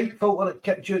been the shite filter that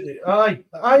kicked you out.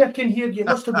 Aye, I can hear you. It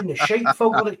must have been the shite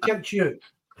filter that kicked you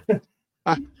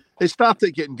out. It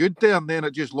started getting good there, and then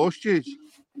it just lost you.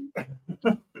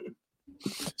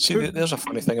 See, there's a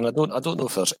funny thing, and I don't know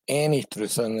if there's any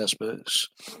truth in this, but it's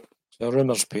a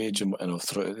rumours page, and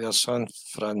there's San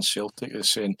Fran Celtic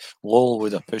is saying Lowell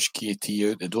would have pushed KT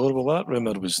out the door. Well, that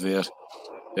rumour was there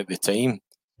at the time.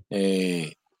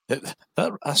 I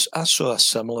saw a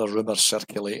similar rumour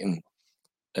circulating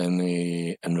in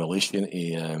relation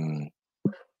to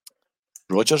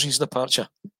Rodgers' departure,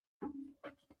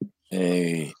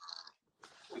 in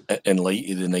light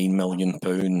of the £9 million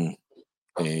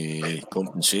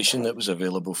compensation that was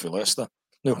available for Leicester.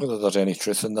 Now, whether there's any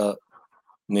truth in that,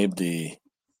 nobody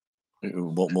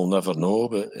we'll never know.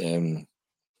 But they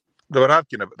were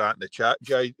arguing about that in the chat,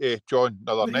 John,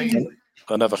 the other night.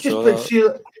 I never saw that. See,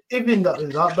 even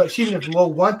that, but seeing if Law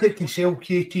wanted to sell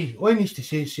KT, all he needs to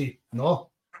say no.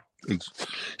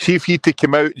 See if he'd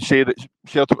come out and say that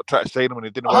Celtic were trying to sign him when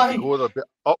he didn't want to go, there'd be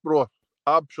uproar,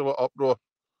 absolute uproar.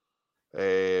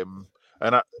 That's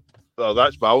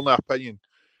my only opinion.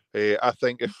 I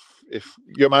think if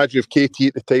you imagine if KT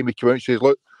at the time he came out and says,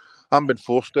 "Look, I'm been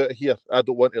forced out of here. I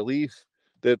don't want to leave,"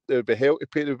 there'd be hell to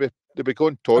pay. They'd be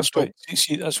going tonto.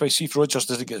 That's why. See if Rodgers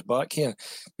doesn't get back here. I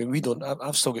mean, we don't.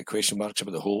 I've still got question marks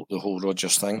about the whole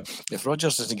Rodgers thing. If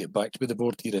Rodgers doesn't get back to the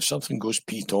board here, if something goes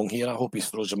P-tong here, I hope he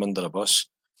throws him under a bus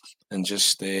and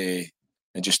just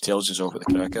tells us all what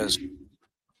the crack is.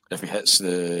 If he hits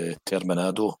the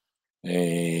Terminado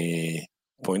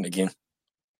point again.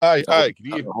 I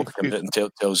agree. I hope he comes out and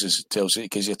tells it,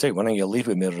 because you take one thing, you'll leave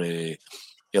with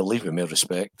more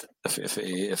respect if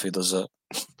he does that.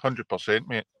 100%,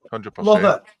 mate.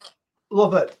 100%.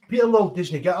 Love it. Peter Log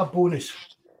doesn't get a bonus.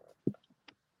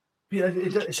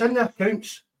 It's in the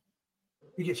accounts.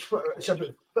 He gets, it's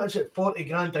about, what is it, 40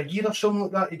 grand a year or something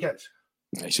like that he gets.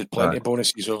 He's had plenty of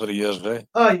bonuses over the years, right?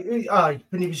 Aye.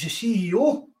 When he was the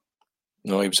CEO.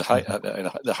 No, he was the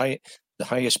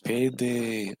highest paid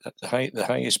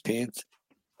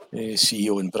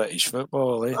CEO in British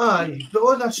football. Aye, but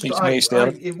all that's It's nice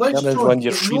there. he was Earnings John, 1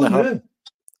 year, but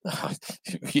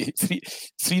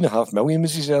 3.5 million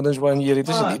was his earnings 1 year. He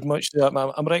doesn't Aye. need much.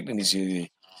 I'm reckoning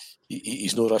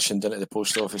he's no rushing down to the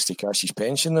post office to cash his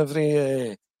pension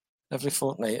every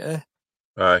fortnight.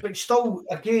 Aye. But still,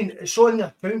 again, it's on the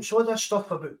accounts. All this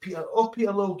stuff about Peter.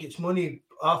 Peter Lowell gets money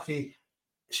after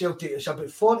Celtic. It's about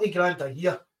 40 grand a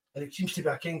year, and it seems to be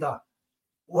a kind of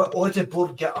what all the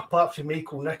board get apart from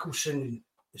Michael Nicholson.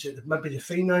 Is it maybe the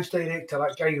finance director,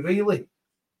 that guy Riley?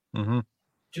 Mm-hmm. Do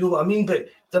you know what I mean? But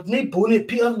there's no bonus.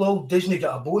 Peter Lowell doesn't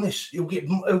get a bonus. He'll get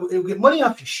money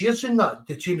after shares in that,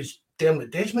 the same as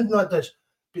Dermot Desmond and that does.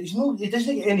 But he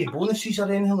doesn't get any bonuses or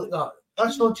anything like that.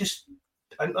 That's not just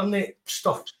internet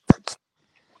stuff.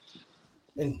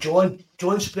 And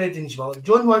John's spreading his mouth.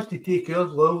 John wants to take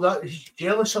yours. Well, that is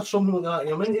jealous or something like that.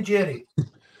 You're into Jerry.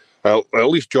 Well, at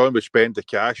least John would spend the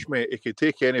cash, mate. He could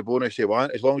take any bonus he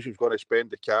wants as long as he's going to spend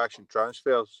the cash and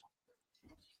transfers.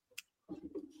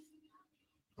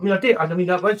 I mean,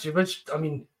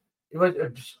 he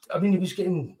was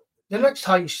getting the next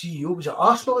highest CEO was at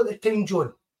Arsenal at the time,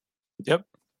 John. Yep.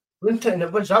 Wasn't it? And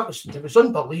it was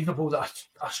unbelievable that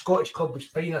a Scottish club was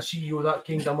paying a CEO that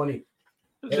kind of money.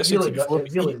 It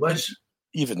really was.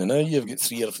 Even now, you've got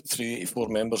 384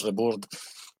 members of the board.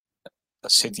 I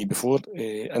said to you before,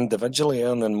 individually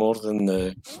earning more than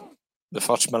the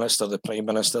First Minister, the Prime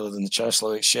Minister, and the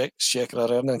Chancellor of Exchequer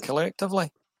are earning collectively.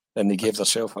 And they gave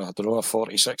themselves, a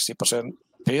 40-60%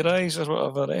 pay rise or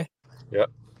whatever. Yeah.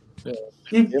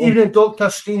 Even Dr.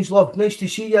 Strangelove, nice to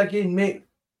see you again, mate.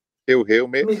 Hail,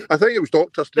 mate. I think it was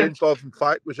Dr. Strangelove, in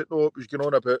fact, was it? No, it was going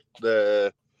on about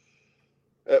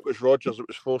it was Rogers that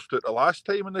was forced out the last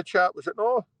time in the chat, was it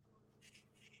no?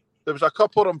 There was a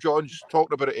couple of them, John's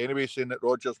talking about it anyway, saying that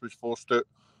Rogers was forced out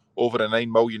over a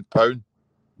 £9 million.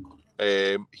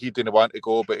 He didn't want to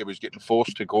go, but he was getting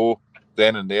forced to go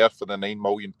then and there for the £9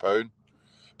 million.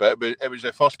 But it was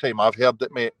the first time I've heard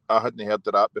it, mate. I hadn't heard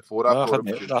of that before. I hadn't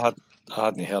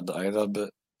heard it either,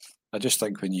 but I just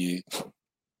think when you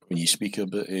speak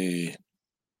about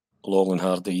Long and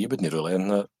Hardy, you wouldn't really learn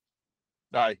that.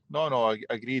 Aye, no,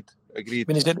 agreed. I mean,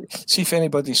 see if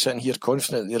anybody's sitting here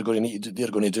confident they're going to do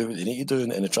what they need to do in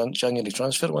the January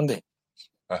transfer one day.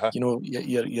 Uh-huh. You know,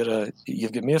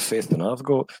 you've got more faith than I've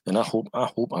got, and I hope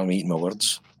I'm eating my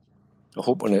words. I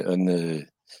hope at the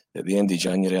end of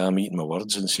January I'm eating my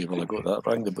words and say, well, I got that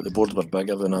wrong. The board were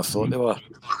bigger than I thought they were.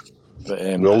 But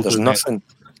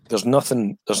there's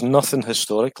nothing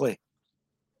historically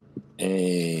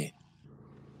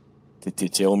to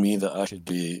tell me that I should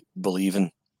be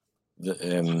believing that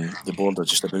the board are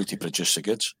just about to produce the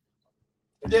goods.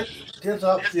 There's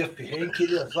up there for Henke.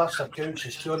 There's last accounts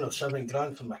is 207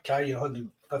 grand for Mackay,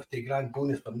 150 grand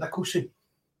bonus for Nicholson.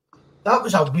 That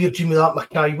was a weird Jimmy that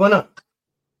Mackay, wasn't it?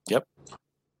 Yep.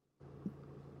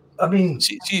 I mean,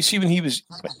 see when he was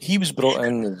brought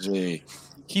in as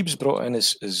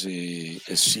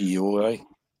CEO, right?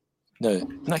 Now,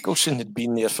 Nicholson had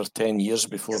been there for 10 years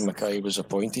before Mackay was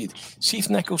appointed. See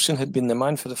if Nicholson had been the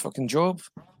man for the fucking job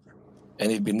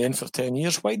and he'd been in for 10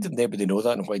 years, why didn't anybody know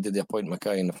that and why did they appoint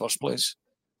Mackay in the first place?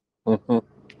 Mm-hmm.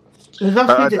 That's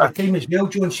at the time as well,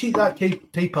 John. See that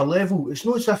type of level. It's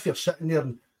not as if you're sitting there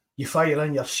and you fire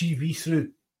in your CV through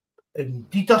and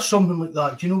he does something like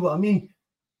that. Do you know what I mean?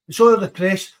 It's all the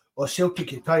press or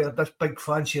Celtic had hired this big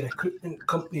fancy recruitment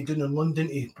company down in London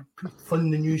to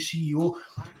fund the new CEO.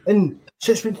 And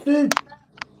so it's been through,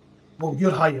 well,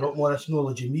 you're higher up more this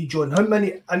knowledge than me, John. How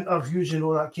many interviews and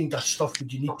all that kind of stuff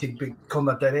would you need to become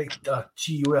a director,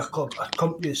 CEO of a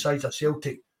company the size of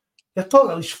Celtic? You're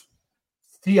talking at least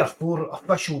 3 or 4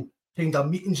 official kind of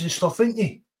meetings and stuff, ain't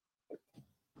you?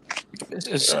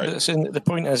 The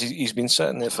point is, he's been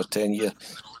sitting there for 10 years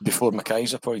before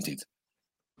Mackay's appointed.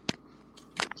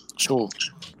 So,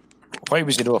 why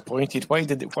was he not appointed? Why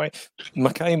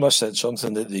Mackay must have had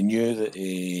something that they knew that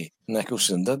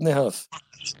Nicholson didn't have.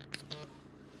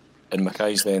 And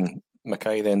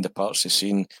Mackay then departs the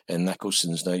scene, and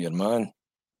Nicholson's now your man.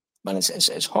 Man,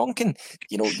 it's honking.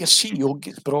 You know, your CEO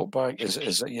gets brought back as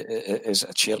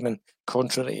a chairman,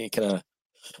 contrary to kind of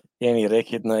any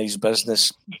recognised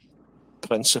business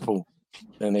principle.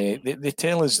 And they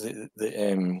tell us that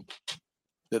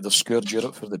they've scored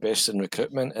Europe for the best in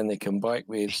recruitment, and they come back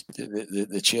with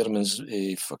the chairman's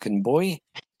fucking boy,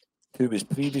 who was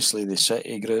previously the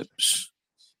City Group's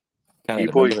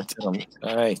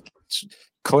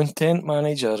content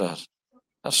manager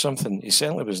or something. He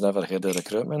certainly was never head of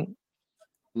recruitment.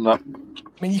 No. I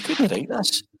mean, you couldn't write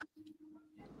this.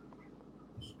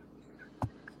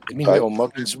 I mean, little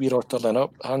muggins, we're all turning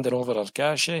up, handing over our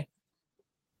cash, eh?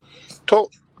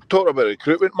 Talk talking about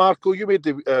recruitment, Marco, you made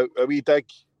a wee dig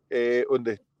on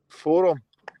the forum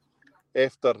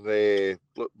after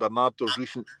Bernardo's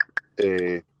recent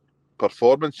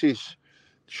performances.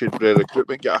 Should the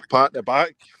recruitment get a pat in the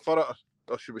back for it,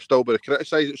 or should we still be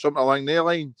criticising something along their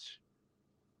lines?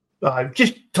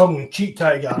 Just tongue in cheek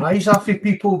trying to get a rise off of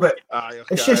people, but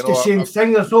it's just the same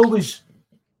thing. There's always,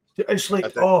 it's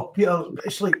like, Peter,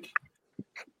 it's like,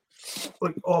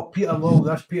 Peter Lowell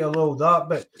this, Peter Lowell that,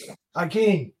 but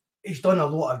again, he's done a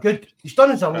lot of good. He's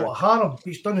done us a lot of harm.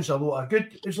 He's done us a lot of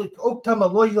good. It's like, Tim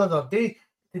Malloy the other day.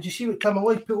 Did you see what Tim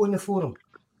Malloy put on the forum?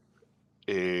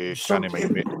 Can't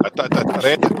remember. I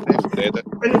read it.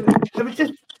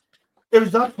 And it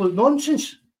was absolute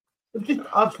nonsense. It was just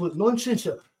absolute nonsense.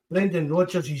 Brendan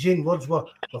Rodgers, his own words were,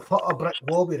 we've hit a brick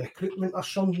wall with recruitment or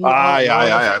something. I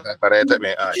read it,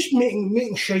 mate. Just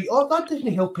making shit up. That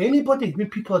doesn't help anybody when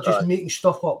people are just making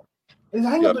stuff up. And the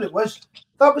thing about it was,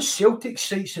 that was Celtic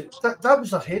sites. That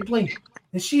was their headline.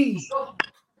 And see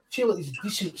like these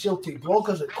decent Celtic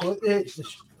bloggers at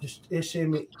just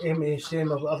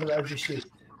MSM or whatever it is you say.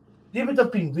 They would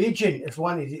have been raging if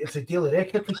the Daily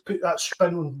Record would put that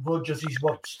spin on Rodgers'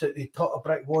 words that they taught a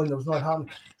brick wall and there was not happening.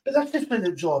 But that's just what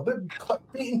it's all about.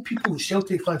 Clickbaiting people,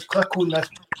 Celtic fans, click on this.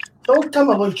 So all Tim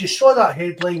Malloy just saw that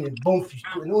headline and boom, he's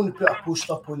only put a post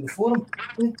up on the forum.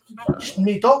 And just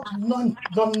made up,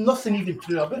 nothing even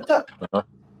true about it. Uh-huh.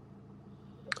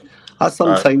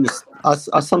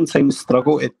 I sometimes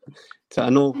struggle to I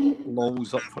know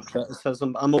Lowell's up for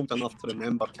criticism, but I'm old enough to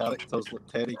remember characters like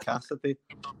Terry Cassidy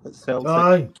at Celtic.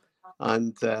 Aye.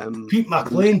 And Pete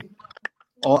McLean.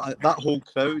 That whole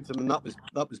crowd, I mean, that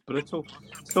was brutal.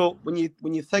 So when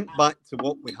you think back to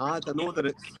what we had, I know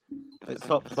that it's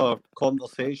up for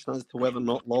conversation as to whether or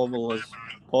not Lowell is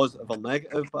positive or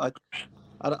negative, but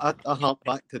I hark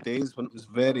back to days when it was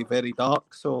very, very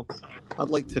dark. So I'd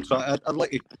like to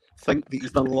think that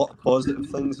he's done a lot of positive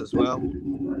things as well.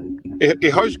 He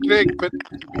has, Greg, but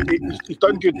he's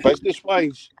done good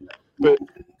business-wise. But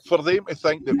for them to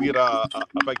think that we're a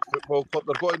big football club,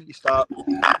 they're going to start.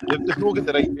 They've not got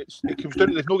the right. It comes down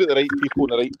to they've not got the right people in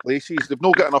the right places. They've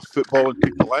not got enough footballing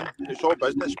people in. It's all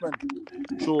businessmen.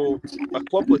 So a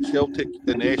club like Celtic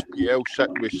in the SPL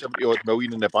sitting with 70-odd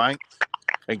million in the bank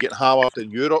and getting hammered in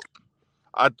Europe,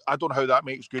 I don't know how that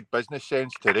makes good business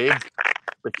sense to them,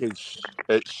 because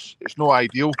it's no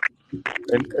ideal.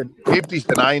 And nobody's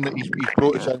denying that he's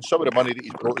brought us in. Some of the money that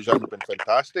he's brought us in has been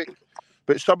fantastic.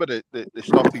 But some of the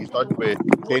stuff he's done with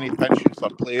penny pensions for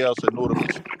players and no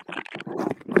release.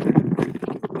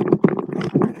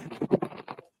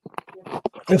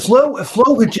 If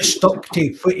Lowe had just stuck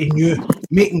to what he knew,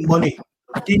 making money,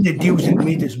 doing the deals that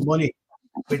made his money,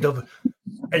 we'd have.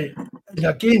 And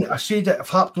again, I say that I've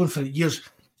harped on for years.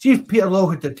 See if Peter Lowe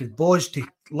had the Bawz to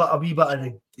let a wee bit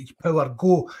of his power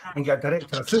go and get a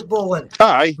director of football in.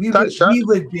 Aye, we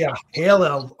would be a hell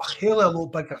of a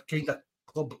lot bigger kind of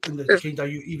club in the kind of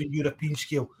even European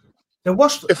scale. The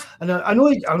worst, and I know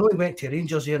he went to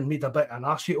Rangers here and made a bit of an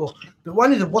arse of it, but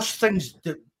one of the worst things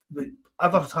that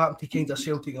ever happened to kind of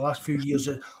Celtic the last few years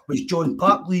was John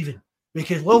Park leaving,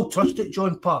 because Lowe trusted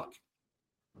John Park,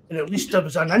 and at least there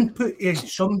was an input in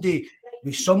somebody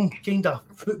with some kind of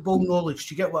football knowledge.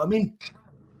 Do you get what I mean?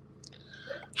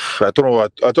 I don't know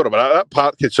about that.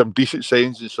 Park had some decent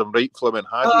signs and some right flimming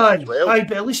hands as well. Aye,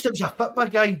 but at least it was a football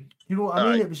guy. You know what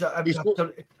I mean? It was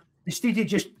instead of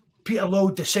just Peter Lowe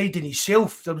deciding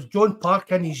himself, there was John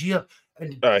Park in his ear,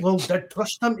 and Lowe did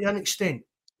trust him to an extent.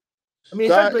 I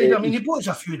mean, he bought us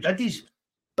a few diddies,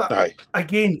 but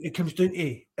again, it comes down to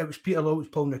it was Peter Lowe was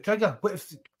pulling the trigger. What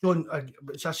if John,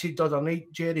 as I said the other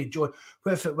night, John,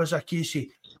 what if it was a case of,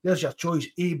 there's your choice,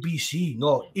 A, B, C?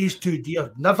 No, A's too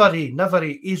dear. Never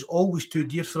A. A's always too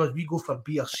dear for us. We go for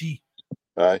B or C.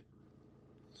 Aye.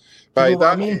 You know what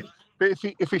I mean? But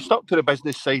if he stuck to the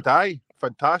business side,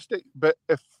 fantastic. But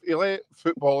if he let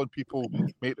footballing people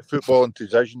make the footballing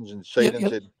decisions and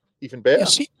signings, even better.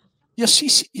 Your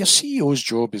CEO's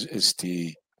job is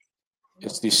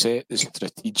to set the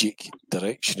strategic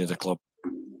direction of the club.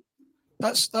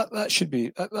 That should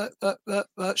be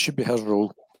his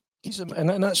role.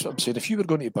 And that's what I'm saying. If you're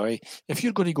going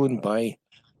to go and buy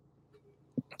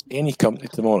any company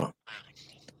tomorrow,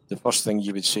 the first thing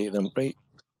you would say to them, right,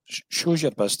 shows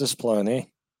your business plan, eh?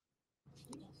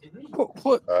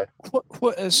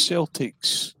 What is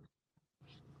Celtic's?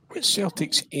 What's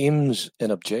Celtic's aims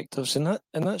and objectives? And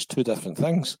that's two different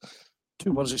things.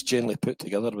 Two words that's generally put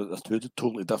together, but they're two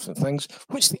totally different things.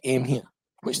 What's the aim here?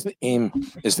 What's the aim?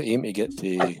 Is the aim to get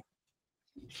to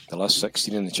the last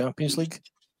 16 in the Champions League?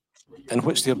 And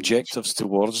what's the objectives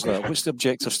towards that? What's the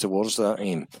objectives towards that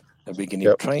aim? Are we going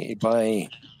to try to buy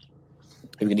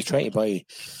when you try to buy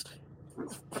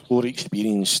 4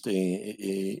 experienced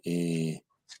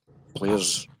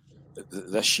players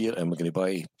this year, and we're going to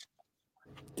buy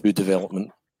 2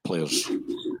 development players.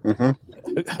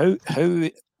 How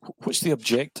what's the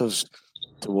objectives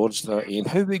towards that aim?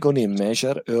 How are we going to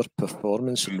measure our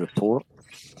performance and report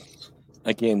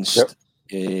against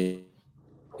aim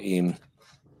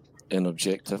and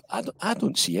objective? I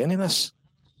don't see any of this.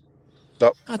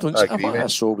 Nope. I don't. What I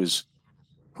saw was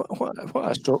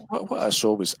what I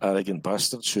saw was arrogant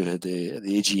bastards who had at the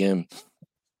AGM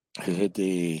who had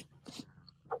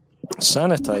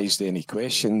sanitised any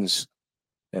questions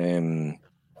that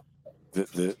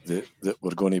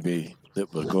were going to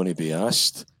be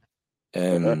asked.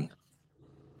 Didn't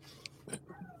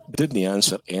he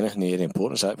answer anything of any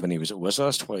importance? That when he was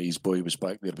asked why his boy was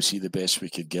back there, was he the best we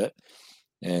could get?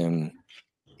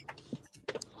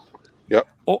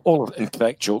 All and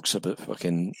crack jokes about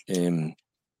fucking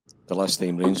the last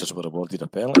time Rangers were awarded a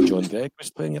penalty, John Gregg was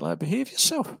playing. You're like, behave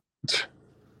yourself.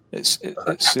 It's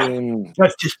that's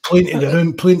just playing to the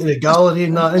room, playing to the gallery,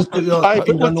 and that.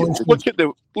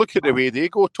 Look at the way they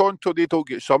go, Tonto. They don't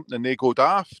get something and they go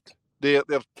daft. They're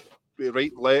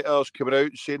writing letters, coming out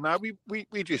and saying, "Nah, we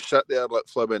just sit there like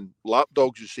flipping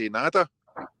lapdogs and say nada."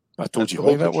 I told you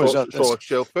why that was.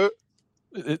 Self out.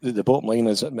 The bottom line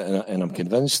is, and I'm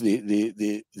convinced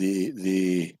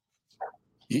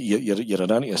you're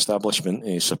an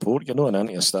anti-establishment support. You're not an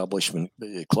anti-establishment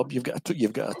club. You've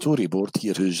got a Tory board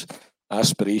here whose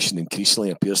aspiration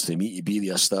increasingly appears to me to be the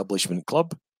establishment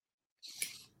club.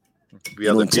 We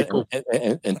are the people.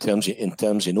 In terms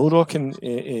of no rocking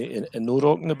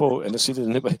the ball. And I said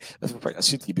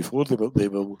to you before, they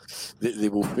will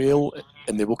fail,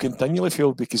 and they will continually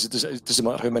fail, because it doesn't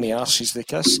matter how many arses they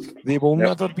kiss, they will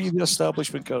never be the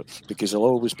establishment club, because they'll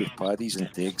always be paddies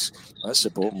and tegs. That's the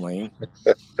bottom line.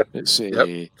 It's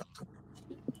they'd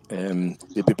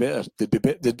be better. They'd be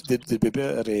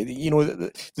better. You know,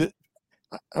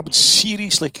 I would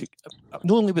seriously,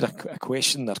 not only would I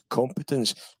question their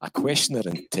competence, I question their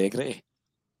integrity.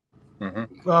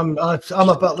 I'm a bit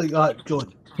like that,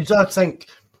 John, because I think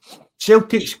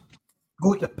Celtic's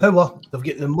got the power, they've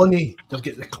got the money, they've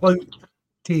got the clout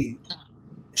to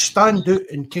stand out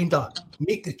and kind of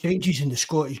make the changes in the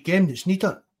Scottish game that's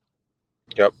needed.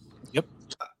 Yep. Do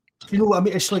you know what I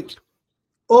mean? It's like,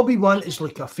 all we want is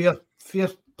like a fair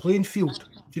playing field.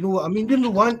 Do you know what I mean? We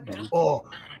don't want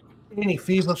any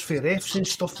favours for refs and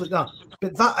stuff like that.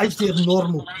 But that is their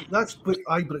normal. That's what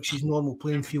Ibrox's normal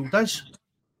playing field is.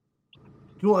 Do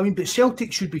you know what I mean? But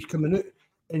Celtic should be coming out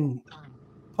and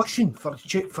pushing for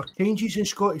changes in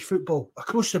Scottish football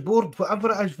across the board,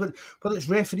 whatever it is, whether it's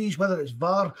referees, whether it's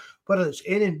VAR, whether it's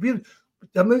anything.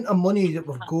 The amount of money that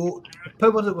we've got, the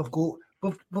power that we've got,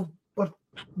 we're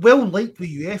well liked with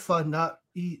UEFA and that,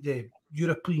 the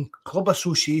European Club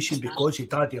Association, because of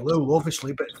Daddy Lowell,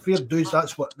 obviously, but fair dues,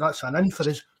 that's an in for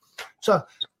us. So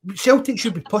Celtic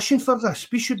should be pushing for this.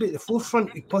 We should be at the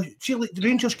forefront. See, like the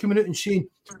Rangers coming out and saying,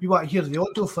 we want to hear the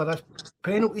audio for this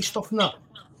penalty stuff and that.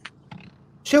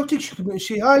 Celtic should come out and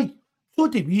say, aye, so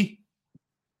do we.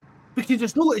 Because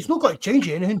it's not got to change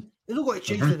anything. It's not got to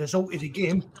change the result of the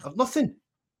game or nothing.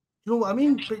 You know what I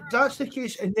mean? But that's the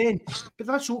case, but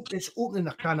it's opening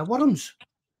a can of worms.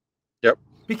 Yep.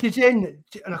 Because then,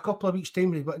 in a couple of weeks'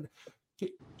 time,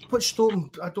 what's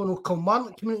stopping, I don't know,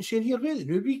 Kilmarnock coming out and saying, here,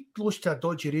 we lost to a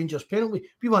dodgy Rangers penalty.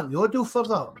 We want the audio for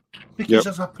that. Because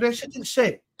there's a precedent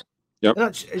set. Yep.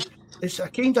 And it's a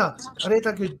kind of, I read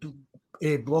a good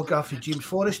blog after James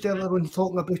Forrest earlier when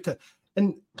talking about it.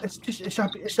 And it's a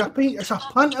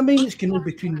pantomime that's going on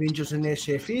between Rangers and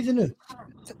SFA, you know.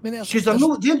 Because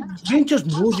Rangers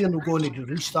know they're not going to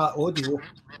restart audio.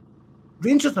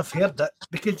 Rangers have heard it,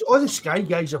 because all the Sky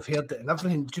guys have heard it and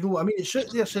everything. Do you know what I mean? It's out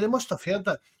there, so they must have heard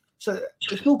it. So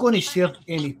it's not going to serve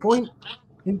any point.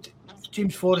 And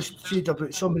James Forrest said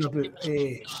about something about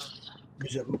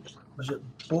was it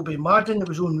Bobby Madden that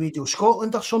was on Radio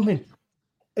Scotland or something,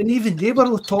 and even they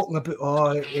were talking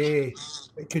about it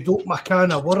could open a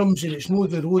can of worms, and it's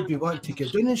not the road we want to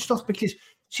get down and stuff. Because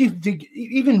see,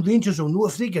 even Rangers will know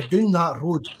if they get down that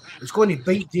road, it's going to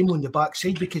bite them on the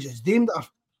backside, because it's them that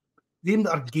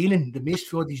are gaining the most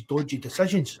for all these dodgy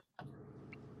decisions.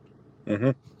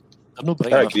 They're not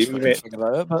bright enough to figure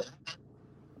that out,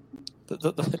 but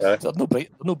they're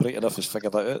not bright enough to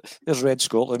figure that out. There's Red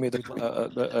Scotland made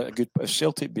a good. If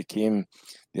Celtic became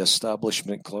the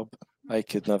establishment club, I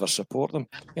could never support them.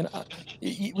 And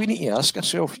we need to ask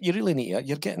ourselves. You really need to.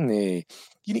 You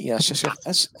need to ask yourself: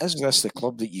 Is this the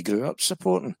club that you grew up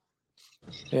supporting?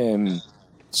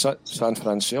 San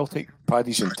Fran Celtic,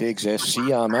 Paddy's and Tegs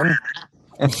FC, I'm in.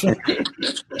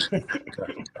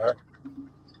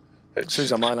 This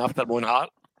is a man after my own heart.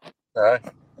 Aye.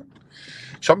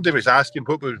 Somebody was asking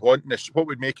what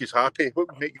would make us happy. What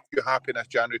would make you happy in this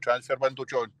January transfer window,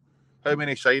 John? How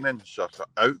many signings or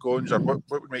outgoings, or what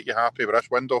would make you happy with this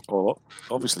window? Well,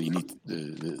 obviously you need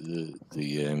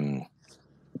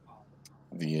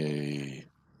the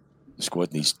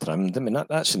squad needs trimmed. I mean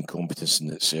that's incompetence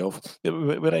in itself. We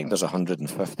reckon there's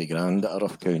 150 grand at a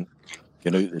rough count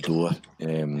going out the door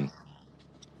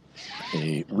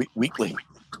weekly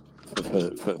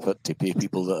for to pay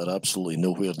people that are absolutely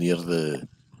nowhere near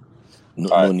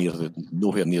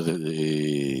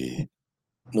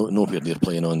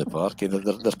playing on the park.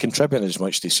 They're contributing as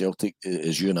much to Celtic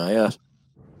as you and I are.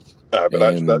 But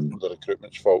that's the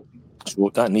recruitment's fault. So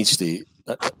that needs to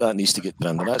get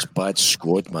trimmed, and that's bad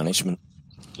squad management.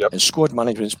 Yep. And squad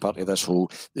management's part of this whole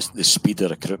the speed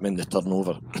of recruitment, the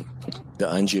turnover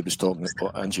that Angie was talking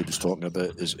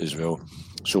about as well.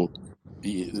 So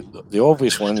the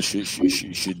obvious one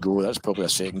should go. That's probably a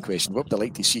second question. What would I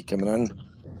like to see coming in?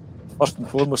 First and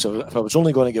foremost, if I was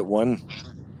only going to get one,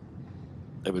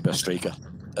 it would be a striker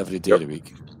every day of the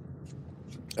week.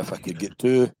 If I could get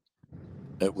two,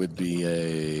 it would be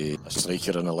a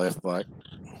striker and a left back.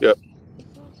 Yep.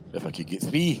 If I could get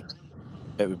three,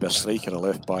 it would be a striker, a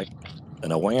left back,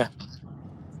 and a winger.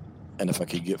 And if I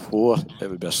could get four, it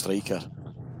would be a striker,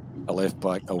 a left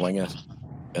back, a winger,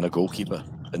 and a goalkeeper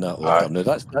in that order. Now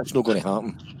that's not going to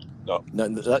happen. No,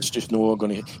 that's just not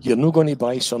going to. You're not going to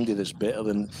buy somebody that's better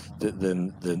than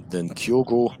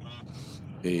Kyogo,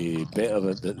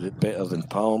 better than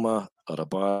Palma or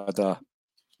Abada,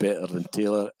 better than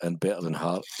Taylor, and better than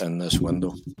Hart in this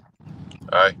window.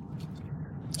 Aye.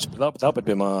 So that would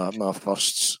be my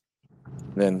firsts.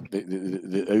 Then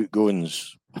the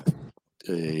outgoings,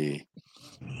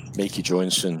 Mikey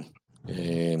Johnson.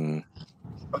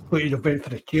 I thought you'd have went for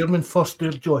the chairman first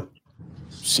there, John.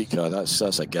 Sika,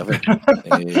 that's a given.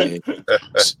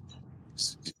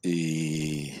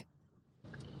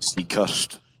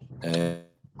 Seakhurst.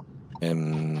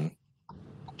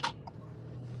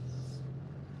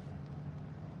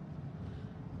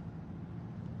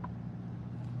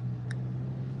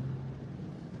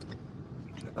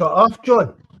 Got off,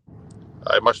 John.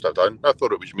 I must have done. I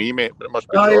thought it was me, mate, but it must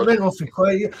be It John. went off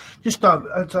quiet. Just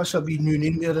that's a wee new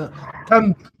name there.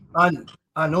 Tim and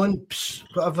Anons,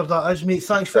 whatever that is, mate.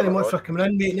 Thanks very much for coming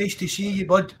in, mate. Nice to see you,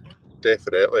 bud.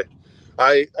 Definitely.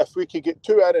 If we could get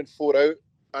 2 in and 4 out,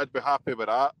 I'd be happy with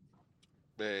that.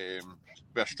 Be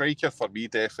a striker for me,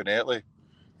 definitely,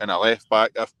 and a left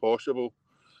back if possible.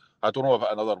 I don't know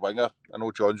about another winger. I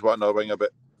know John's wanting another winger,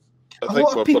 but a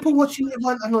lot of people watching you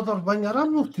want another winger.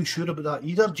 I'm not too sure about that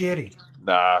either, Jerry.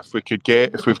 Nah, if we've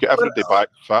got everybody back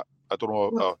fit, I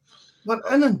don't know. We're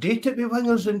inundated with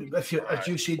wingers, and if you, as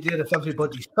you said there, if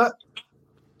everybody's fit.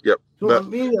 Yep. You know what I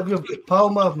mean? If you've got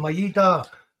Palma, Maeda,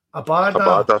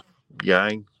 Abada,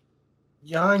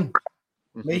 Yang,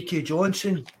 Mikey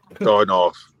Johnson. Oh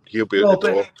no, he'll be out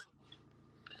the door.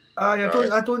 I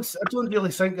don't really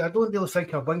think our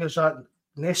wingers are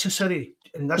necessary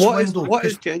in this window. What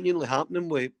is genuinely happening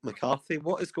with McCarthy?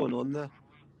 What is going on there?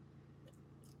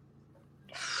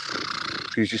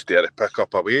 He's just there to pick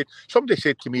up away. Somebody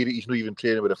said to me that he's not even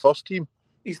training with the first team.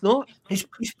 He's not. He's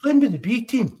playing with the B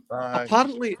team.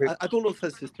 Apparently, I don't know if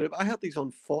this is true, but I heard he's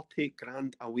on 40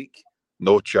 grand a week.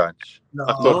 No chance. No.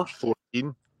 I thought it was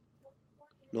 14.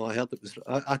 No, I heard it was.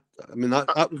 I mean,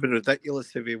 that would be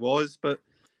ridiculous if he was, but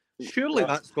surely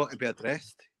that's got to be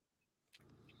addressed.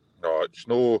 No,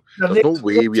 there's no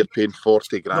way we're paying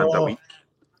 40 grand a week.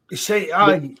 You say,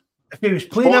 if he was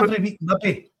playing every week,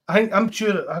 maybe. I'm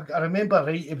sure. I remember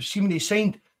right. It was when he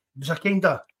signed. It was a kind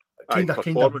of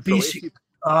basic.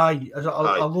 A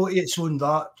lot of its own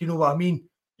that. Do you know what I mean?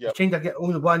 Yep. Kind of get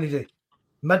only one of the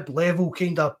mid-level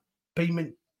kind of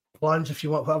payment plans, if you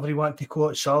want, whatever you want to call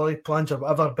it, salary plans or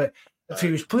whatever. But if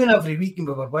he was playing every week and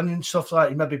we were winning and stuff like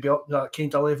that, he maybe be up to that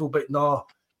kind of level. But no,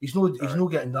 he's not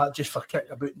getting that just for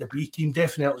kicking about in the B team.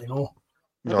 Definitely no.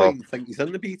 I don't even think he's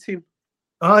in the B team.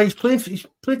 He's played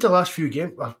the last few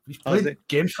games. He's played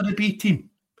games for the B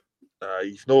team.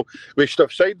 He's no. We should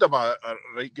have signed him a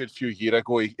right good few years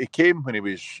ago. He came when he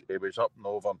was up and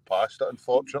over and past it.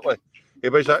 Unfortunately, he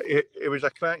was a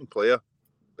cracking player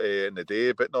in the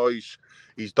day. But no,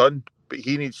 he's done. But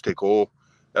he needs to go.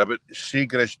 About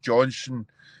Seagrass Johnson,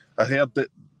 I heard that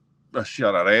this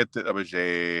year. I read that there was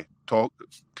talk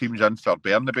teams in for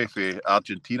Bernabe for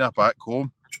Argentina back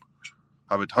home.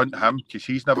 I would hunt him because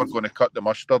he's never going to cut the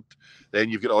mustard. Then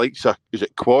you've got the likes of, is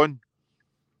it Kwon?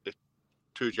 The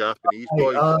 2 Japanese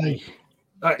boys.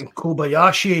 And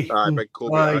Kobayashi. Big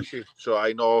Kobayashi. So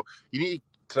I know you need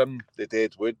to trim the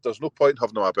dead wood. There's no point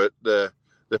having them about the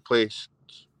place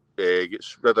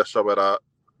gets rid of some of that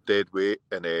dead weight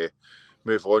and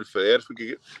move on for there. If we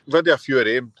could get a few of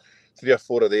them, 3 or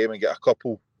 4 of them, and get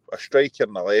a striker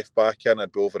and a left back in,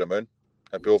 I'd be over the moon.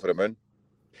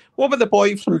 What about the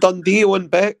boy from Dundee, Owen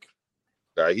Beck?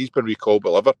 He's been recalled by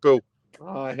Liverpool.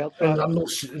 Oh, I heard And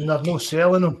that. they're not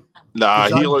selling him. Nah,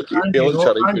 he looks a right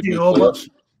Andy good Roberts.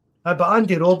 But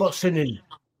Andy Robertson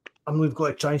and we've got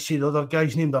to try and see the other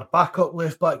guy's name, their backup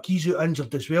left back, he's out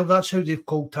injured as well. That's how they've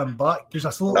called him back. Because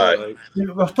I thought, we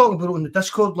were talking about it on the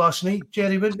Discord last night,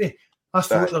 Jerry, weren't we? I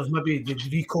thought there was maybe they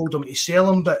recalled him to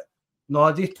sell him, but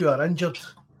no, they two are injured.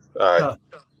 But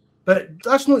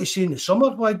that's not to say in the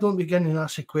summer, why don't we get in and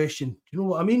ask a question? Do you know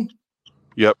what I mean?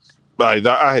 Yep.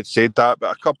 I had said that,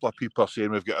 but a couple of people are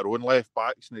saying we've got our own left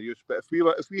backs in the use. But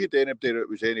if we had anybody that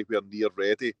was anywhere near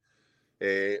ready,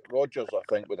 Rodgers, I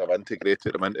think, would have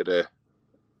integrated him into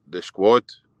the squad.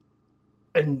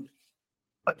 And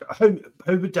how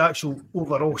would the actual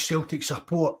overall Celtic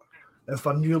support if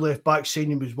our new left back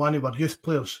signing was one of our youth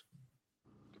players?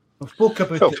 I've spoken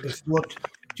about it before.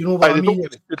 Do you know what I mean?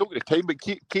 They don't get the time, but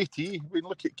KT, we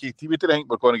look at KT, we didn't think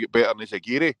we're going to get better than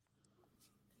Zagiri.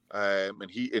 And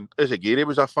Zagiri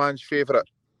was a fan's favourite,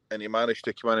 and he managed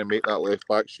to come in and make that left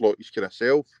back slot his kind of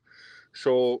self.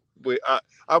 So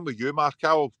I'm with you, Mark.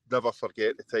 I'll never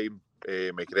forget the time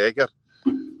McGregor,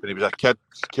 when he was a kid,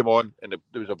 came on, and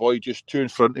there was a boy just 2 in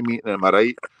front of me, and on my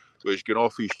right was going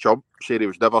off his chump, said he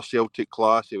was never Celtic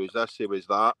class, he was this, he was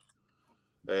that.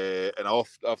 And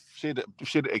I've said it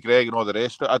to Greg and all the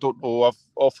rest of it. I don't know. I've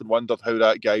often wondered how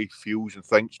that guy feels and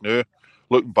thinks now,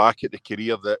 looking back at the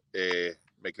career that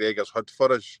McGregor's had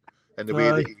for us and the way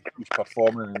that he's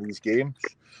performing in these games.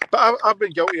 But I've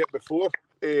been guilty of it before.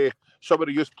 Some of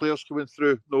the youth players coming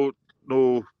through,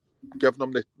 no giving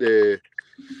them the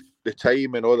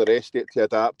time and all the rest of it to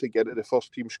adapt to get into the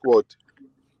first team squad.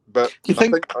 But do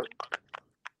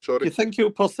you think he'll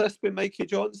persist with Mikey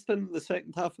Johnston in the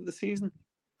second half of the season?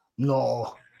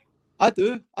 No. I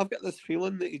do. I've got this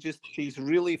feeling that he's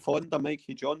really fond of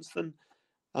Mikey Johnston.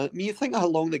 You think how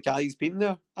long the guy's been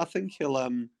there? I think he'll.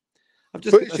 I've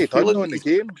just. What's he done on the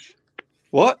games?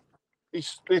 What?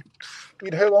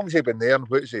 How long's he been there and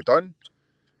what's he done?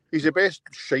 He's the best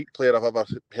shite player I've ever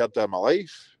heard in my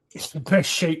life. He's the best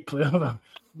shite player ever.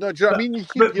 No, do you know what I mean?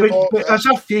 But as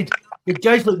I've said, the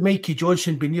guys like Mikey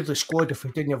Johnson be near the squad if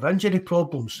we didn't have injury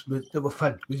problems that we've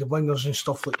had with the wingers and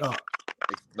stuff like that.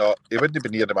 No, he wouldn't be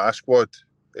near the my squad,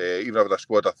 even with a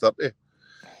squad of 30.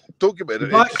 Don't get me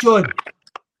wrong. Back, John.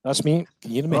 That's me.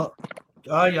 Can you hear me?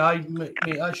 Aye, mate,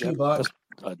 that's you back.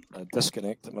 I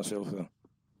disconnected myself there.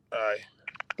 Aye.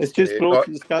 It's just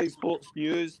broken Sky Sports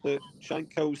News that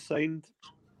Shankell's signed.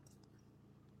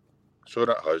 So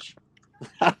that has.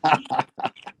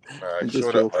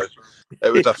 So that has.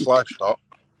 It would have flashed up.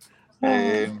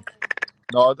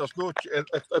 No, there's no.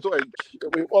 I don't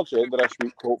think. Towards the end of this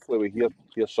week, hopefully we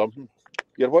hear something.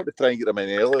 You're wanting to try and get them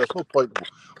in early. There's no point in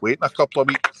waiting a couple of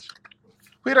weeks.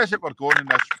 Where is it we're going in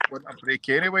this winter break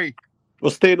anyway? We're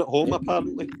staying at home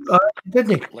apparently.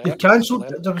 Didn't they? They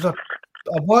cancelled. There was a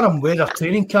warm weather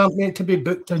training camp meant to be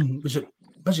booked in. Was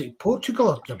it Portugal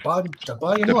or Dubai?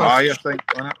 Dubai, I think.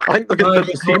 I think we're going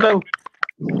to Seagull.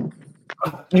 Don't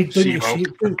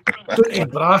to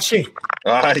Brassy.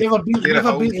 Never been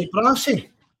to Brassy.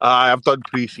 I've done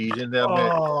pre-season there,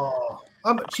 mate.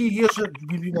 See, years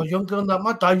when we were younger than that,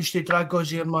 my dad used to drag us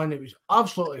here, man. It was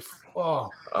absolutely one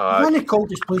of the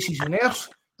coldest places on earth.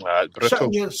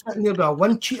 Sitting there with a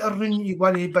wind cheater room,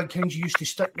 one of the big things you used to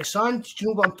stick in the sand. Do you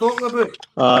know what I'm talking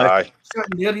about?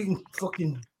 Sitting there eating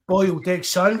fucking boiled egg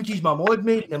sandwiches my mum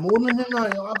made in the morning and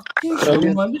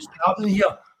that. Man, what's happening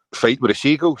here? Fight with the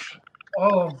seagulls.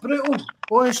 Oh, brutal.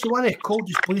 Honestly, one of the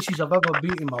coldest places I've ever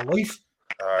been in my life.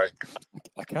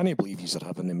 I can't believe he's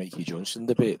having the Mikey Johnson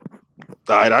debate.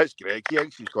 That's Greg. He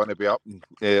thinks he's going to be up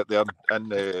there in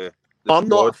the I'm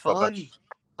not a fan.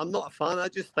 I'm not a fan.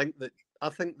 I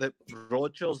think that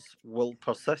Rodgers will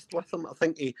persist with him. I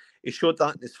think he showed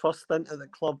that in his first stint at the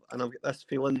club, and I've got this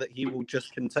feeling that he will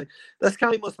just continue. This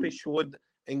guy must be showing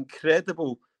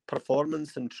incredible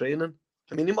performance in training.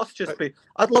 I mean, he must just be.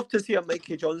 I'd love to see a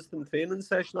Mikey Johnston training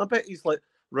session. I bet he's like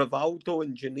Rivaldo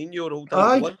and Juninho rolled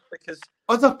out one because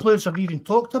other players have even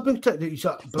talked about it, that he's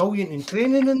brilliant in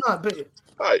training and that. But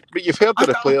you've heard of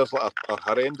the players that are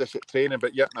horrendous at training,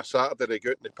 but yet on a Saturday they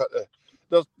go out and they put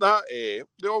there's that.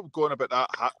 They're all going about that.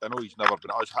 I know he's never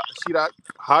been. See that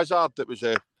Hazard that was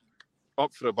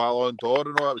up for a Ballon d'Or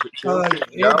and all that was at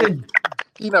Chelsea.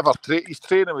 He never his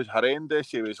training was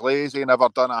horrendous. He was lazy, never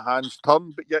done a hands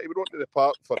turn, but yet he would go to the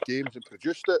park for games and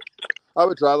produced it. I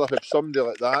would rather have somebody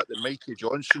like that than Mikey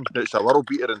Johnson, that's a world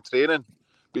beater in training,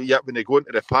 but yet when they go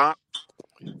into the park,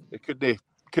 He couldn't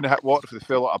hit water if they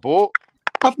fell out a boat.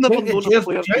 I've never think the known jer- a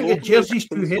player do you think the globally jersey's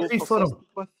been too so heavy for him? persistent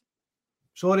with.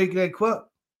 Sorry, Greg, what?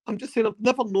 I'm just saying, I've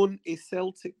never known a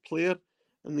Celtic player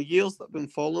in the years that I've been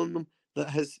following them that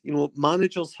has,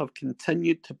 managers have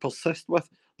continued to persist with,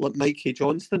 like Mikey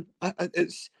Johnston.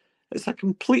 It's a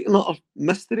complete and utter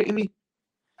mystery to me.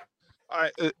 I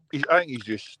think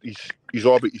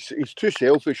he's too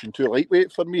selfish and too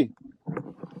lightweight for me.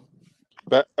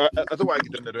 But I don't want to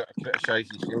get down the route of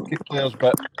criticising Celtic players,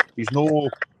 but he's no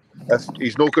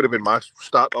going to be my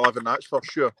start 11, that's for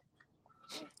sure.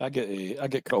 I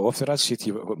get cut off there. I'd say to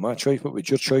you what my choice, what would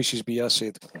your choices be? I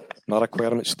said my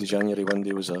requirements the January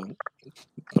window was a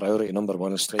priority number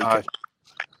 1 a striker,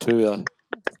 2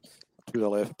 a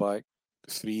left back,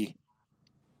 3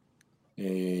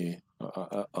 a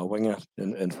winger,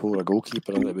 and 4 a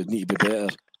goalkeeper, and it would need to be better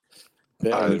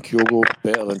than Kyogo,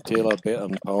 better than Taylor, better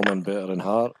than Palmer, better than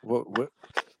Hart. What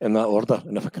in that order?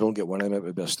 And if I could only get one of them, it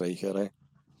would be a striker, right?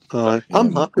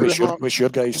 I'm happy with Hart. What's your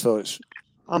guys' thoughts?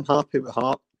 I'm happy with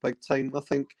Hart big time. I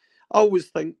always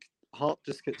think Hart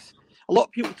just gets. A lot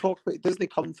of people talk about it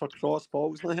doesn't come for cross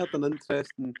balls, and I heard an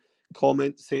interesting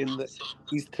comment saying that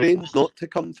he's trained not to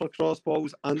come for cross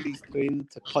balls and he's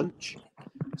trained to punch.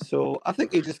 So I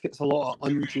think he just gets a lot of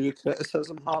undue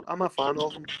criticism. Hart, I'm a fan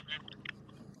of him.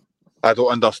 I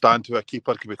don't understand how a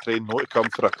keeper can be trained not to come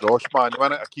for a cross, man.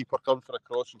 When a keeper comes for a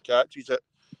cross and catches it,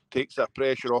 takes that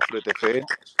pressure off the defence.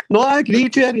 No, I agree,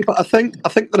 Jerry, but I think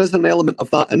there is an element of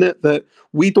that in it, that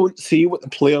we don't see what the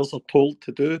players are told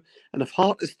to do. And if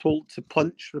Hart is told to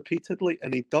punch repeatedly,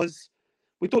 and he does,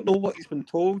 we don't know what he's been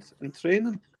told in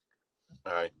training.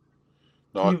 Aye.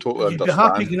 No, I totally you'd understand. You'd be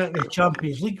happy getting into the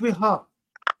Champions League with Hart.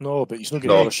 No, but he's not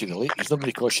going to cost you the league. He's not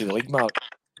going to cost you the league, Mark.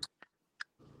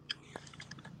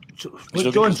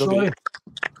 John, sorry.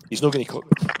 He's not going to.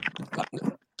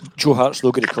 Joe Hart's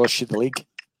not going to cost you the league.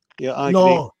 Yeah, I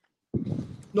agree.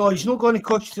 No, he's not going to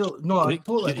cost you. No, I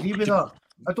totally agree with that.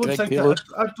 I don't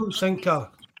think a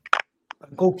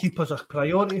goalkeeper's a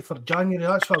priority for January.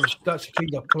 That's the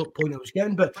kind of point I was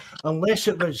getting. But unless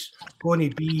it was going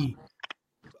to be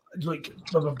like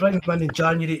we were bringing him in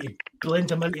January to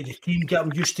blend him into the team, get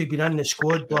him used to being in the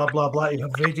squad, blah blah blah, to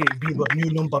have ready to be our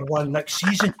new number 1 next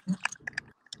season.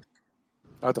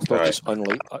 I'd have thought it's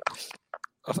unlikely.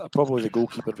 Probably the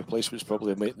goalkeeper replacement is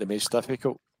probably the most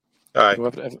difficult. Aye. For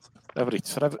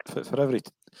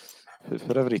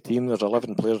every team, there's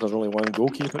 11 players. There's only one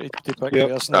goalkeeper to pick.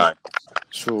 Aye.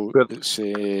 So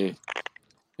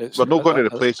we're not going to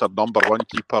replace our number 1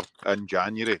 keeper in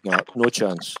January. No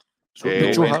chance. So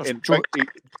he's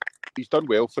done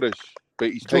well for us,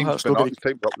 but his time's been up. His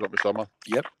time's up in the summer.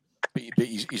 Yep, but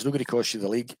he's not going to cost you the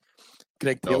league.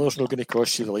 Greg Taylor's not going to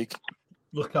cost you the league.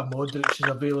 Look at Modric is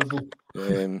available.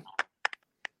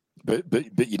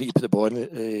 But you need to put the ball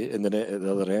in the net at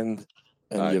the other end,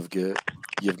 and you've got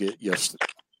Yang,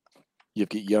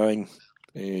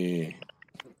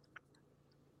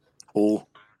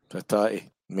 Hatate,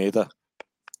 Maeda,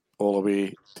 all the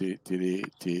way to the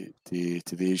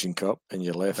Asian Cup, and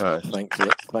you're left.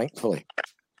 Thankfully.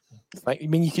 I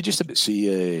mean, you could just about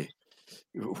see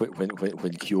when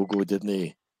Kyogo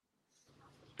didn't.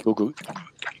 Kyogo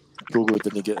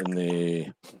didn't get in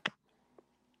the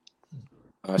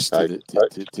asked to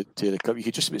the cup. You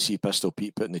could just about see Pistol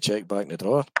Pete putting the cheque back in the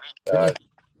drawer.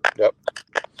 Yep.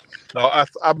 No,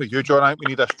 I'm with you, John. I think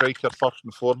we need a striker first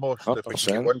and foremost. 100%. If we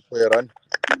can get one player in,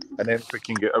 and then if we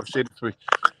can get, I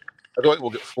don't think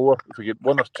we'll get 4. If we get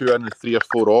 1 or 2 in and 3 or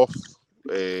 4 off,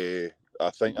 I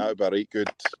think that would be a right good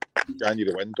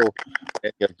January window.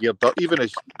 And you're geared up. Even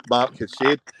as Mark had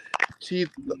said, see,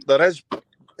 there is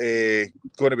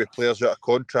going to be players out of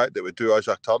contract that would do us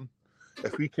a turn.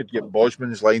 If we could get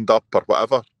Bosman's lined up or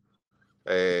whatever,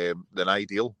 then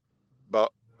ideal.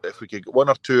 But if we could get 1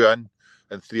 or 2 in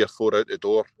and 3 or 4 out the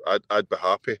door, I'd be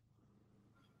happy.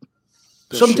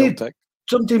 Somebody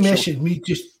messaged me.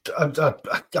 Just I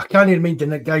can't remember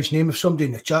the guy's name. If somebody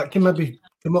in the chat can maybe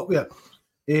come up with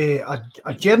it.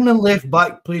 A German left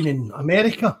back playing in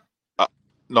America.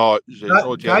 No, it's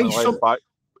no German left back.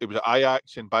 It was at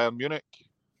Ajax in Bayern Munich.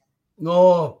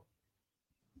 No.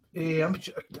 He's a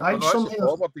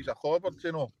forward,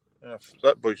 you know. Yeah,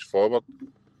 that boy's forward.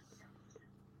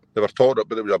 They were talking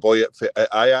about it was a boy at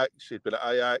Ajax. He'd been at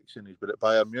Ajax and he's been at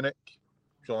Bayern Munich.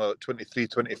 He's only like 23,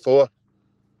 24.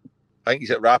 I think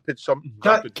he's at Rapid something.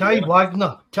 Kai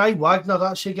Wagner. Kai Wagner,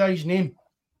 that's the guy's name.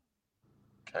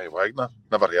 Kai Wagner?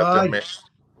 Never heard of him, mate.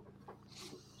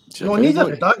 No,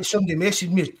 neither did that. Somebody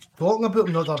messaged me talking about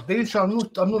him the other day, so I'm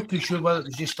not too sure whether it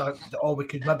was just that we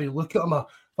could maybe look at him or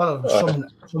whether there was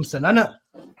something in it.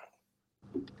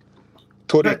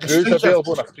 Tony But the Cruz Saints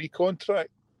available on a free contract.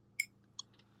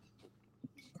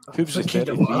 Who's the think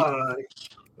 33?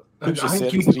 Who's the I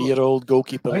think he'll be 33-year-old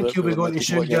goalkeeper? I think that he'll we be were going to meant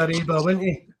to look Saudi at? Arabia, won't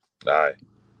he? Aye.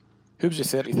 Who's the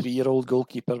 33-year-old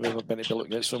goalkeeper we were meant to be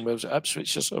looking at somewhere? Was it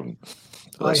Ipswich or something?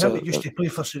 I have it used to play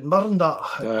for St Mirren,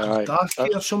 that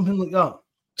Darky or something like that.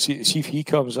 See if he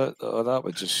comes, that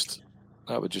would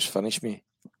just finish me.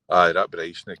 Aye, that'd be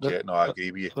nice. No, I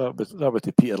agree with you. That would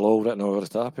be Peter Law written over the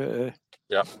top of it.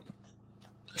 Yeah.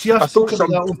 See, I spoke about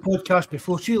that on podcast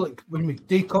before. See, like when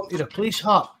they come to replace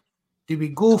Hart, do we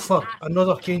go for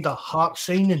another kind of Hart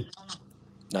signing?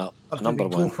 No, or do number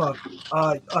we one. go for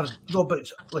no, but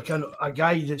it's like a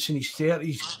guy that's in his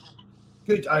 30s,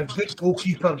 a good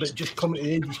goalkeeper, but just coming to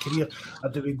the end of his career, or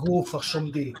do we go for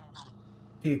somebody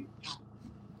to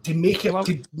make it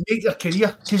to make their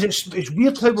career? Because it's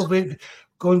weird how we've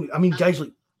gone. I mean, guys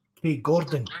like Craig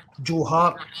Gordon, Joe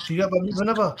Hart. So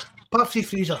whenever. Apart from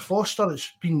Fraser Foster,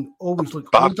 it's been always like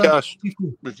Barkas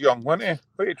was young, wasn't he?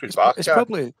 It was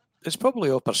Barkas. It's probably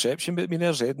all perception, but I mean,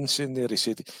 there's Edinson there. He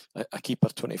said a keeper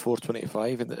 24,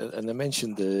 25, and they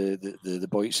mentioned the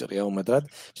boys at Real Madrid.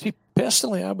 See,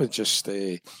 personally, I would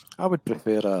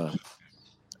prefer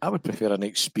an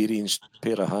experienced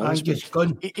pair of hands. Angus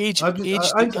Gunn. I'd be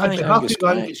happy with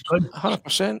Angus Gunn.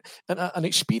 100%, and an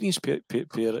experienced pair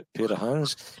of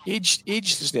hands. Age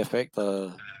doesn't affect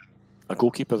a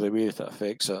goalkeeper the way that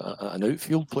affects an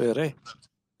outfield player.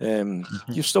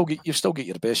 You've still got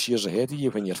your best years ahead of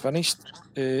you when you're finished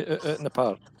out in the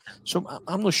park. So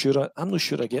I'm not sure I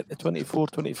get the 24,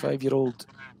 25-year-old.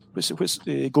 What's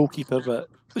the goalkeeper? But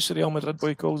what's the Real Madrid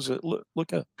boy calls it?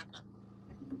 Look at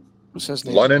what's his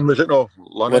name? Lennon, was it no?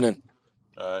 Lennon.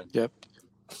 Yep.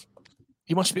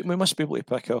 We must be able to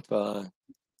pick up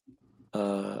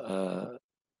an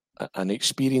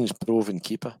experienced, proven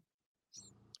keeper.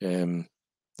 That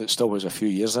still has a few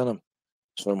years in him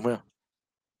somewhere.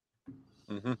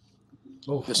 Mm-hmm.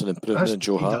 Oh, it's an improvement in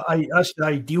Joe Hart. That's the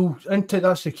ideal.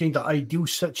 That's the kind of ideal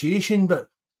situation. But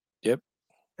yep,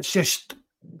 it's just.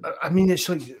 I mean, it's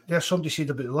like there's somebody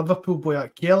said about the Liverpool boy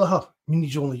at Kelleher. I mean,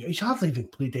 he's hardly even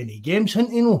played any games,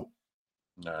 hasn't he? No.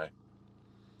 No.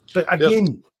 But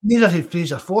again, neither had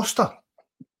Fraser Foster.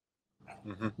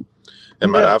 Mm-hmm.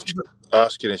 And my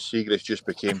asking if Siegrist just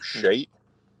became shite.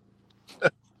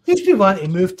 He's been wanting to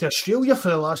move to Australia for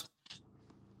the last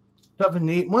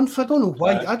 7-8 months. I don't know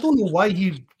why. I don't know why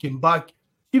he came back.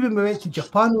 Even when we went to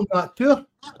Japan on that tour,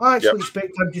 I actually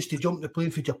expect him just to jump the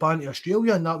plane for Japan to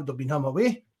Australia, and that would have been him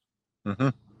away. Mm-hmm.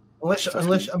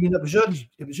 Unless I mean, it was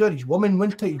his woman,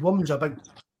 wasn't it? His woman's a big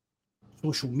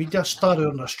social media star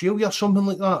in Australia or something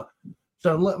like that.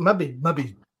 So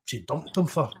maybe she dumped him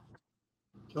for,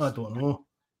 I don't know.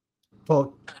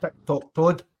 TikTok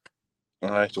Todd.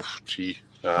 Aye, gee.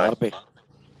 Barbie,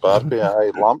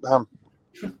 aye, lamp him.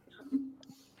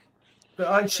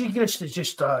 But Siegrist is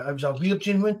just, it was a weird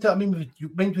gin, wasn't it? I mean, we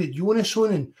went with Jonas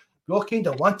on and we all kind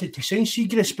of wanted to sign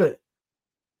Siegrist, but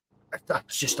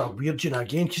that's just a weird gin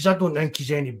again, because I don't think he's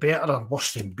any better or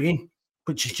worse than Bain,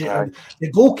 which is just,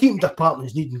 the goalkeeping department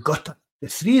is needing gutter. The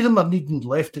three of them are needing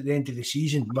left at the end of the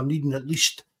season. We're needing at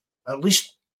least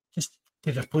just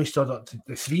to replace the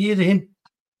three of them.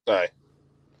 Aye.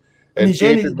 Would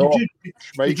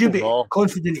you be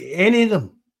confident in any of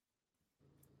them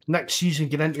next season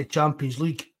get into the Champions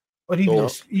League, or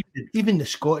even the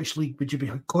Scottish League? Would you be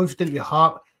confident with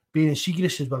Hart, Bain and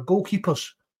Siegrist as our goalkeepers?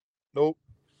 No.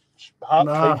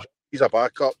 Hart, he's a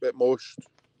backup at most.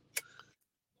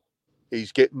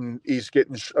 He's getting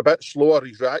a bit slower.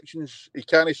 His reactions, he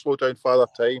can't slow down Father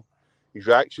Time. His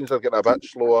reactions are getting a bit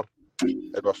slower,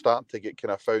 and we're starting to get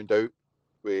kind of found out.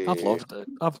 I've loved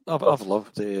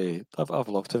it. I've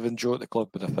loved having Joe at the club,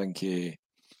 but I think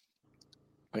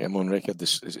I'm on record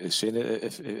as saying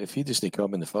it. If he doesn't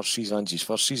come in the first season, Angie's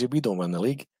first season, we don't win the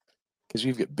league because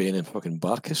we've got Bain and fucking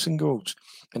Barkas in goals.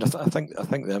 And I think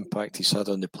the impact he's had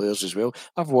on the players as well.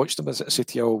 I've watched him as a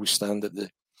City. I always stand at the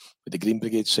Green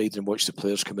Brigade side and watch the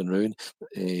players coming round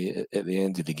at the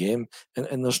end of the game,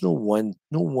 and there's no one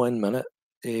minute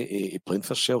playing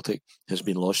for Celtic has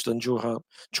been lost on Joe Hart.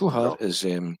 Joe Hart is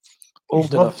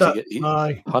old enough to get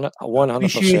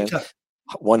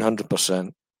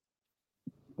 100%,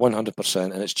 100%,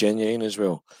 and it's genuine as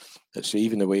well. It's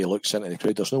even the way he looks into the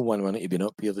crowd. There's no 1 minute he's been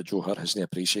up here that Joe Hart hasn't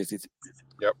appreciated.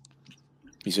 Yep.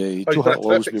 Joe Hart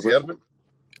will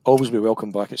always be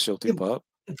welcome back at Celtic Park.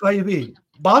 By the way,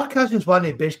 Barkas is one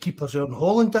of the best keepers out in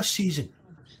Holland this season.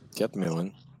 Get me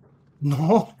on.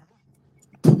 No.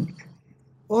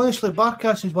 Honestly,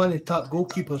 Barkas is one of the top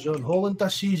goalkeepers out in Holland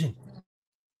this season. I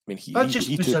mean, he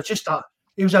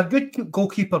was a good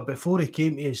goalkeeper before he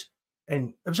came to us.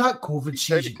 And it was that COVID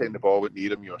season. Anytime the ball went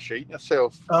near him, you were shiting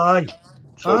yourself. Aye.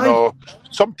 So no,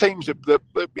 sometimes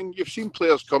you've seen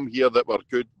players come here that were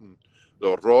good and they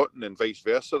were rotten, and vice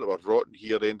versa. They were rotten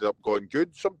here, ended up going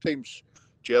good. Sometimes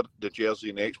the jersey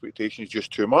and the expectation is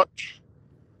just too much.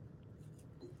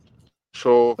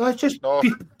 So it's just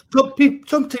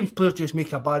sometimes players just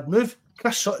make a bad move.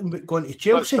 Chris Sutton going to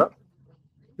Chelsea.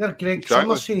 There, Greg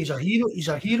Summer saying he's a hero. He's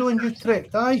a hero in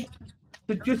Utrecht. Aye,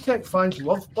 the Utrecht fans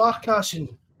love Barkas, and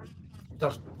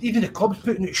even the club's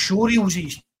putting out showreels.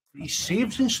 He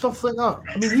saves and stuff like that.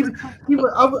 I mean,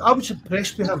 I was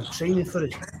impressed with him signing for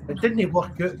us. It didn't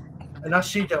work out, and I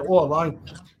said that all along.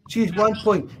 See, at one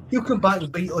point, he'll come back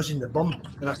and bite us in the bum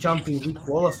in a Champions League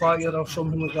qualifier or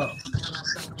something like that.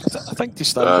 I think to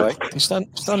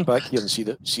stand back here and see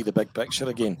the big picture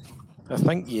again. I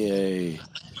think we've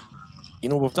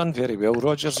done very well.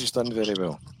 Rodgers has done very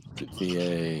well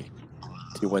to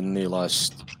win the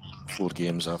last 4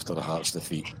 games after the Hearts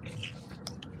defeat.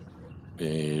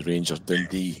 Rangers,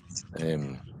 Dundee,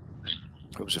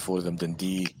 what was the 4 of them?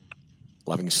 Dundee,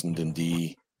 Livingston,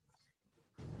 Dundee,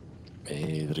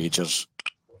 the Rangers,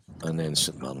 and then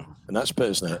St Mirren. And that's put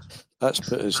us now.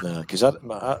 Because it'd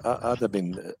have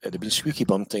been squeaky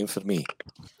bum time for me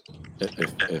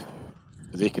if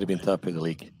they could have been top of the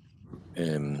league.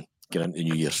 Get into the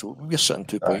new year. So we're sitting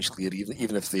 2 points clear,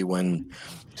 even if they win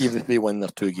their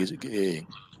 2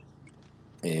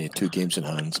 games in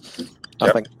hand.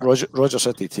 I think Rodgers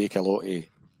had to take a lot of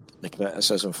the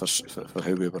criticism for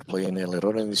how we were playing earlier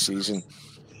on in the season,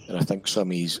 and I think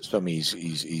some of his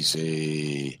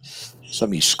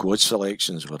squad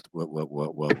selections were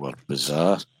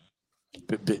bizarre.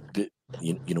 But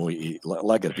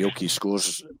Lagerbielke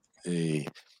scores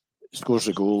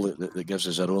a goal that gives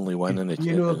us our only win in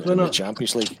the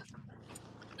Champions League,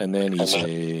 and then he's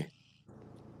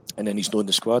not in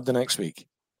the squad the next week.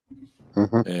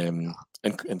 Mm-hmm.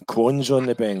 And Cohn's on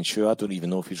the bench, who I don't even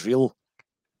know if he's real.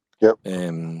 Yep.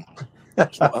 So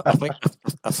I think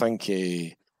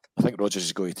Rodgers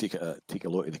is going to take a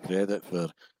lot of the credit for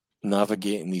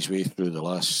navigating his way through the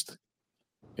last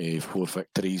 4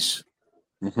 victories.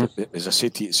 Mm-hmm. As I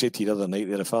said to you the other night,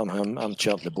 there, if I'm him, I'm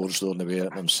charting the boards door on the way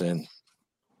out, and I'm saying,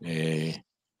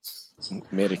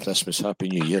 Merry Christmas, Happy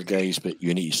New Year, guys, but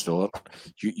you need to start.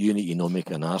 You need to not make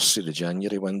an arse of the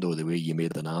January window the way you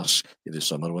made an arse of the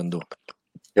summer window.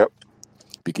 Yep.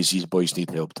 Because these boys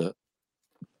need help to it.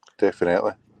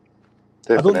 Definitely.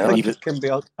 I don't think it can be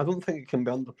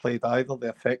underplayed either, the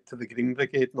effect of the Green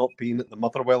Brigade not being at the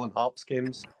Motherwell and Hearts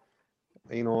games.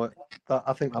 I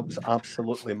think that was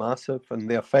absolutely massive, and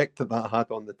the effect that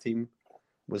had on the team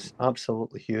was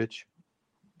absolutely huge.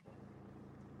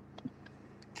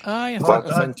 I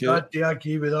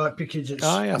agree with that because it's.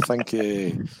 I think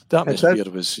the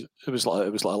atmosphere was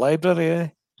like a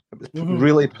library. It was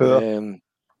really poor.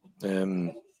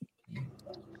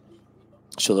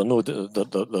 So there's no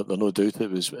doubt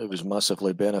it was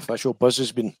massively beneficial. Buzz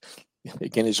has been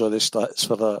again. He's all the stats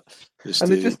for that.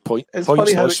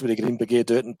 Points lost with the Green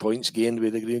Brigade out and points gained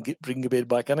with the Green Brigade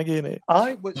back in again.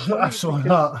 I saw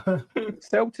that.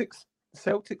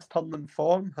 Celtic's turn in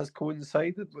form has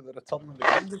coincided with the return of the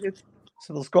Green Brigade.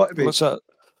 So there's got to be. It's that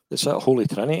holy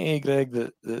trinity, Greg,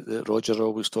 that Roger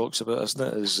always talks about, isn't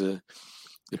it? Is the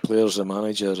players, the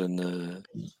manager, and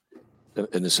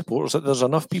the supporters. There's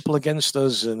enough people against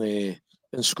us in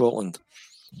Scotland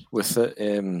without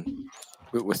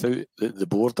the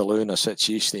board allowing a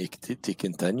situation to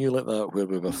continue like that, where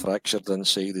we were fractured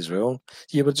inside as well.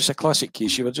 You were just a classic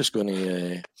case. You were just going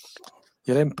to.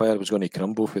 Your empire was going to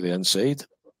crumble for the inside.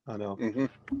 I know. Mm-hmm.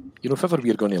 If ever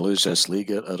we're going to lose this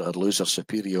league or lose our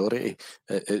superiority,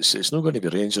 it's not going to be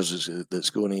Rangers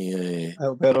that's going to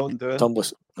it'll be our own doing. Tumble.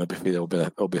 It'll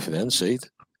be for the inside.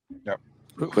 Yep.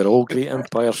 Where all great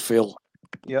empires fail.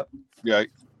 Yep. Yeah.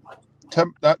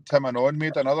 Tim and On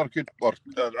made another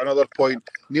point.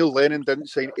 Neil Lennon didn't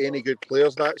sign any good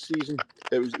players that season.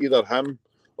 It was either him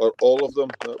or all of them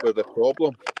that were the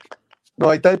problem. No,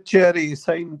 he did, Jerry. He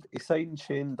signed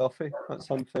Shane Duffy.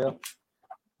 That's unfair.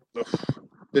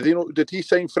 Did he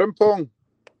sign Frimpong?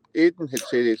 Aidan had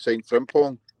said he signed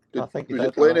Frimpong. I think he was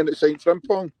did. It Lennon that signed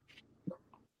Frimpong?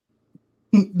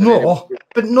 No,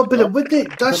 but it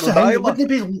wouldn't. That's the thing. It wouldn't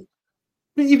be.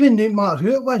 Even no matter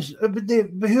who it was,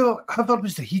 whoever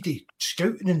was the head of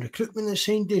scouting and recruitment that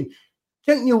signed him. I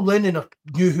think Neil Lennon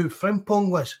knew who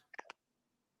Frimpong was.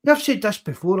 And I've said this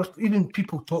before, even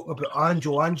people talk about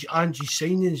Angie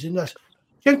signings and this.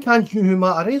 Do you think Ange knew who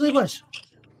Matt O'Reilly was?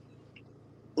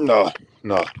 No.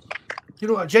 You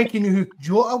know, I think he knew who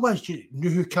Jota was, you knew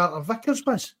who Carter Vickers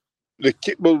was.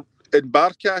 Well, in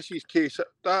Barkas's case,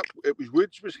 it was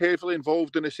Woods was heavily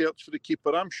involved in the search for the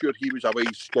keeper. I'm sure he was away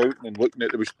scouting and looking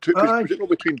at. There was two. Was it not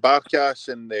between Barkas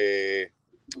and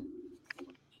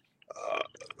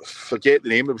forget the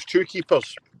name? There was two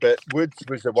keepers, but Woods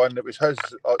was the one that was his.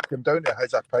 It came down to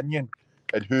his opinion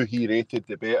and who he rated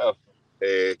the better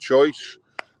choice,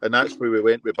 and that's where we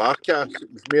went with Barkas.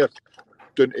 It was mere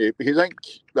down to, because I think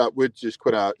that Woods is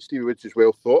Stevie Woods is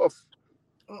well thought of.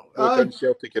 Both in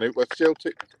Celtic and out with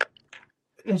Celtic.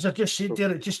 As I just said there,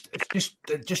 it just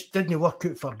didn't work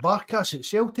out for Barkas at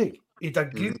Celtic. He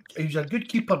was a good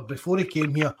keeper before he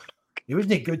came here. He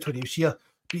wasn't good when he was here.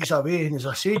 But he's away, and as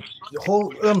I said,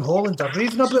 Holland are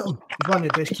raving about him. He's one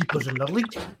of the best keepers in the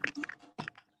league.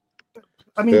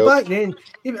 I mean, back then,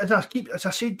 as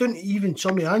I said, don't even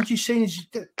some of Angie's sayings,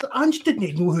 Ange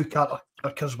didn't know who Carter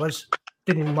Vickers was.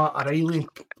 Didn't Matt O'Reilly and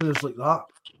players like that.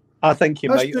 I think he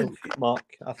might have, Mark.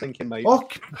 I think he might. Oh,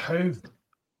 how?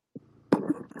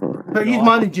 But he's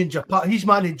managing Japan. He's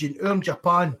managing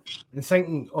Japan and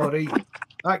thinking, all right,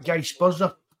 that guy Spurs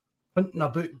are hunting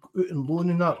about out and loan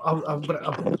and that.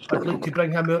 I'd like to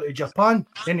bring him out of Japan.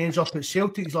 Then he ends up at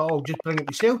Celtic. He's like, I'll just bring him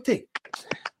to Celtic.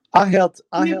 I heard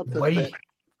that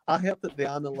the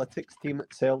analytics team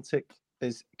at Celtic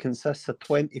consists of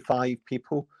 25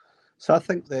 people. So I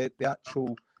think the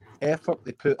actual effort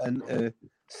they put into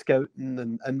scouting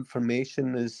and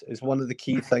information is one of the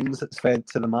key things that's fed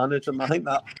to the manager. And I think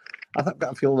that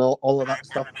I'm feeling all of that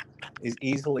stuff is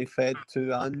easily fed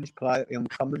to Ange prior to him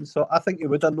coming. So I think he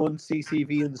would have known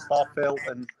CCV and Starfelt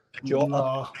and Jota.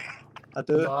 No, I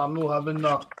do. No, I'm not having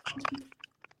that.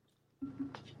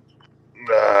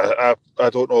 I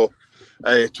don't know.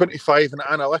 25 on the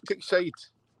analytics side.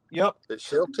 Yep. At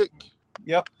Celtic.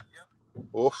 Yep.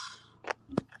 Oh.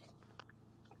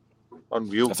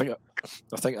 Unreal. I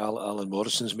think Alan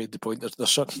Morrison's made the point.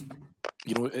 There's certain,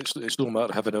 it's no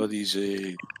matter having all these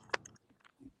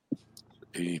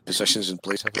positions in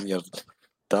place, having your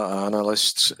data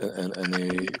analysts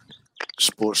and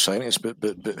sports scientists, but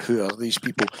who are these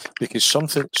people? Because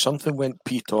something went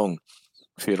P-tong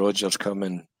for Rodgers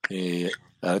coming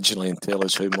originally and tell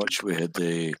us how much we had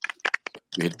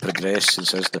progressed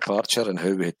since his departure and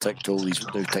how we had ticked all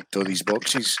these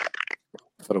boxes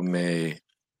from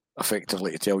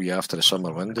effectively to tell you after the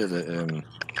summer window that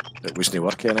it wasn't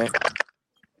working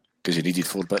because he needed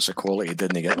 4 bits of quality, he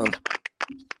didn't get them,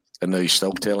 and now he's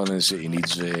still telling us that he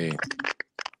needs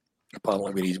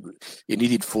apparently he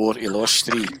needed 4, he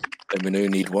lost 3, and we now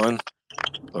need 1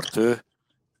 or 2.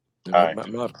 My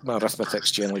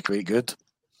arithmetic's generally quite good.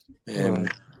 There's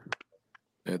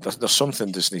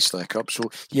something doesn't stack up. So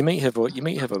you might have a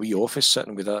wee office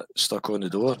sitting with that stuck on the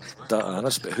door, data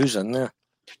analyst, but who's in there?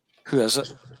 Who is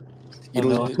it?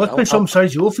 Must be some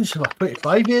size of office for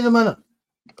 25 at the minute.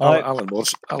 Alan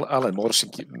Morrison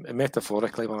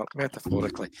metaphorically,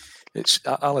 it's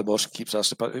Alan Morrison keeps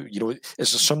asking about, is there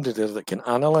somebody there that can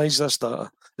analyse this data?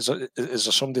 Is there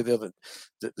somebody there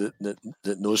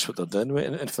that knows what they're doing with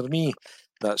it? And for me,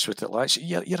 that's what it lacks.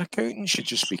 Your accountant should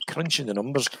just be crunching the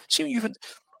numbers. See,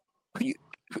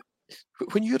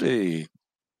 when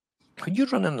you're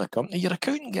running a company, your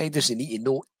accountant guy doesn't need to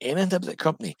know anything about the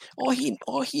company. All he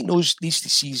needs to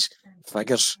see is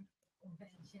figures.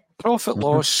 Profit,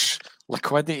 loss,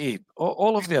 liquidity,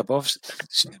 all of the above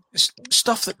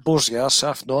stuff that bores the arse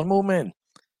off normal men.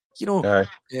 He doesn't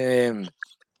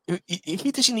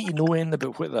need to know anything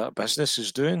about what that business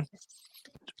is doing.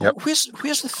 Yep.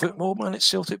 Where's the football man at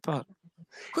Celtic Park?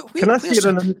 Can I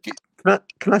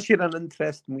share an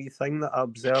interesting wee thing that I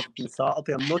observed on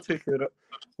Saturday? I'm not too sure it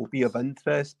will be of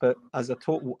interest, but as a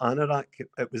total anorak,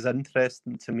 it was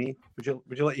interesting to me. Would you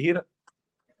like to hear it?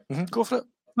 Mm-hmm, go for it.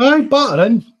 Aye, batter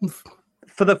in.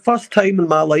 For the first time in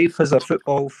my life as a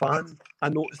football fan, I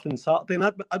noticed on Saturday, and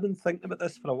I've been thinking about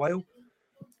this for a while,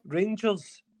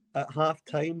 Rangers at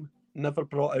half-time never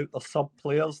brought out their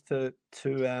sub-players to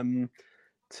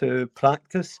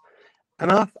practice.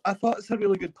 And I thought it's a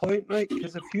really good point, right?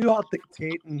 Because if you are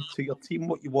dictating to your team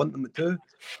what you want them to do,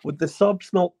 would the subs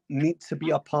not need to be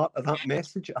a part of that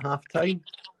message at half-time?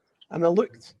 And I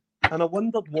looked and I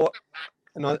wondered what,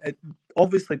 it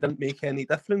obviously didn't make any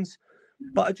difference,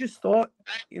 but I just thought,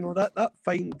 that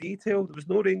fine detail, there was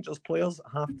no Rangers players at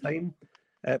half-time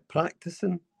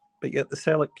practicing, but yet the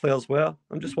Celtic players were.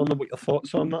 I'm just wondering what your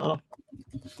thoughts on that are.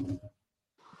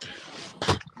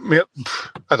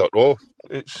 I don't know.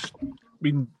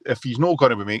 If he's not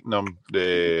going to be making them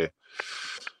the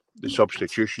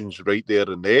substitutions right there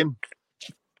and then,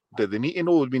 do they need to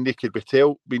know? I mean, they could be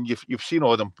tell. I mean, you've seen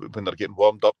all them when they're getting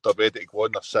warmed up, they're ready to go,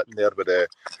 and they're sitting there with the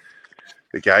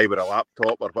guy with a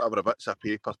laptop or whatever, bits of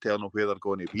paper telling them where they're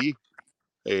going to be.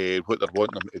 what they're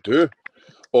wanting them to do.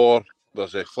 Or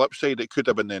there's a flip side, it could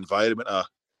have been the environment of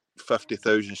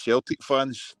 50,000 Celtic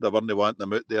fans. They weren't wanting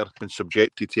them out there being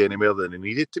subjected to any more than they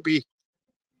needed to be.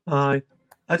 Aye.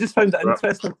 I just found it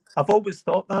interesting. I've always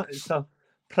thought that it's a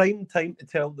prime time to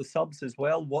tell the subs as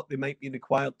well what they might be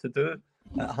required to do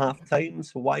at half time.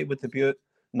 So why would they be out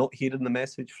not hearing the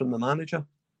message from the manager?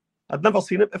 I'd never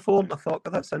seen it before, and I thought, oh,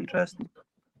 that's interesting.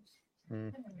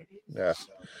 Yeah.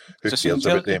 Who cares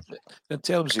about them? In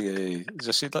terms of, as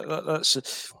I said,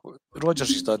 that's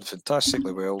Rodgers has done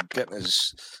fantastically well. Getting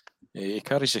his, he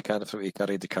carries the can for he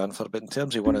carried the can for. But in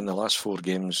terms of winning the last 4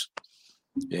 games,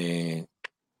 getting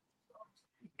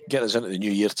us into the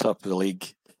new year top of the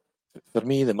league, for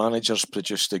me, the managers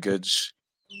produced the goods.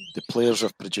 The players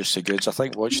have produced the goods. I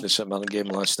think watching the St Mirren game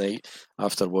last night,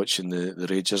 after watching the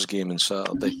Rangers game on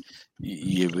Saturday,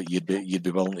 you'd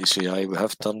be willing to say, "Aye, we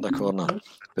have turned a corner."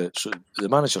 But so the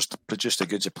managers produced the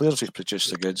goods. The players have produced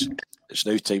the goods. It's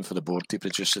now time for the board to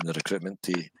produce in the recruitment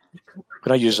team.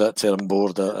 When I use that term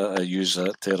board, I use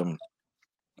that term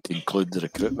to include the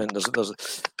recruitment. There's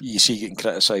you see getting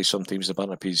criticised sometimes. The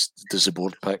Barnapies, does the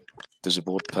board pick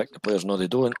the players? No, they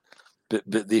don't. But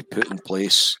they put in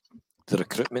place the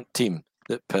recruitment team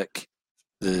that pick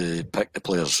the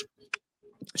players.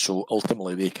 So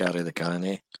ultimately they carry the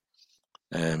can.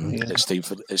 It's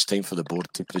time for the board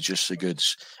to produce the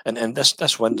goods. And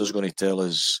this window's going to tell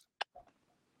us.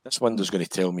 This window's going to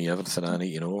tell me everything I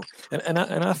need to know. And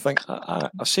I think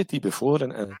I've said to you before,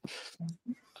 and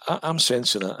I'm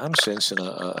sensing an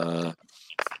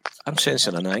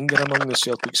anger among the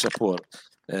Celtic support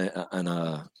and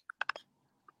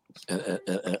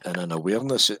an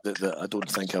awareness that I don't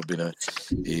think I've been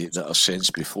that I've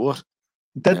sensed before.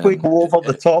 Did we go over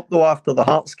the top though after the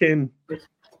Hearts game?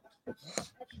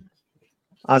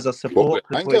 As a support,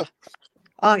 did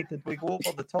we go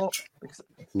over the top?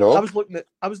 No. I was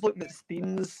looking at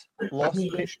Steen's loss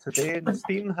rate today, and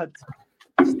Steen had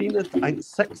I think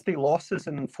 60 losses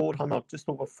in 400, just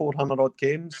over 400 odd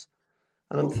games,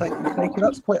 and I'm thinking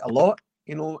that's quite a lot,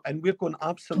 and we're going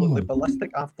absolutely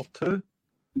ballistic after 2.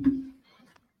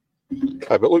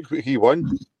 But look what he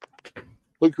won.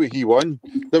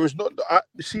 There was not.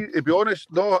 To be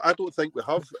honest, no, I don't think we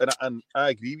have, and I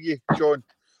agree with you, John.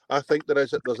 I think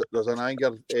there's an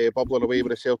anger bubbling away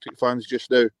with the Celtic fans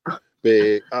just now.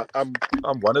 But I'm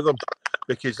one of them,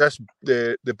 because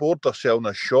the board are selling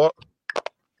us short.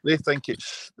 They think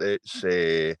it's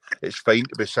fine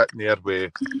to be sitting there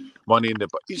with money in the.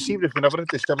 It seems if we never had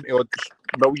the 70 odd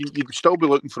million, you'd still be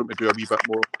looking for them to do a wee bit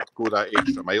more, go that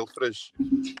extra mile for us,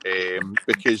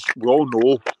 because we all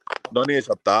know none of us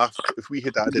are daft. If we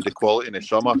had added the quality in the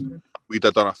summer, we'd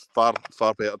have done a far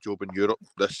better job in Europe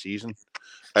this season.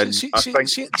 And see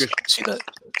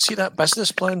that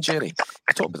business plan, Jerry.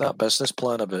 You talk about that business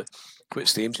plan about quit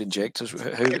Stames injectors.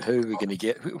 How are we going to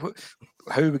get?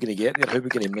 How are we going to get there? How are we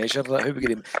going to measure that? How are we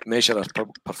going to measure our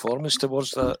performance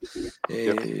towards that,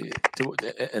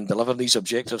 and deliver these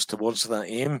objectives towards that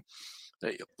aim?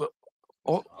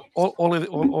 All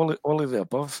of the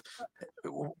above.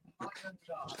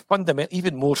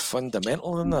 Even more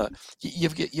fundamental than that,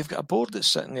 you've got a board that's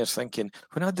sitting there thinking,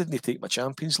 when I didn't take my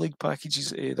Champions League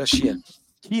packages this year,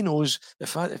 he knows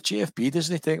if JFB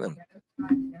doesn't take them,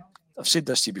 I've said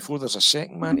this to you before, there's a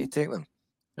second man to take them,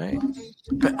 right?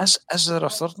 But is there a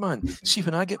third man? See,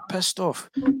 when I get pissed off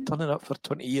turning up for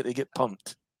 20 years to get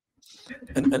pumped,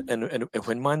 and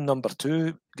when man number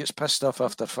 2 gets pissed off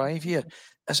after 5 years,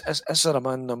 is there a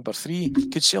man number 3?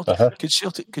 Could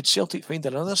Celtic find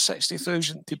another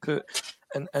 60,000 to put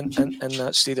in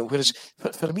that stadium? Whereas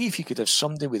for me, if you could have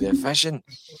somebody with a vision,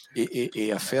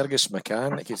 a Fergus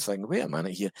McCann, that could think, wait a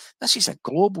minute here, this is a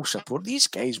global support. These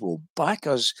guys will back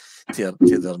us to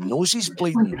their noses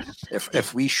bleeding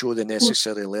if we show the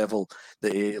necessary level,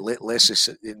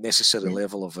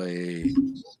 of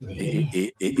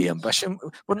ambition.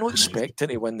 We're not expecting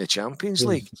to win the Champions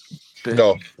League, but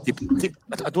no.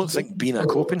 I don't think being a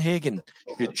Copenhagen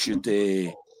should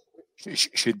be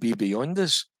beyond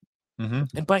us.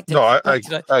 Mm-hmm. And back to,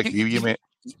 I agree with you, mate.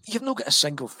 You've not got a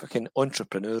single fucking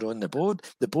entrepreneur on the board.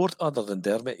 The board, other than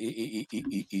Dermot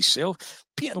himself.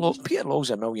 Peter Law's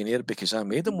a millionaire because I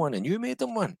made him one and you made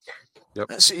him one. Yep.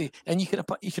 That's it. And you can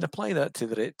apply that to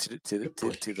the rest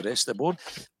of the board.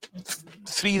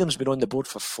 3 of them's been on the board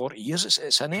for 40 years.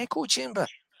 It's an echo chamber.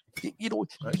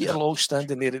 Peter Law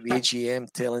standing there at the AGM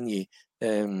telling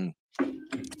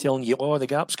you, oh, the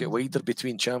gaps get wider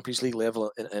between Champions League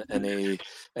level and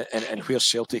where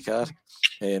Celtic are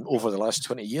over the last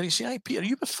 20 years. You say, "Aye, Peter,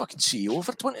 you were fucking CEO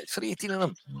for 18 of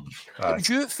them.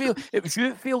 It was you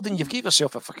that failed, and you've gave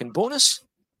yourself a fucking bonus."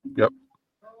 Yep.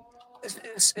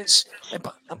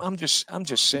 But I'm just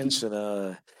sensing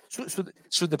so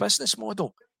the business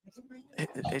model.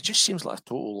 It just seems like a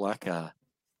total lack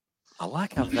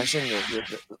of vision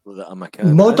that I'm a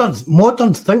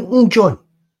modern thinking, John.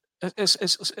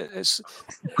 It's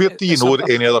Where do you know that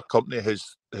any other company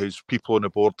has people on the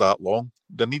board that long?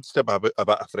 There needs to be a bit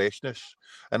of freshness,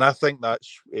 and I think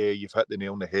that's you've hit the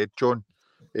nail on the head, John.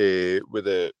 With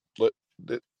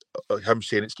him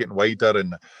saying it's getting wider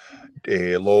and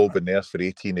Law been there for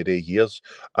 18 years.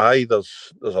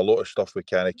 There's a lot of stuff we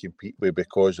can't compete with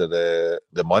because of the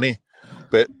money,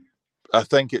 but I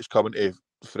think it's coming to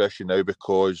fruition now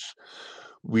because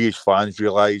we as fans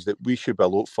realise that we should be a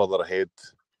lot further ahead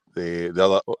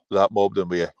that mob than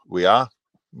we are.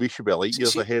 We should be light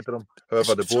years ahead of them.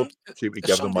 However, the board seem to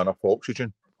give them enough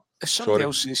oxygen. If somebody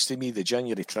else says to me the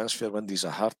January transfer window is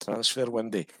a hard transfer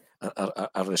window,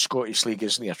 or the Scottish League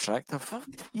isn't attractive,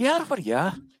 yeah, where you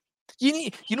are.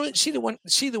 See the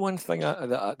one thing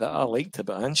that I liked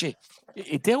about Angie.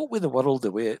 He dealt with the world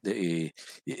the way it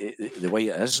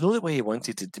is, not the way he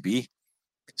wanted it to be.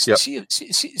 Yep. See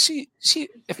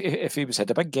if he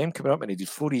had a big game coming up and he did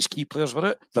 4 of his key players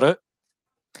were out.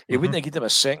 He wouldn't have given him a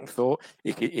second thought.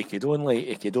 He could only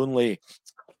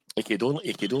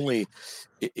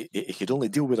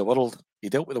deal with the world. He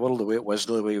dealt with the world the way it was,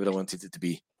 not the way he would have wanted it to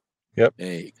be. Yep.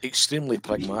 Extremely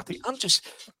pragmatic.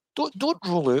 Don't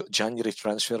roll out January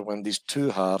transfer windows too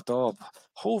hard.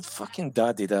 Whole fucking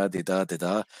da.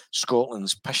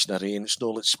 Scotland's pissing the rain. It's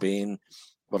not like Spain.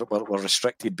 We're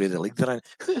restricted by the league they're in.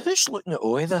 Who's looking at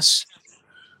all of this?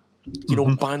 We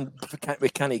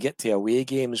can't get to away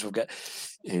games. We've got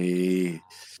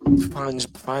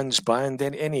fans banned.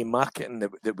 Any marketing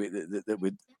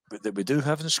that we do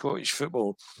have in Scottish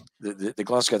football. The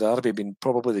Glasgow Derby being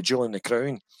probably the jewel in the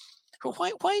crown. But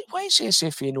why is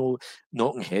SFA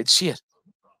knocking heads here?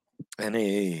 And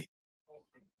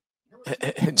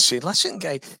saying, listen,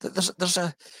 guy,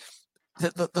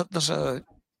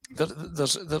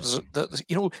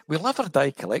 we live or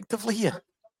die collectively here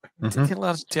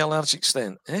to a large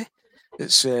extent.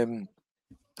 It's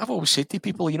I've always said to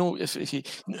people,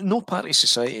 if no part of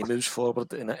society moves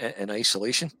forward in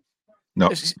isolation. No,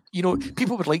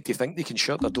 people would like to think they can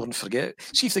shut their door and forget.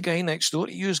 See if the guy next door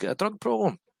to you's got a drug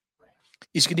problem.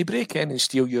 He's going to break in and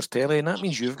steal your telly, and that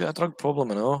means you've got a drug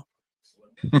problem and all.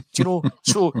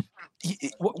 So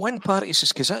one party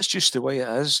says, because that's just the way it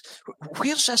is.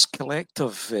 Where's this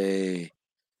collective?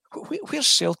 Where's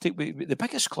Celtic, the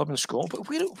biggest club in Scotland? But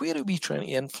where are we trying to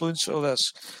influence all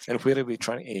this? And where are we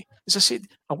trying to? As I said,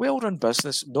 a well-run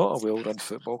business, not a well-run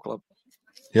football club.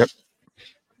 Yep.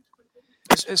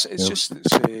 It's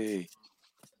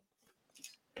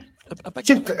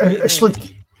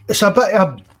a bit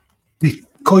of we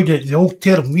coined it the old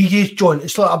term we use, John.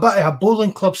 It's like a bit of a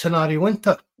bowling club scenario, isn't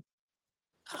it?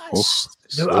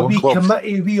 A wee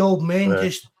committee, we old men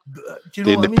just do you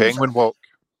know what I mean? Penguin walk.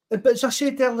 But as I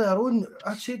said earlier on,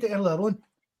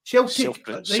 Celtic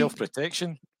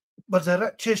self-protection. We're the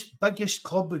richest, biggest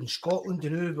club in Scotland,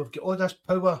 we've got all this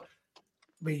power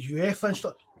with UEFA and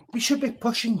stuff. We should be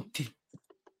pushing to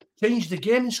change the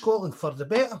game in Scotland for the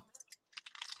better.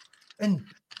 And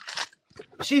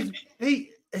see,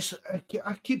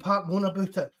 I keep harping on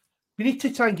about it. We need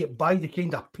to try and get by the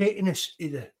kind of pettiness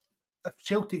of the. If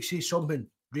Celtic say something,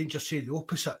 Rangers say the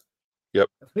opposite. Yep.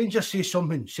 If Rangers say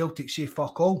something, Celtic say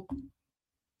fuck all.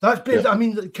 That's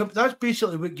that's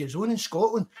basically what goes on in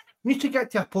Scotland. We need to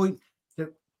get to a point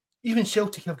that even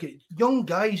Celtic have got young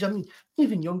guys. I mean,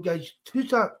 even young guys. Who's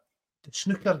that? The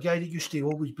snooker guy that used to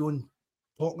always be on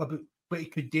talking about what he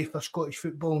could do for Scottish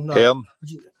football.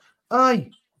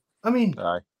 Aye. I mean,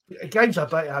 a guy's a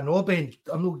bit of an obby.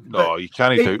 No, you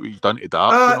can't do what you've done to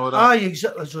that. Aye,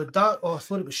 exactly. So that, I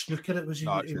thought it was snooker. It was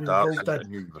involved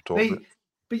in.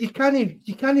 But you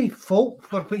can't fault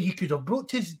for what you could have brought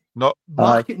to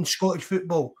marketing Scottish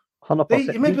football. 100%.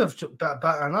 Right? You maybe have a bit of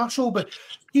an arsehole, but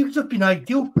he would have been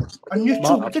ideal and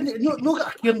neutral. Not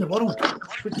got a care in the world.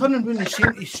 But turning around and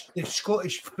saying to the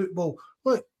Scottish football,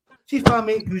 look, see if I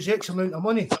make who's X amount of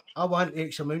money, I want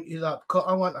X amount of that.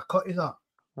 I want a cut of that.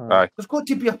 There's got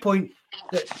to be a point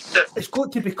that it's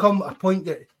got to become a point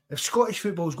that if Scottish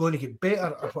football is going to get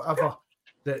better or whatever,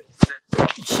 that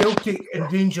Celtic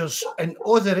and Rangers and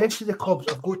all the rest of the clubs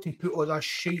have got to put all that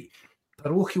shit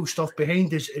parochial stuff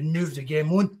behind us and move the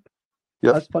game on.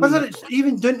 Yep. Whether it's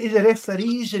even down to the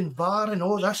referees and VAR and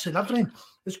all this and everything,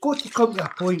 it's got to come to a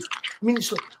point. I mean,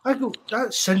 it's like, I go,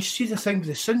 that cinch, see the thing with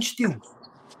the cinch deal,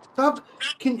 that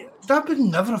would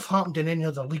never have happened in any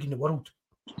other league in the world.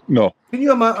 No. Can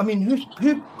you imagine? I mean,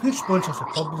 who sponsors the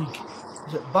club league?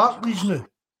 Is it Barclays now?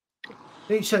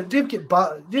 Right, so they've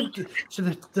got so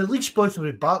the league sponsor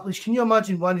with Barclays. Can you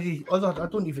imagine one of the other? I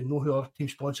don't even know who our team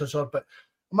sponsors are, but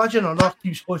imagine another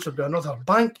team sponsored by another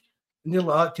bank, and they're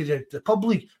like that to the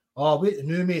public. Oh wait,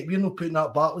 no mate, we're not putting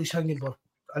that Barclays thing in for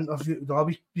interview. No,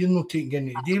 we're not taking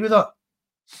anything to do with that.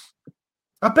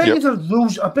 I bet you there's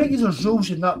rules. I bet you there's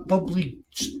rules in that public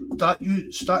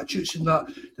statutes and that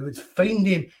would fine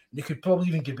them. They could probably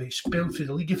even get expelled from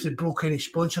the league if they broke any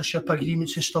sponsorship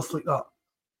agreements and stuff like that.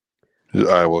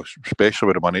 Aye, well, especially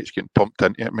with the money it's getting pumped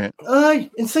into it, mate. Aye,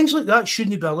 and things like that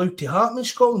shouldn't be allowed to happen in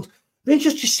Scotland.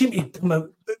 Rangers just seem to come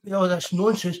out with all this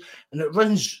nonsense, and it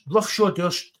runs roughshod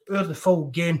over the full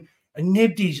game, and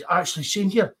nobody's actually saying,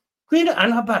 here, rein it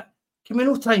in a bit. Can we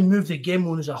not try and move the game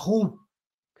on as a whole?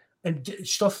 And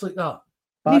stuff like that.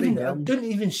 Didn't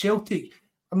even Celtic.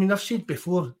 I mean, I've said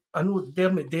before, I know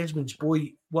Dermot Desmond's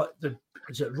boy,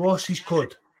 is it Ross he's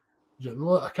called? Is it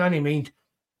Ross? I can't mind.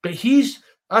 But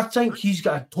I think he's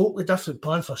got a totally different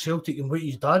plan for Celtic than what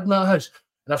his dad and that has.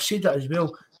 And I've said that as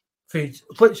well.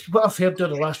 What I've heard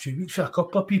over the last few weeks from a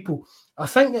couple of people, I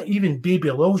think that even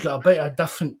Baby Lil's got a bit of a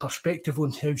different perspective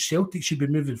on how Celtic should be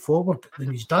moving forward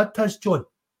than his dad has, John.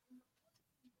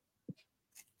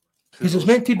 Because it's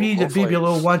meant to be that Baby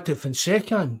Lil wanted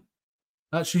Fonseca.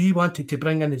 That's who he wanted to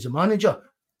bring in as a manager.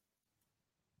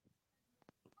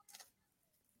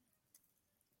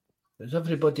 Is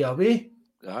everybody away?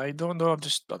 I don't know. I'm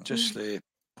just pondering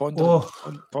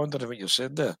what you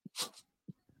said there.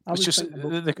 It's just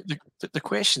the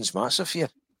question's massive here.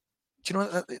 Do you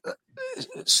know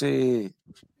it's the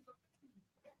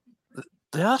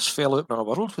arse fell out in our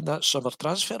world when that summer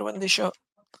transfer window shut.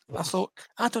 I thought,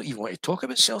 I don't even want to talk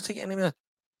about Celtic anymore.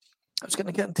 I was going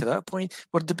to get into that point.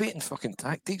 We're debating fucking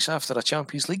tactics after a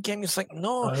Champions League game. You think,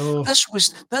 no, this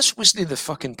wasn't the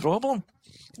fucking problem.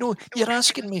 You know, you're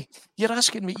asking me,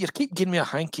 you keep giving me a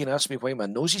hanky and asking me why my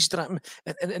nose is dripping.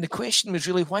 And the question was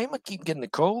really, why am I keep getting the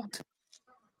cold?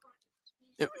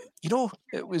 It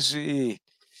was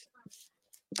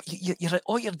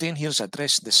all you're doing here is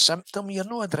addressing the symptom. You're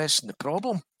not addressing the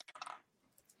problem.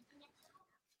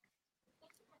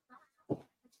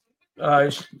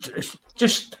 It's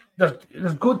just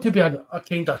there's got to be a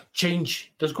kind of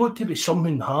change. There's got to be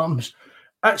something happens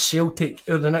at Celtic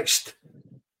over the next.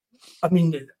 I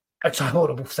mean, it's a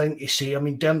horrible thing to say. I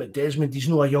mean, Dermot Desmond, he's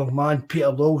not a young man. Peter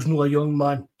Law's not a young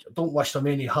man. I don't wish them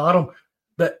any harm.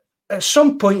 But at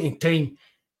some point in time,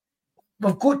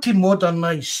 we've got to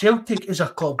modernise Celtic as a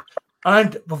club,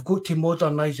 and we've got to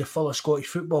modernise the full of Scottish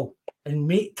football and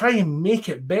try and make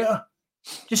it better.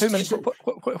 You've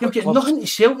got nothing to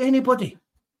sell to anybody.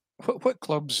 What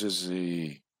clubs is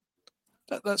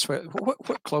that's where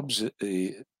what clubs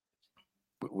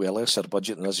with a lesser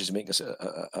budget than us is making us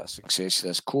a success?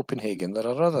 There's Copenhagen. There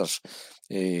are others.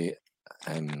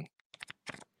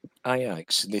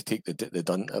 Ajax, they take the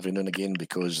dun every now and again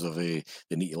because of they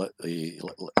need to let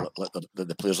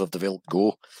the players have developed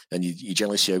go, and you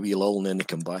generally see a wee lull and then they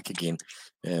come back again.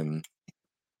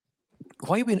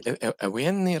 Why are we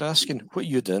in there asking, what are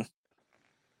you doing?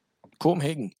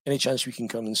 Copenhagen, any chance we can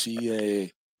come and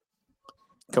see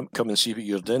come and see what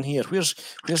you're doing here? Where's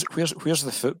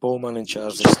the football man in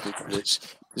charge?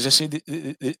 As I say,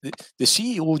 the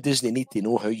CEO doesn't need to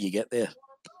know how you get there.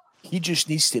 He just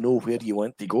needs to know where you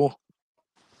want to go.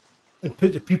 And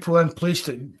put the people in place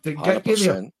to get you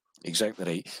there. Exactly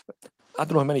right. I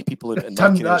don't know how many people in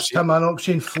Tim Annock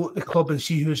saying float the club and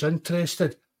see who's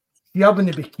interested. You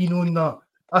wouldn't be keen on that.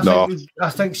 I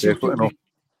think Celtic would be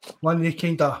one of the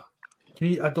kind of,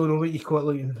 I don't know what you call it,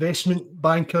 like investment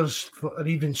bankers or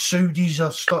even Saudis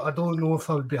or stuff. I don't know if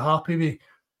I would be happy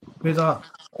with that.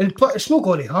 And it's not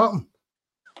going to happen.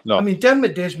 No. I mean,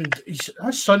 Dermot Desmond, his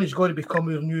son is going to become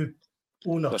our new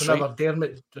owner whenever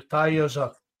Dermot retires.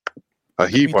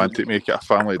 He wanted to make it a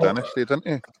family dynasty, didn't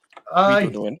he? Aye.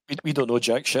 We don't know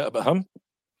jack shit about him.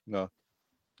 No.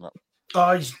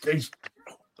 I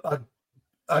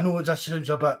know that sounds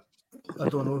a bit, I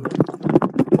don't know,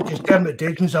 because Dermot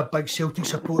Desmond's a big Celtic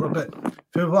supporter, but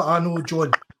for what I know,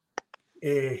 John,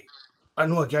 I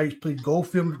know a guy who's played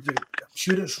golf with him. I'm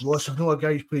sure it's Ross. I know a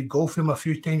guy who's played golf with him a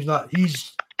few times. That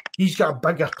he's got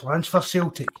bigger plans for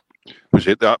Celtic. Was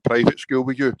it that private school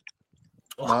with you?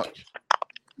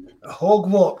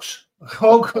 Hogwarts.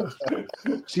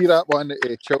 See that one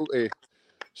that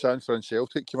Sanford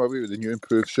Celtic came away with the new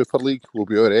improved Super League will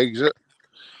be our exit.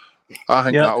 I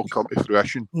think that'll come to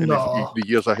fruition in the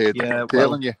years ahead. I'm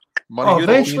telling you. Money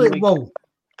eventually it will.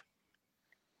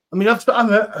 I mean,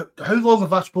 how long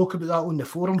have I spoken about that on the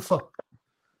forum for?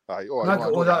 I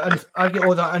get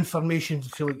all that information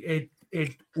from like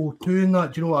Ed O2 and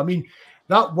that. Do you know what I mean?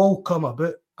 That will come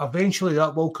about. eventually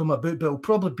that will come about, but it'll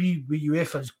probably be with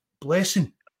UEFA's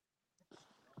blessing.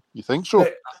 You think so?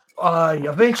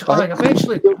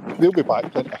 Eventually. They'll be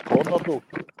backed into a corner, though.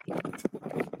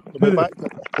 They'll be backed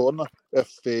into a corner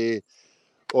if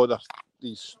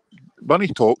these money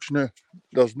talks now.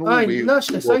 There's no way. That's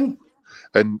the thing.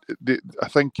 And I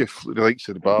think if the likes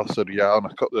of the Bawz or Real and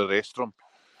a couple of the rest of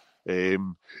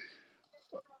them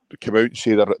come out and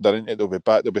say they're into it, they'll be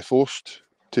back. They'll be forced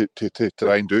to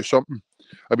try and do something.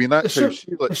 I mean, that's the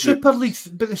Super League.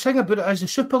 But the thing about it is, the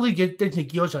Super League didn't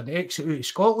give us an exit out of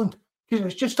Scotland because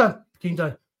it's just a kind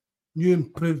of new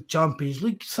improved Champions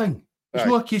League thing. It's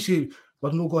not a case of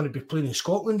we're not going to be playing in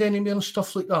Scotland anymore and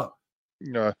stuff like that.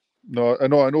 No, I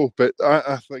know, but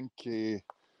I think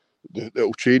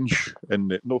it'll change.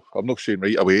 And no, I'm not saying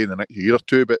right away in the next year or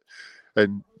two, but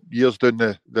in years down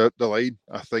the line,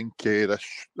 I think there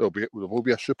will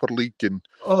be a Super League. And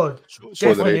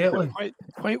definitely.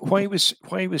 Why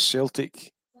was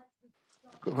Celtic?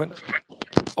 When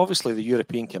obviously the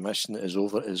European Commission is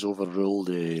overruled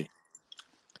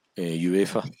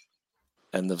UEFA,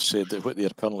 and they've said that what they're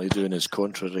currently doing is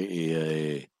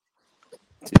contrary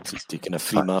to kind of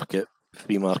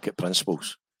free market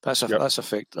principles. That's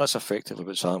effectively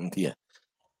what's happened here.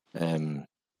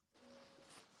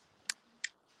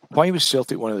 Why was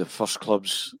Celtic one of the first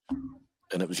clubs,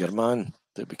 and it was your man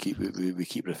that we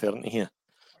keep referring to here?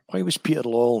 Why was Peter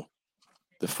Lawwell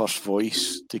the first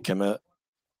voice to come out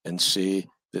and say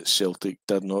that Celtic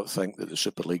did not think that the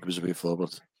Super League was the way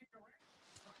forward?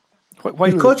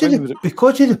 Because of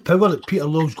the power that Peter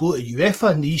Lawwell's got at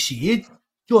UEFA and the ECA,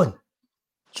 John.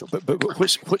 So, but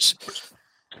what's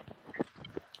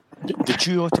did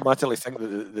you automatically think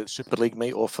that the Super League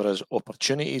might offer us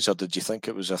opportunities, or did you think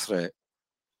it was a threat?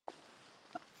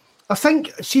 I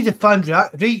think, see the fans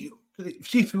react, right?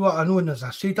 See from what I know, and as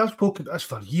I said, I've spoken about this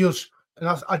for years, and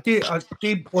I do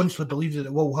honestly believe that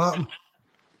it will happen.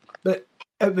 But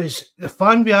it was the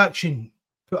fan reaction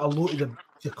put a lot of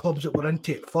the clubs that were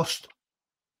into it first,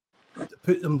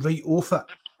 put them right off it.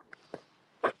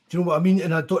 Do you know what I mean?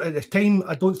 And at the time,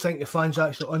 I don't think the fans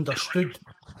actually understood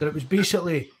that it was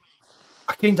basically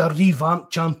a kind of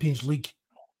revamped Champions League,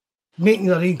 making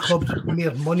their own clubs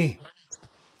more money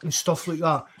and stuff like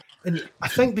that. And I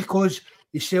think because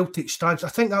the Celtic stance, I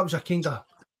think that was a kind of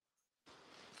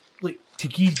like to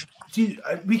give.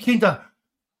 We kind of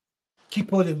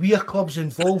keep all the weird clubs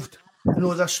involved and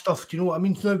all this stuff. Do you know what I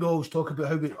mean? Now we always talk about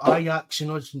how we Ajax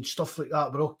and us and stuff like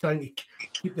that. We're all trying to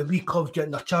keep the wee clubs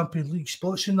getting their Champions League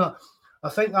spots and that. I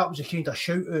think that was a kind of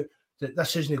shout out that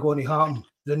this isn't going to happen.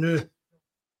 The new.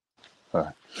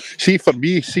 See, for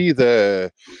me,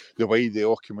 the way they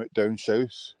all came out down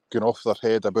south, going off their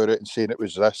head about it and saying it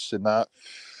was this and that.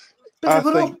 But they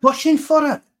were all pushing for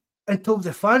it until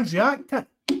the fans reacted.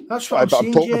 That's what I'm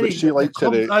saying, Jerry.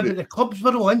 The clubs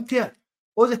were all into it.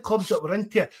 All the clubs that were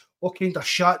into it all kind of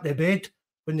shat the bed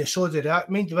when they saw the react.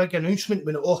 Mind the big announcement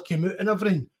when it all came out and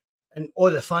everything, and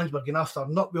all the fans were going after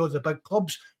not with all the big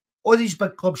clubs. All these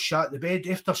big clubs shat the bed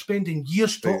after spending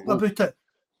years talking about it.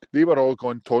 They were all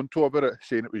going tonto about it,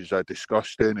 saying it was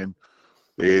disgusting and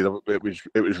it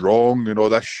was wrong and all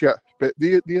this shit. But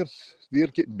they're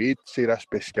getting made to say this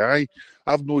by Sky.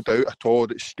 I've no doubt at all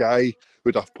that Sky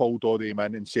would have pulled all them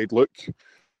in and said, look,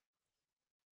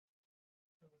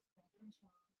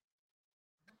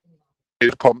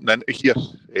 you're pumping into here.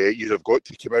 You have got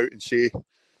to come out and say,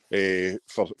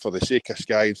 for the sake of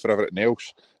Sky and for everything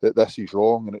else, that this is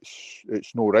wrong and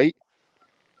it's no right.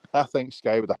 I think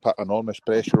Sky would have put enormous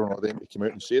pressure on them to come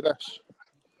out and say this.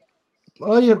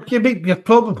 Well, you're probably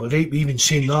right with even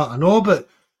saying that, I know, but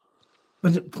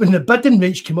when the bidding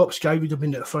rates came up, Sky would have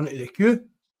been at the front of the queue.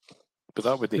 But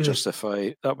that would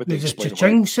justify. That would explain the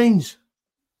cha-ching signs.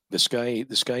 The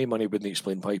Sky money wouldn't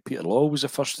explain why Peter Lawwell was the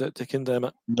first to condemn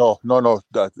it. No.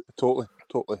 Totally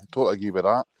agree with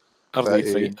that. Are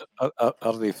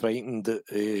they frightened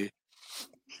that?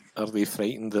 Are they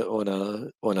frightened that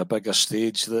on a bigger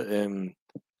stage that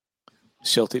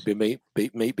Celtic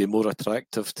might be more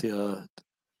attractive to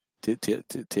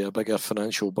a bigger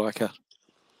financial backer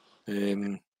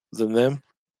than them?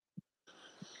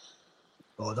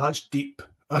 Oh, that's deep.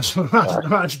 That's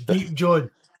deep,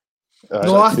 John.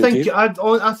 No, I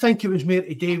think it was more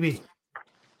to do with,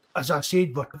 as I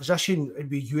said, we're positioned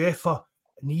with UEFA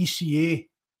and the ECA.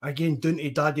 Again, down to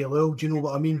Daddy Lowell, do you know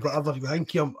what I mean? Whatever you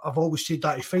think of him, I've always said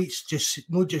that he fights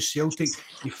not just Celtic,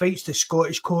 he fights the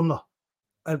Scottish corner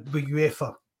with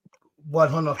UEFA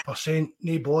 100%,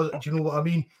 no bother, do you know what I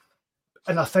mean?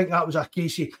 And I think that was a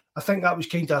case I think that was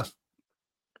kind of,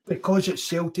 because it's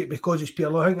Celtic, because it's Peter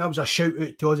Lawwell, I think that was a shout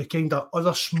out to all the kind of other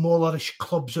smallerish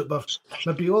clubs that were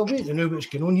maybe, wait, they know what's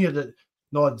going on here, that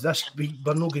no,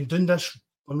 we're not going down this.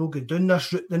 We're not going down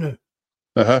this route now.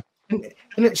 Uh-huh. And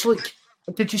it's like,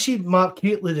 did you see Mark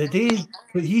Hateley the day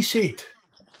what he said?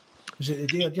 Was it the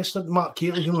day I just heard Mark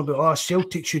Hateley going about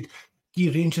Celtic should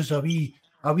give Rangers a wee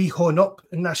horn up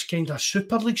in this kind of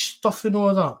Super League stuff and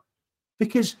all that?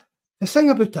 Because the thing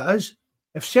about it is,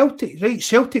 if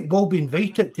Celtic will be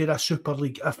invited to that Super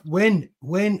League. If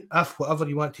whatever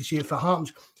you want to say, if it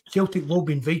happens, Celtic will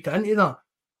be invited into that.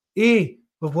 A,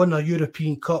 we've won a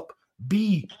European Cup.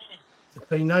 B,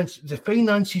 the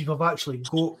finances we've actually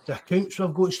got, the accounts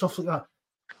we've got and stuff like that.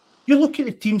 You look at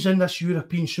the teams in this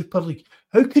European Super League.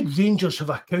 How could Rangers have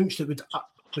accounts that would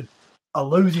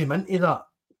allow them into that?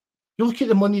 You look at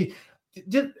the money.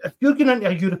 If you're going into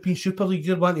a European Super League,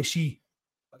 you're wanting to see,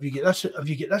 if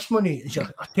you get this money, is your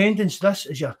attendance this?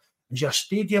 Is your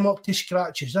stadium up to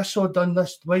scratch? Is this all done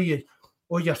this way?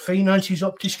 Or your finances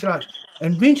up to scratch?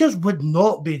 And Rangers would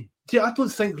not be. I don't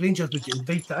think Rangers would get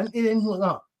invited into anything like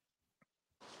that.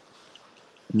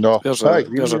 No, there's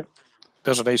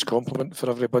a nice compliment for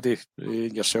everybody.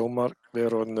 Yourself, Mark,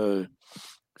 there on the,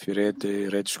 if you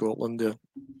read Scotland there.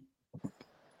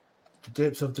 The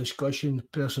depth of discussion, the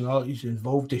personalities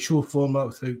involved, the show format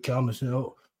without cameras and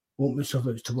all, won't miss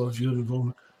out towards your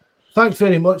involvement. Thanks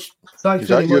very much. Thanks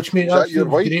very much, mate. Is that your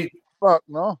wife? Great. Mark,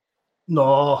 no.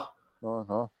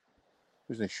 No.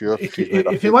 Isn't sure.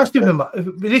 If he wants to be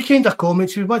with the kind of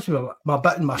comments, if he wants to be my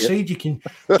bit on my side, you can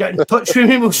get in touch with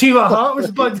me. We'll see what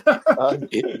happens, bud.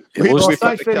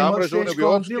 Thanks very much.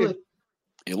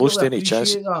 He lost any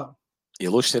chance. He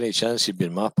lost any chance he'd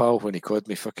been my pal when he called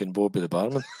me fucking Bobby the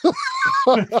barman.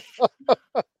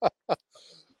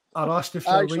 I asked if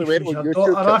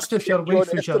your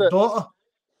wife was your daughter.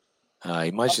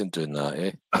 Imagine doing that,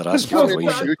 eh? That's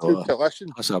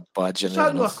a badge. It's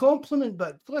not a compliment,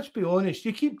 but let's be honest.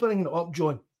 You keep bringing it up,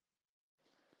 John.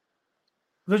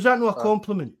 Was that not a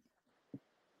compliment?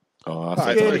 Oh, I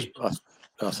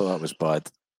thought that was bad.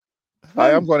 I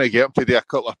am going to get him to do a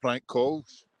couple of prank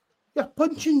calls. You're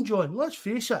punching, John. Let's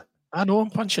face it. I know I'm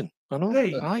punching. I know.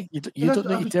 Right. Aye, you don't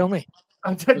need to tell me.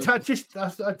 I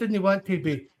didn't want to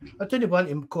be. I didn't want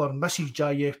him calling Mrs.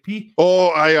 JFP.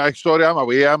 Oh, I sorry, I'm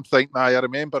away. I'm thinking. I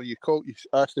remember you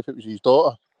asked if it was his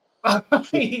daughter.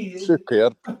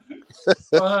 Superb.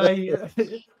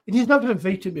 He's never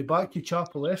invited me back to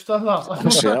Chapel after that.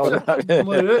 So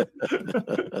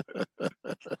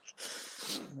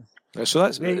that's right,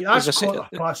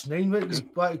 that's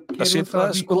 9:15. I said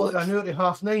that's an hour to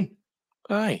 9:30.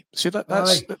 Aye, see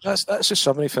that's a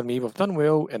summary for me. We've done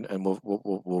well, and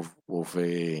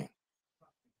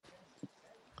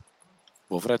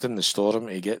we've ridden the storm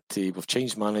to get to. We've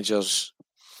changed managers.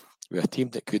 We're a team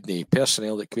that couldn't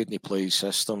personnel that couldn't play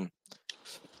system.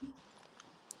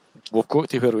 We've got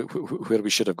to where we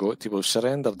should have got to. We've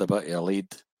surrendered a bit of a lead.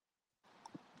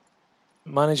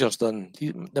 Manager's done.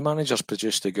 The manager's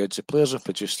produced the goods. The players have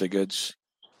produced the goods.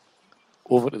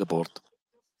 Over to the board.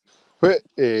 But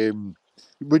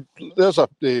there's a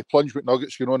plunge with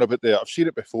Nuggets going on about there. I've seen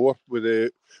it before.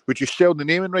 Would you sell the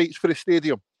naming rights for the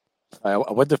stadium? I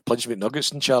would have plunged with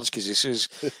Nuggets in charge because he says,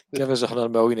 give us 100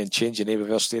 million and change the name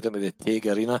of our stadium to the Tag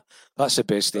Arena. That's the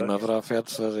best name ever I've heard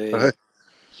for.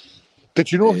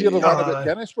 Did you know hear the one about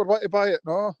Guinness were wanting to buy it?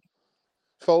 No.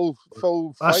 Full.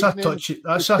 That's a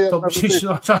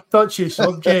touchy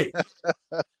subject.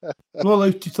 Not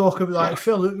allowed to talk about that. It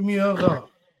fell out of me over that.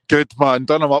 Good man,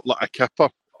 done him up like a kipper.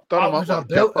 It was a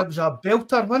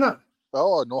belter, wasn't it?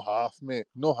 Oh, no half, mate.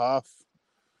 No half.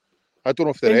 I don't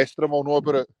know if the rest of them all know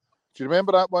about it. Do you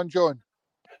remember that one, John?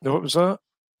 No, what was that?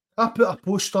 I put a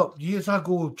post up years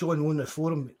ago, John, on the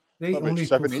forum, right? About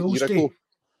 7-8 years ago.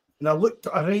 And I looked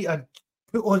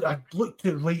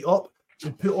it right up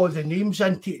and put all the names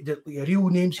into it, the real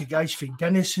names of guys for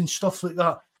Guinness and stuff like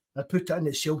that. I put it in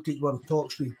the Celtic one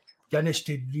talks with Guinness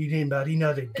to rename the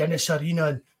arena, the Guinness Arena,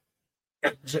 and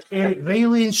was it Eric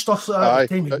Riley and stuff like that at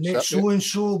the time? He met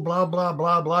so-and-so, blah, blah,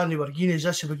 blah, blah, and they were Guinness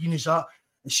this, they were Guinness that.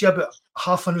 And see, about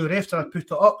half an hour after I put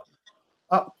it up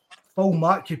Phil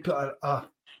Mack, he put a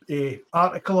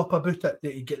article up about it,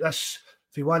 that he get this,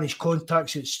 if he want his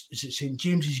contacts, it's at St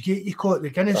James's Gate, you call it, the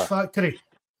Guinness factory.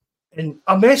 And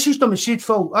I messaged him and said,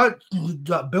 Phil,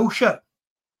 that bullshit,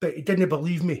 but he didn't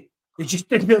believe me. He just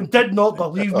did not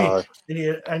believe me.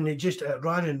 And he just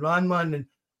ran, man, and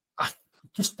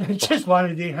it's just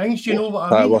one of the things, you know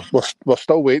what I mean? We're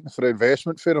still waiting for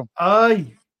investment for him. But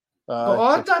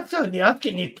I've got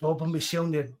no problem with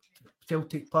selling the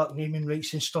Celtic Park naming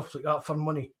rights and stuff like that for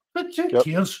money. But who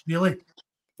cares, really?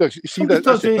 See,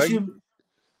 that's the thing.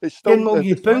 It's still £10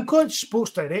 million,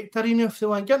 sports direct arena if they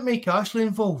want. Get Mike Ashley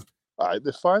involved. Aye,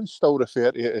 the fans still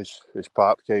refer to it as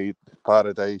Parkside,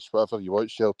 Paradise, whatever you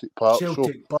want, Celtic Park.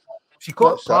 Celtic Park. If you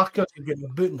got Parker, you get the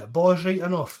boot and the Bawz right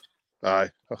enough. Aye,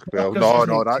 well, Parker's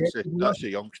no, isn't that's the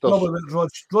youngsters. Probably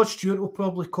Rod Stewart will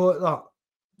probably call it that.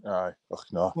 Aye,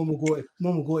 no. When we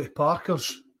go to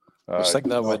Parker's. I was thinking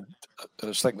that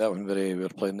when we were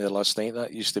playing there last night.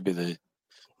 That used to be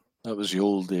that was the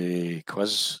old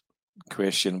quiz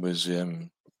question. Was the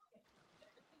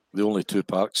only two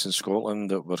parks in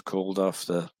Scotland that were called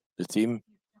after the team.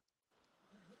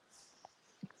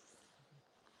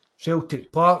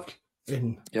 Celtic Park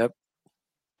in. Yep.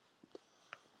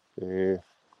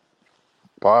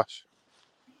 Pass.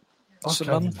 St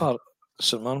Mirren Park.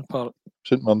 St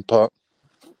Mirren Park.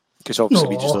 Because obviously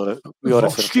we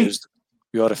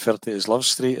all refer to it as Love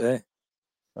Street, eh?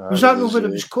 Was that not what it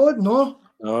was called? No.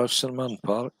 No, St Mirren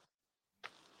Park.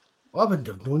 I wouldn't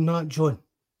have known that, John.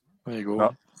 There you go.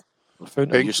 No. I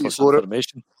found out useless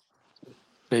information.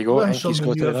 There you go. Hanky's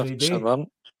got it enough. St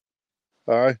Mirren.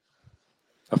 Aye.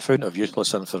 I found out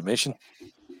useless information.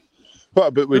 What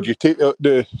about would you take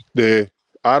the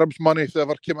Arabs' money if they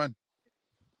ever came in?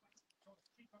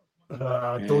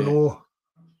 I don't know.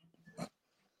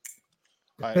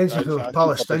 Depends if it was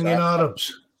Palestinian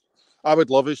Arabs. I would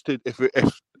love us to if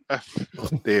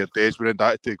the Desmond and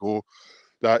that to go.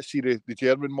 That the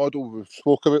German model we've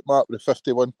spoke about, Mark, with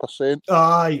 51%.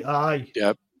 Aye.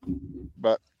 Yep.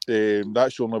 But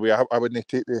that's the only way I wouldn't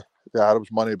take the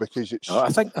Arabs' money because it's. I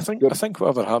think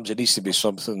whatever happens, it needs to be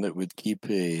something that would keep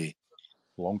a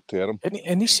long term.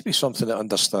 It needs to be something that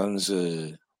understands.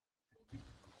 We're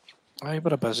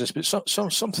a business, but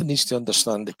something needs to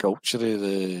understand the culture of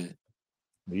the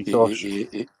ethos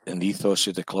and the ethos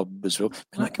of the club as well.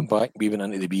 When I come back, we went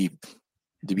into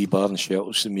the wee bar and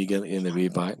shelters and we get in the way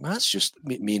back. That's just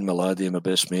me and my laddie and my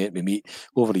best mate. We meet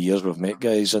over the years. We've met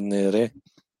guys in there,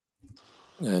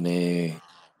 and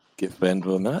get friends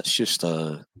with them. That's just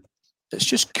it's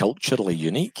just culturally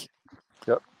unique.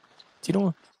 Yep. Do you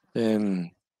know?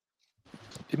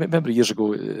 You remember years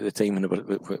ago at the time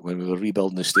when we were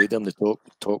rebuilding the stadium, the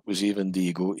talk was even, do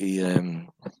you go to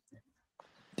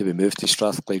do we move to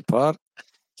Strathclyde Park?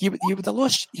 You would have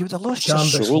lost your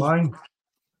soul. Lang.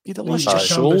 You'd have lost your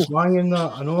soul. Lang in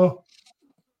that, I know.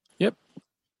 Yep.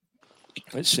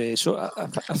 It's so I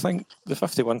think the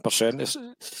 51% is.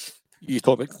 You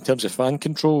talk about in terms of fan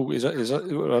control. Is that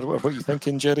what you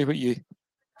thinking, Jerry? What you?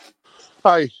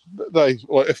 Aye,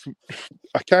 well, if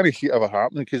I can't see it ever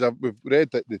happening because we've read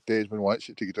that the Desmond wants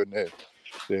it to go down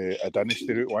a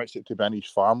dynasty route, wants it to be in his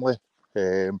family.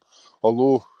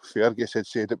 Although Fergus had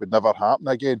said it would never happen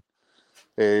again.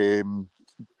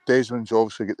 Desmond's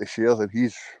obviously got the shares and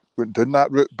he's went down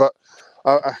that route, but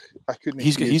I couldn't.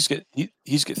 He's got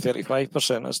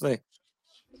 35%, hasn't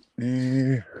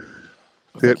he?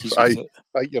 I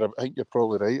think you're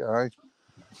probably right. Aye.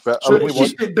 But so it's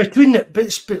just between it, but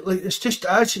it's just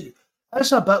actually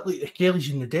it's a bit like the Kellys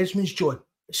and the Desmonds, John.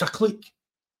 It's a clique.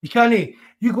 You go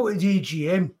to the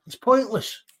AGM, it's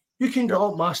pointless. You can get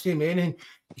up mass name anything,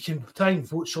 you can try and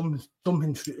vote something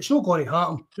through. It's not going to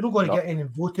happen. You're not going to get anything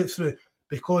voted through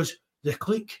because the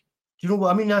clique. Do you know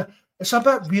what I mean? It's a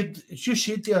bit weird. As you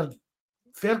said there,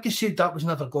 Fergus said that was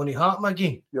never going to happen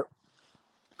again. Yep.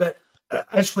 But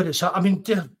that's what it's. I mean,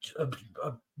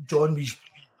 John, we've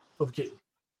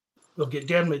got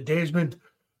Dermot Desmond,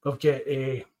 we've got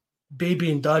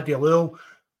Baby and Daddy Lowell.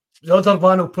 The other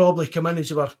one will probably come in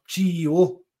as our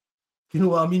CEO. You know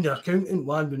what I mean? The accountant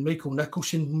one when Michael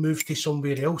Nicholson moved to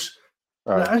somewhere else.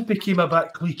 It became a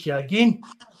bit cliquey again.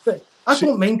 But I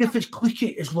don't mind if it's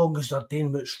cliquey as long as they're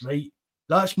doing what's right.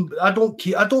 I don't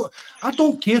care. I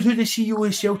don't care who the CEO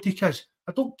of Celtic is.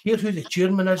 I don't care who the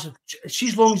chairman is. It's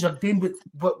as long as they're doing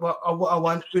what I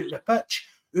want out of the pitch,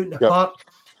 out in the park,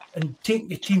 and taking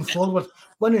the team forward,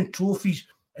 winning trophies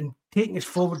and taking us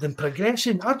forward and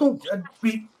progressing.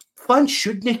 Fans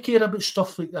shouldn't care about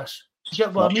stuff like this. You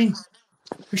get what I mean?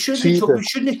 We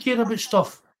shouldn't care about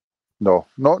stuff. No,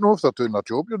 not if they're doing their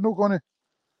job. You're not going to.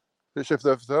 It's if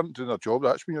they aren't doing their job,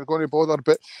 that's when you're going to bother.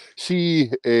 But see,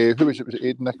 who was it? Was it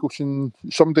Ed Nicholson?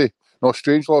 Somebody? No,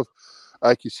 Strangelove.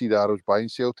 I could see the Arrows buying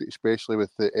Celtic, especially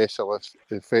with the SLS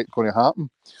effect going to happen.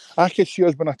 I could see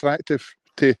us being attractive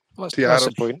to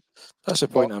Arrows. That's the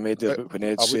point I made there when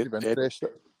Ed said.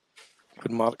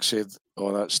 When Mark said,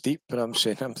 "Oh, that's deep," but I'm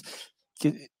saying,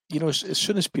 as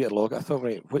soon as Peter Loggett, I thought,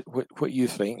 right, what are you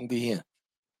frightened to hear?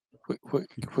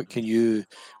 What can you?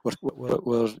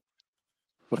 We're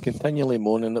continually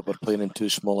moaning that we're playing in too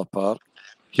small a park.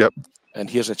 Yep. And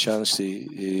here's a chance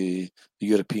the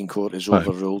European Court has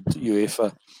overruled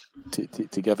UEFA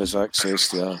to give us access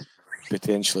to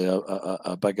potentially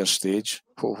a bigger stage.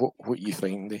 What are you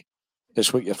frightened of?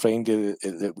 it's what you're finding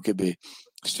that could be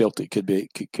Celtic could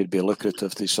be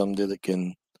lucrative to somebody that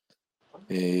can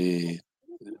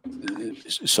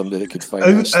somebody that could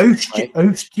finance.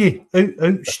 Oust you.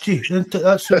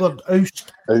 That's the word,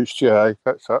 oust. Oust you, aye.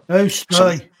 That's it. Oust,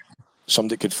 aye.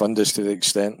 Somebody could fund us to the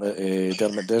extent that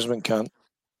Dermot Desmond can't.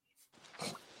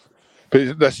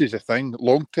 But this is the thing,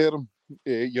 long term,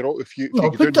 you're out if you. No,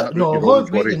 if you wait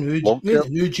the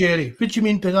new Jerry. What do you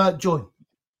mean by that, John?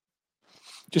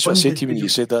 Just what I said to you when you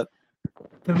said that.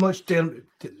 How much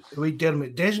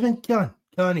Dermot Desmond can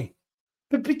he?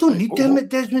 But we don't need Dermot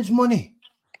Desmond's money.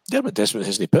 Dermot Desmond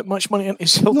hasn't put much money into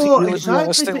Celtic. No, really, exactly.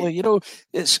 Realistically, you know,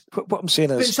 it's what I'm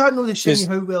saying is. But is that not the same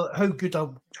how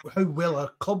well our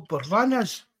club or run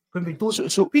is when we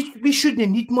don't? We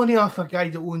shouldn't need money off a guy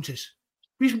that owns us.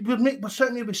 We're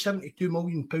sitting there with £72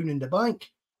 million in the bank.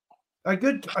 A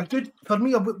good for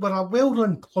me. We're a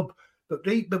well-run club, but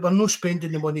we're not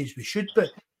spending the money as we should. But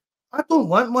I don't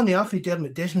want money off of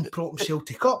Dermot Desmond propping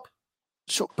Celtic up.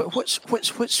 So, but what's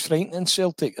frightening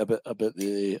Celtic about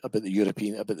the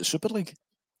European, about the Super League?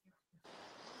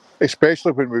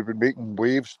 Especially when we've been making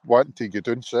waves, wanting to get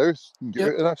down south and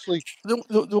get out of this league.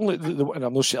 And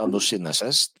I'm not saying this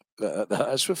is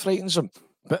that's what frightens them.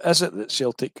 But is it that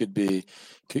Celtic could be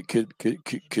a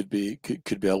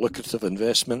lucrative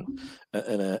investment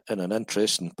in an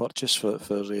interesting purchase for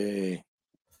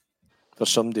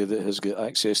somebody that has got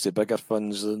access to bigger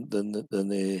funds than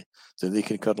they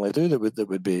can currently do? That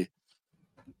would be.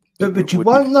 But would you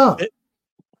want that?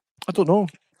 I don't know.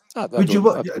 Would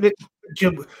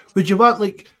you want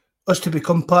like us to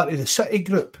become part of the City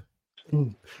group?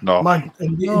 No. Man,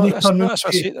 that's what I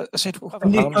said.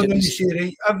 And they come in and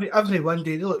say, right, every one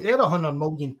day, look, they're £100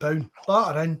 million.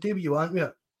 Batter in, do what you want with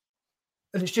it.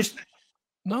 And it's just.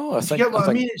 No, I think. You get what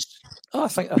I mean?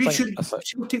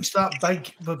 Celtic's that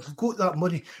big. We've got that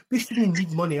money. We shouldn't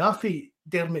need money off of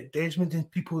Dermot Desmond and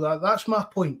people that's my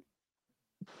point.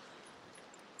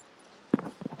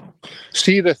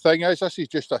 See, the thing is, this is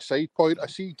just a side point. I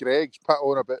see Greg's put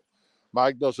on a bit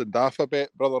Magners and Daff a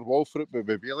bit, Brother Walford with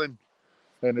Bovril, and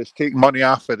it's taking money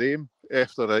off of them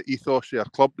after the ethos of our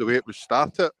club, the way it was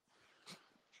started.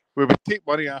 We would take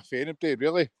money off anybody,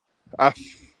 really, if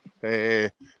they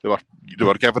were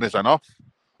giving us enough.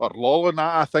 Or Law and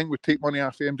that, I think, would take money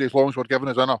off anybody as long as we're giving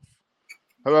us enough.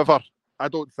 However, I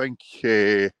don't think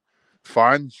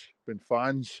fans,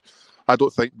 I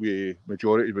don't think we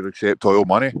majority would accept oil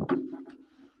money.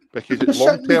 Because it's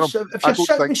long term.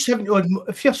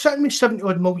 If you're sitting with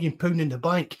 £70 million in the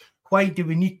bank, why do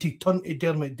we need to turn to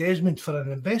Dermot Desmond for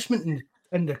an investment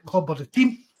in the club or the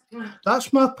team?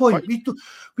 That's my point. Why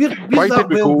did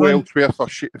we go elsewhere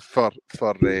for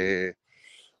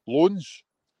loans?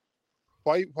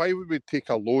 Why would we take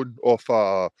a loan off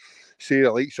say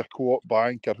the likes of Co-op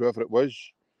Bank or whoever it was,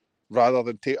 rather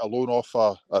than take a loan off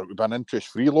it would be an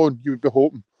interest-free loan, you would be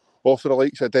hoping, off the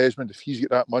likes of Desmond if he's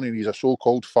got that money and he's a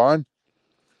so-called fan?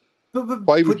 But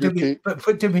what do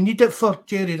we need it for,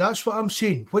 Jerry? That's what I'm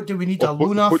saying. What do we need a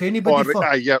loan off anybody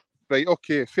for? Yeah, right,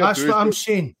 okay. That's what I'm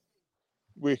saying.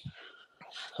 There's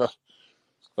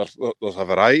a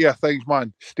variety of things,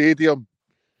 man. Stadium,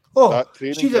 that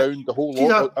training ground, the whole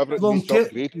lot, everything needs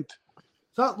upgraded.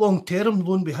 That long-term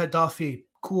loan we had off a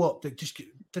Co-op that just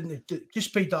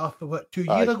paid that off for 2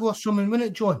 years ago or something, wasn't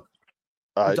it, John?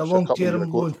 Aye, a long-term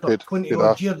loan for 20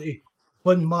 odd years to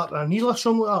win Martin O'Neill or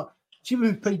something like that. See,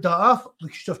 when we paid that off,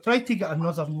 we should have tried to get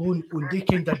another loan on they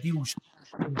kind of deals.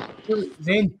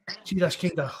 Then, see this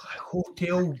kind of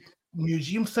hotel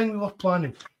museum thing we were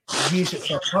planning, use it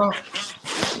for part.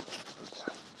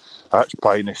 That's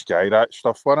pie in the sky, that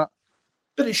stuff, wasn't it?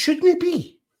 But it shouldn't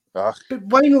be. Ach. But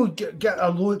why not get a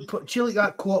loan, see like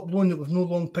that Co-op loan that we've no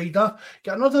long paid off,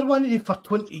 get another one of them for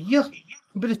 20 years.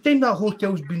 And by the time that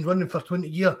hotel's been running for 20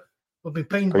 years, we'll be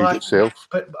paying back. Itself.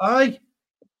 But aye.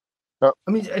 Yep.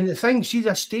 I mean, and the thing, see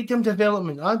the stadium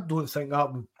development, I don't think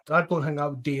that would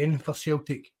do anything for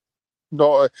Celtic.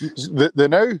 No,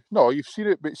 you've seen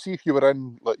it, but see if you were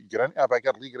in, like, you're into a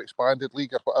bigger league or expanded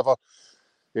league or whatever,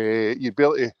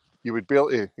 you would be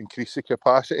able to increase the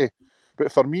capacity.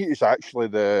 But for me, it's actually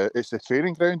the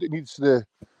training ground that needs the.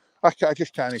 I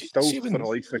just can't for the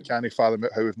life I can't fathom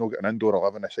out how we've not got an indoor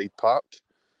 11-a-side park.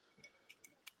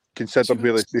 Considering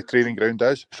where the training ground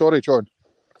is. Sorry, John.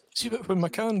 See, but when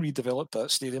McCann redeveloped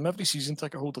that stadium, every season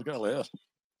ticket holder got a letter.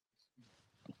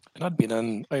 And I'd been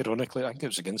in, ironically, I think it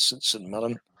was against St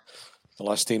Mirren. The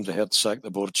last time they heard sack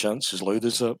the board chants as loud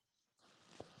as that.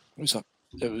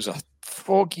 It was a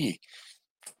foggy,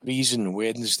 freezing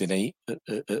Wednesday night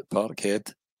at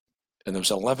Parkhead, and there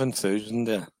was 11,000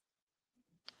 there.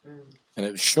 And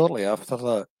it was shortly after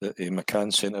that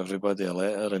McCann sent everybody a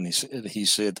letter, and he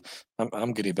said, I'm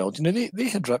going to build. You know, they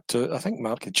had ripped out, I think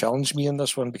Mark had challenged me in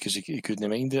this one because he couldn't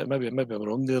mind it. Maybe I'm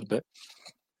wrong there, but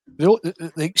the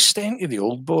extent of the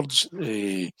old board's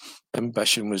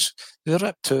ambition was they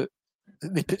ripped out,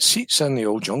 they put seats in the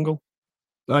old jungle.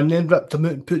 And then ripped them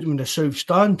out and put them in the south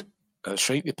stand. That's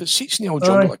right. They put seats in the old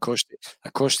jungle. It cost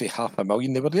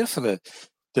 $500,000.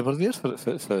 They were there for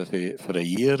a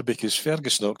year because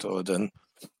Fergus knocked it all in,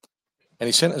 and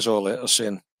he sent us all letters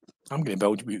saying, "I'm going to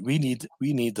build. We need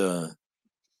a.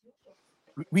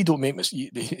 We don't make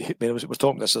mistakes." We're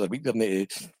talking this other week. They're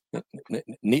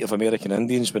Native American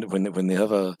Indians when they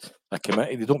have a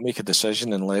committee, they don't make a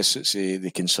decision unless it's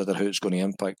they consider how it's going to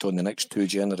impact on the next 2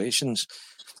 generations.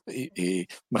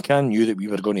 McCann knew that we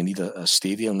were going to need a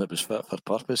stadium that was fit for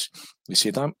purpose. He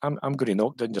said, I'm going to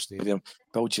knock down your stadium,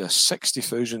 build you a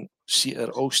 60,000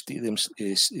 seater all seater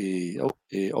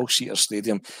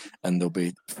stadium, and there'll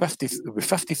be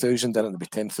 50,000 in it, there'll be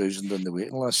 10,000 on the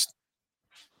waiting list.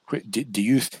 Do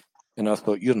you? And I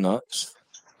thought, you're nuts,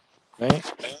 right?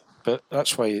 But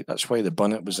that's why the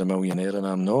Bunnet was a millionaire and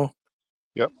I'm no.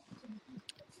 Yep.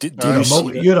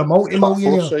 You're a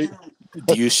multi-millionaire.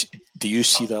 Do you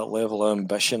see that level of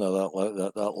ambition or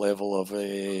that level of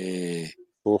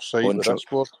foresight,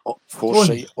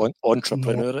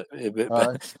 entrepreneur with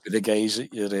the guys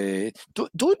that you're?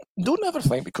 Don't ever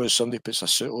think because somebody puts a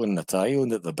suit on and a tie on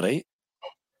that they're bright.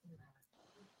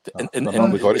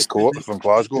 And we got his court from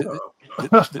Glasgow.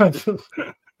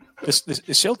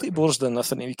 The Celtic board's done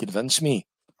nothing to convince me.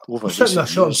 I'm sitting a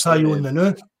shirt and tie on the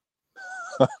now.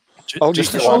 I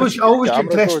always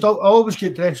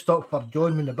get dressed up for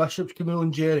John when the Bishops come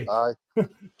on, Jerry. Aye.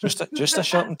 just a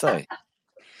shirt and tie.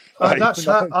 That's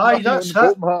it. That's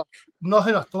it.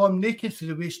 Nothing at all. I'm naked to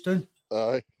the waist down.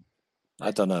 Aye.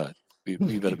 I don't know. We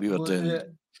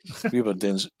were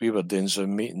doing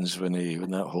some meetings when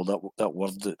that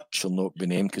word that shall not be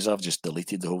named, because I've just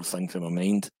deleted the whole thing from my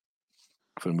mind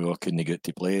when we all couldn't get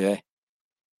to play.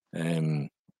 During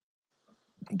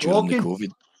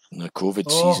the COVID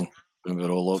season when we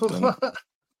were all locked in.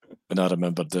 And I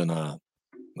remember doing a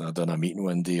meeting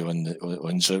one day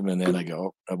on Zoom, and then I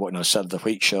got up. I said the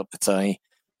white shirt, the tie,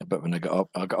 but when I got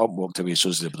up and walked away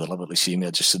so they would deliberately see me.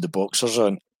 I just had the boxers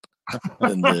on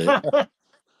and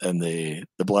the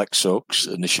black socks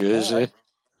and the shoes,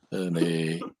 and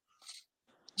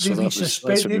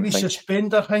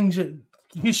suspender things that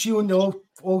you see on the old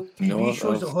TV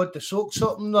shows that had the socks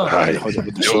up and that.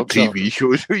 The old TV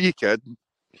shows, who are you kidding?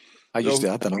 I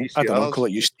had an uncle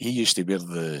that he used to wear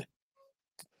the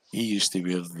see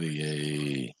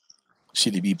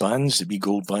the wee bands, the wee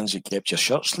gold bands that kept your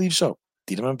shirt sleeves up.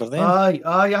 Do you remember them? Aye,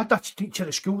 I had a teacher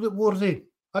at school that wore them.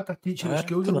 I don't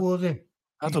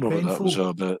know what that was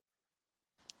all about.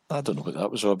 I don't know what that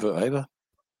was all about either.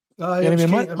 Anyway,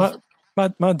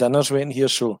 my dinner's waiting here,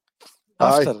 so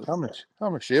after...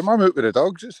 I'm ashamed. I'm out with the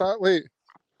dogs. It's that late.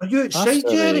 Are you outside,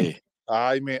 Jerry?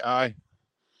 Aye, mate, aye.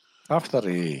 After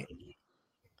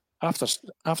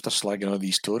slagging all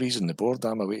these Tories in the board,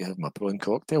 I'm away to have my prawn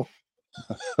cocktail.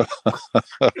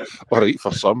 All right,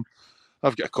 for some.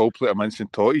 I've got a cold plate of mince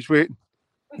and totties waiting.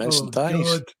 Mince and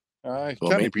ties? Aye,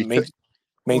 can't beat it.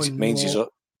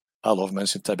 I love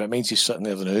mince and ties, but mine's just sitting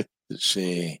there now. It's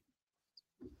a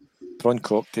prawn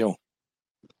cocktail.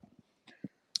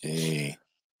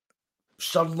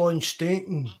 Sirloin steak.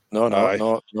 No,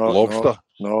 lobster.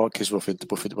 No, because we've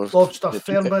lobster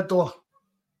thermidor.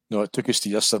 No, it took us to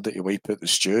yesterday to wipe out the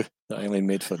stew that Eileen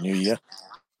made for New Year.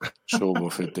 So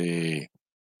we've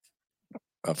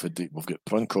got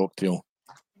prawn cocktail,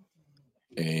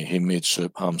 handmade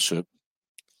soup, ham soup,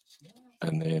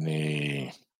 and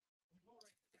then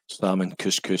salmon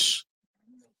couscous.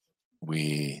 What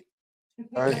do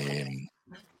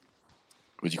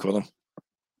you call them?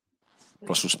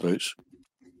 Brussels sprouts.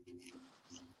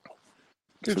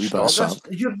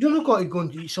 You're not got to go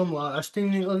and eat something like this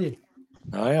thing, are you?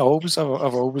 Aye, I've always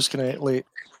kind of late.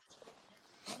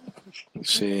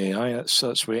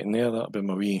 That's waiting there. That'll be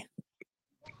my wee.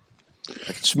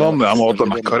 Normally I'm ordering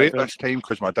my curry at this time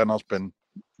because my dinner's been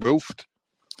wolfed.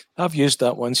 I've used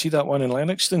that one. See that one in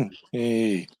Lennoxton?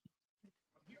 There's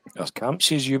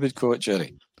Campsies, you would call it,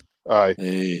 Jerry.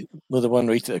 Aye. No, the one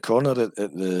right at the corner at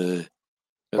the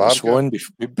Swan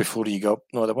before you go up.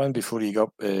 No, the one before you go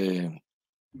up. The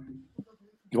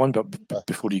one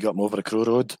before you got over the Crow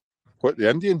Road. What, the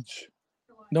Indians?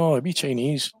 No, it'd be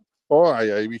Chinese. Oh, aye,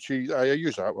 I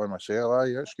use that one myself.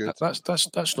 Aye, that's good.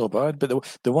 That's not bad. But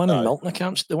the one in Milton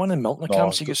Camps,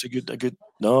 he gets a good.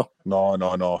 No.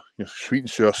 Your sweet and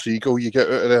sour seagull you get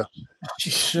out of there.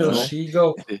 Sour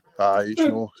seagull. Aye,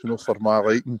 it's no for my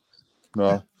liking.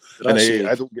 No. But And that's it.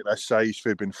 I don't get this size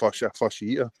for being fussy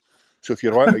eater. So if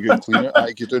you're wanting a good clean out,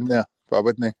 I get down there. But I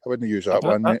wouldn't use that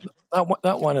one, mate.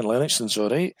 That one in Lennoxton's all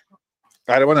right.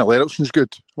 The one in Lennoxton's good.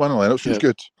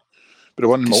 Good. But the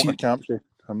one in 'Cause Multicampsy,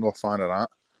 I'm not a fan of that.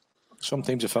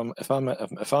 Sometimes if I'm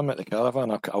at the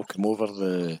caravan, I'll come over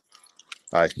the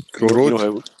Crow Road.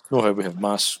 You know how we have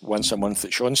mass once a month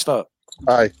at Schoenstatt.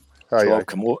 Aye. I'll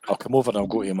come over and I'll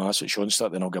go to mass at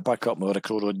Schoenstatt, then I'll get back up my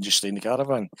Crow Road and just stay in the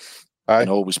caravan. Aye. And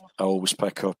I always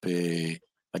pick up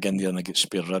again there and I get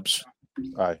spare ribs.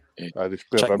 Aye. The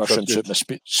spare chicken ribs mushroom are soup. good.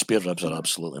 The spare ribs are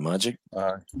absolutely magic.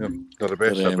 Aye. They're the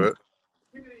best about.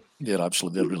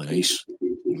 They're really nice.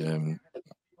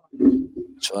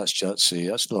 So that's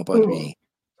not a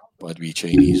bad wee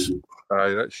Chinese. Aye,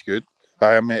 that's good.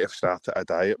 I might have started a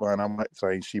diet, man. I might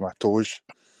try and see my toes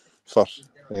for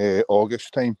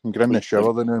August time and get in the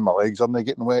shower then and my legs aren't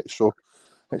getting wet. So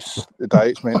the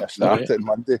diet's meant to start on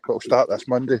Monday. It'll start this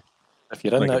Monday. If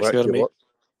you're in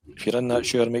that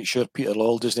shower, make sure Peter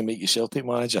Lawwell doesn't make you Celtic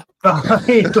manager. Don't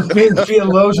make Peter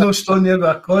Lawwell's no stone there with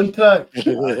a contract.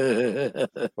 I'm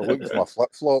looking for my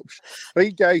flip-flops.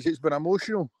 Right, guys, it's been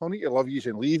emotional. I'll need to love yous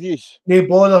and leave yous. No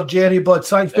bother, Jerry, bud.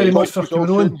 Thanks very much for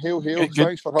coming on. Hail.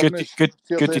 Thanks for having us. Good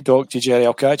to talk to you, Jerry.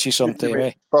 I'll catch you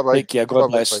sometime. Bye-bye. Take care. God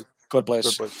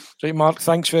bless. Right, Mark,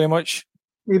 thanks very much.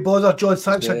 No bother, John.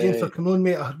 Thanks again for coming on,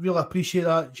 mate. I really appreciate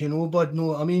that. Do you know, bud? Know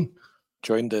what I mean?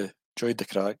 Joined the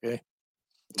crack, eh?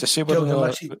 To say tell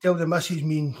the missus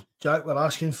me and Jack were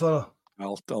asking for her.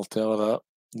 I'll tell her that.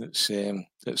 It's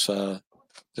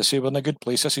to say we're in a good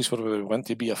place. This is where we want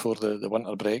to be before the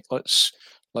winter break. Let's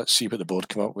see what the board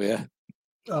come up with.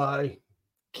 Aye.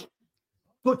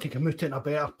 Got to come out in a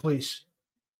better place.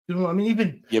 You know what I mean?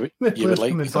 Even with players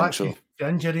coming back to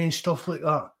injury and stuff like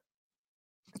that.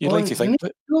 You'd like to think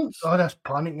that. Don't us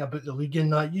panicking about the league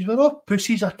and that. You were all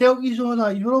pussies. I tell you all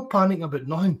that. You were all panicking about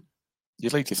nothing.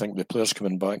 You'd like to think the players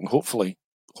coming back and hopefully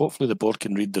the board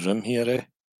can read the room here, eh?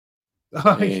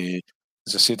 Aye.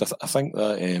 As I said, I think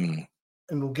that and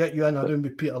we'll get you in a room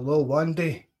with Peter Lawwell one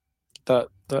day.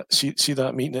 See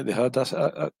that meeting that they had.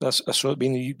 I saw it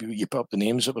being you put up the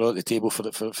names that were at the table for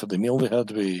the meal they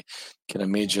had with kind of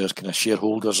major kind of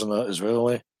shareholders and that as well.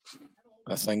 Eh?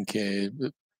 I think I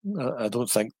don't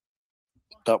think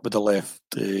that would have left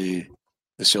the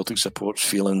Celtic supporters'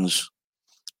 feelings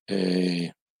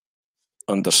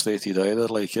understated either,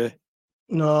 like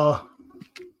No.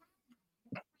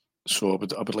 So I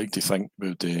would like to think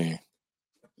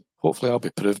hopefully I'll be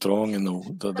proved wrong and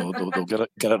they'll get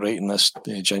it right in this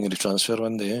January transfer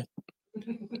window.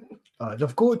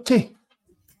 They've got to.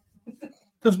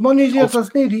 There's money there.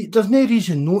 There's no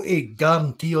reason not to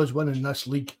guarantee us winning this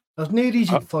league. There's no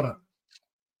reason for it.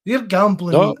 They're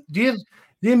gambling. No.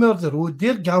 They're more the road.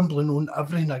 They're gambling on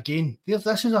everything again. This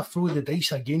is a throw the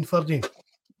dice again for them.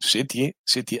 I said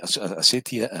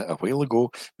to you a while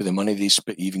ago with the money they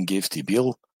even gave to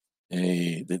Beale.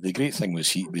 The great thing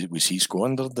was he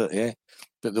squandered it. Eh?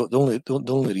 But the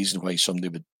only reason why somebody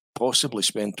would possibly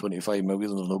spend 25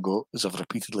 million or no go, as I've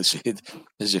repeatedly said,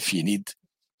 is if you need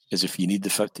the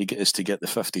 50 to get the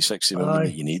 50, 60 million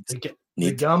that you need.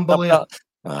 The gamble.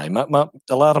 Aye, the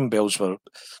alarm bells were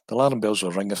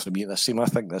ringing for me at this time. I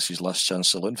think this is last chance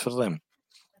saloon for them.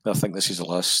 I think this is the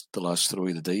last throw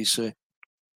of the dice. I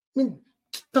mean,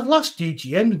 the last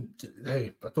AGM,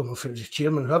 I don't know if it was the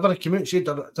chairman, whoever came out and said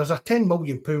there's a £10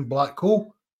 million black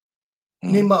hole.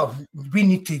 No matter, we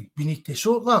need to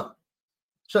sort that.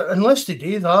 So unless they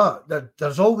do that,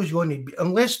 there's always going to be,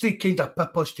 unless they kind of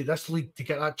pip us to this league to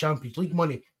get that Champions League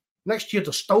money, next year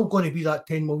there's still going to be that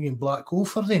 10 million black hole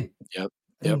for them. Yep.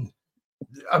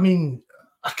 I mean,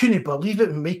 I couldn't believe it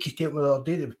when Mikey came the other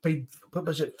day. They paid, what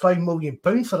was it, £5 million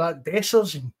for that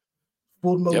Dessers and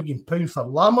 £4 million for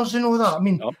Lammers and all that. I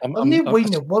mean, there's no way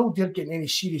in the world they're getting any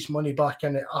serious money back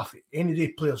in it off any of the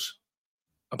players.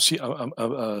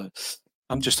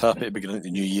 I'm just happy to be getting into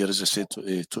the new year, as I said,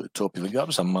 to top of the league. That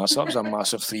was a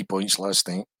massive 3 points last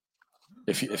night.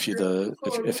 If you'd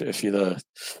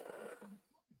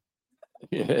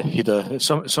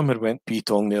somewhere went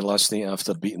P-Tong there last night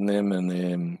after beating them,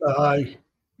 and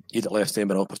he'd have left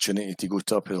them an opportunity to go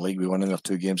top of the league with winning their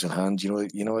 2 games in hand.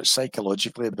 You know, it's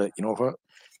psychologically, but you know what?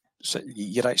 So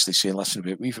you're actually saying,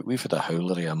 listen, we've had a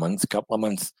howler of couple of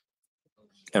months,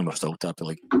 and we're still top of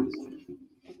the league.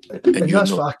 And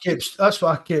that's what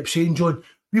I kept saying, John.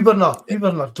 We were in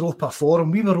a drop of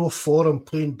form. We were off form,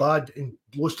 playing bad, and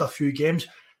lost a few games.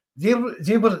 They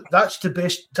were. That's the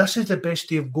best. This is the best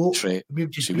they've got. That's right. We've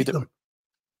just beat them.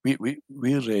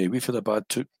 We've had a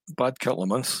bad couple of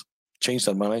months. Changed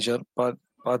our manager. Bad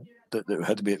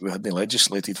that we hadn't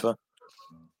legislated for.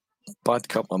 Bad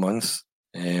couple of months.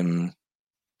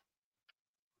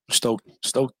 Still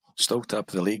top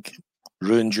of the league.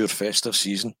 Ruined your festive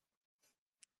season.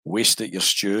 Wasted your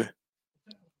stew.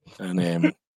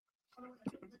 And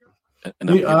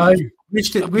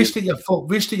wasted your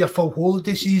full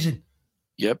holiday season.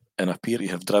 Yep, and appear to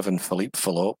have driven Philippe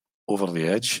Philop over the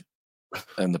edge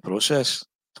in the process.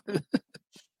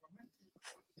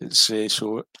 It's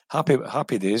so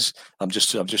happy days. I'm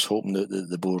just hoping that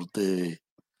the board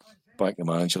back the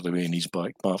manager the way he needs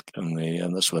back, Mark, and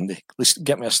this window. At least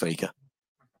get me a striker.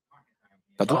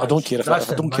 I don't care if I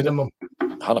don't care.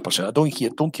 100%. I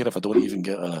don't care if I don't even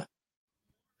get a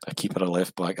keeper, a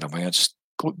left back, or a winger. Just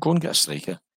go and get a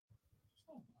striker.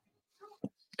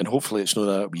 And hopefully it's not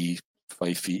that wee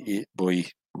 5'8" boy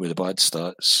with the bad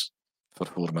stats for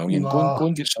 $4 million. Go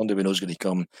and get somebody we know is going to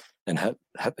come and hit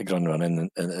the ground running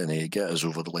and get us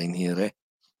over the line here.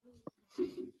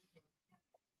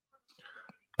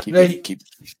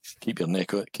 Keep your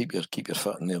neck out. Keep your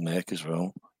foot in their neck as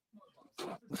well.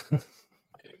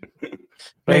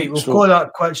 Right, we'll call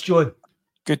that quits, John.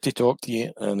 Good to talk to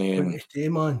you. And good to stay,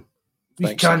 man.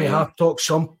 We can't have talk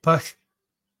some pick.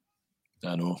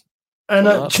 I know.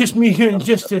 And just me and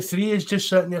just the three is just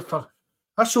sitting there for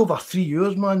that's over 3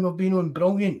 years, man. We've been on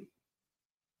brilliant.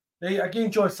 Right,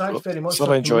 again, John, thanks very much.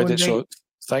 I enjoyed it. So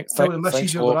thanks the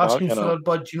message you were asking for our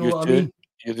bud. You know what I mean?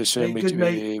 You're the same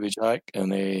with Jack.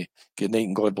 And good night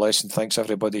and God bless. And thanks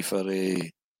everybody for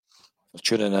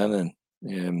tuning in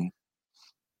and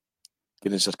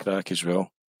giving us a crack as well.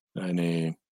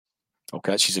 And I'll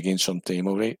catch you again sometime,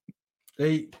 all right?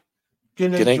 Right.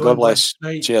 Good night, God bless.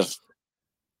 Cheers.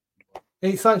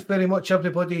 Hey, thanks very much,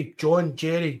 everybody. John,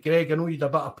 Jerry, Greg, I know you had a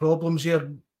bit of problems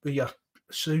here with your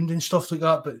sound and stuff like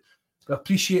that, but we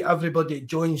appreciate everybody that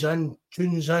joins in,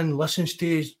 tunes in, listens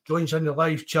to us, joins in the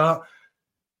live chat.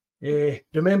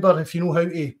 Remember, if you know how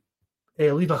to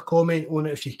leave a comment on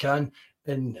it if you can,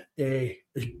 and the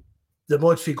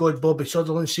mod for God, Bobby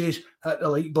Sutherland says, hit the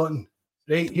like button.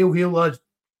 Right, hail, lads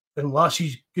and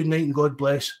lassies, good night and God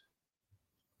bless.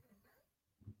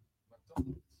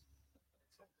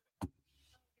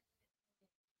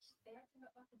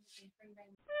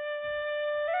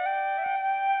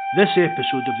 This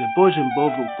episode of the Bawz and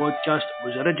Bovril podcast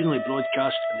was originally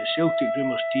broadcast on the Celtic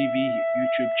Rumours TV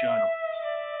YouTube channel.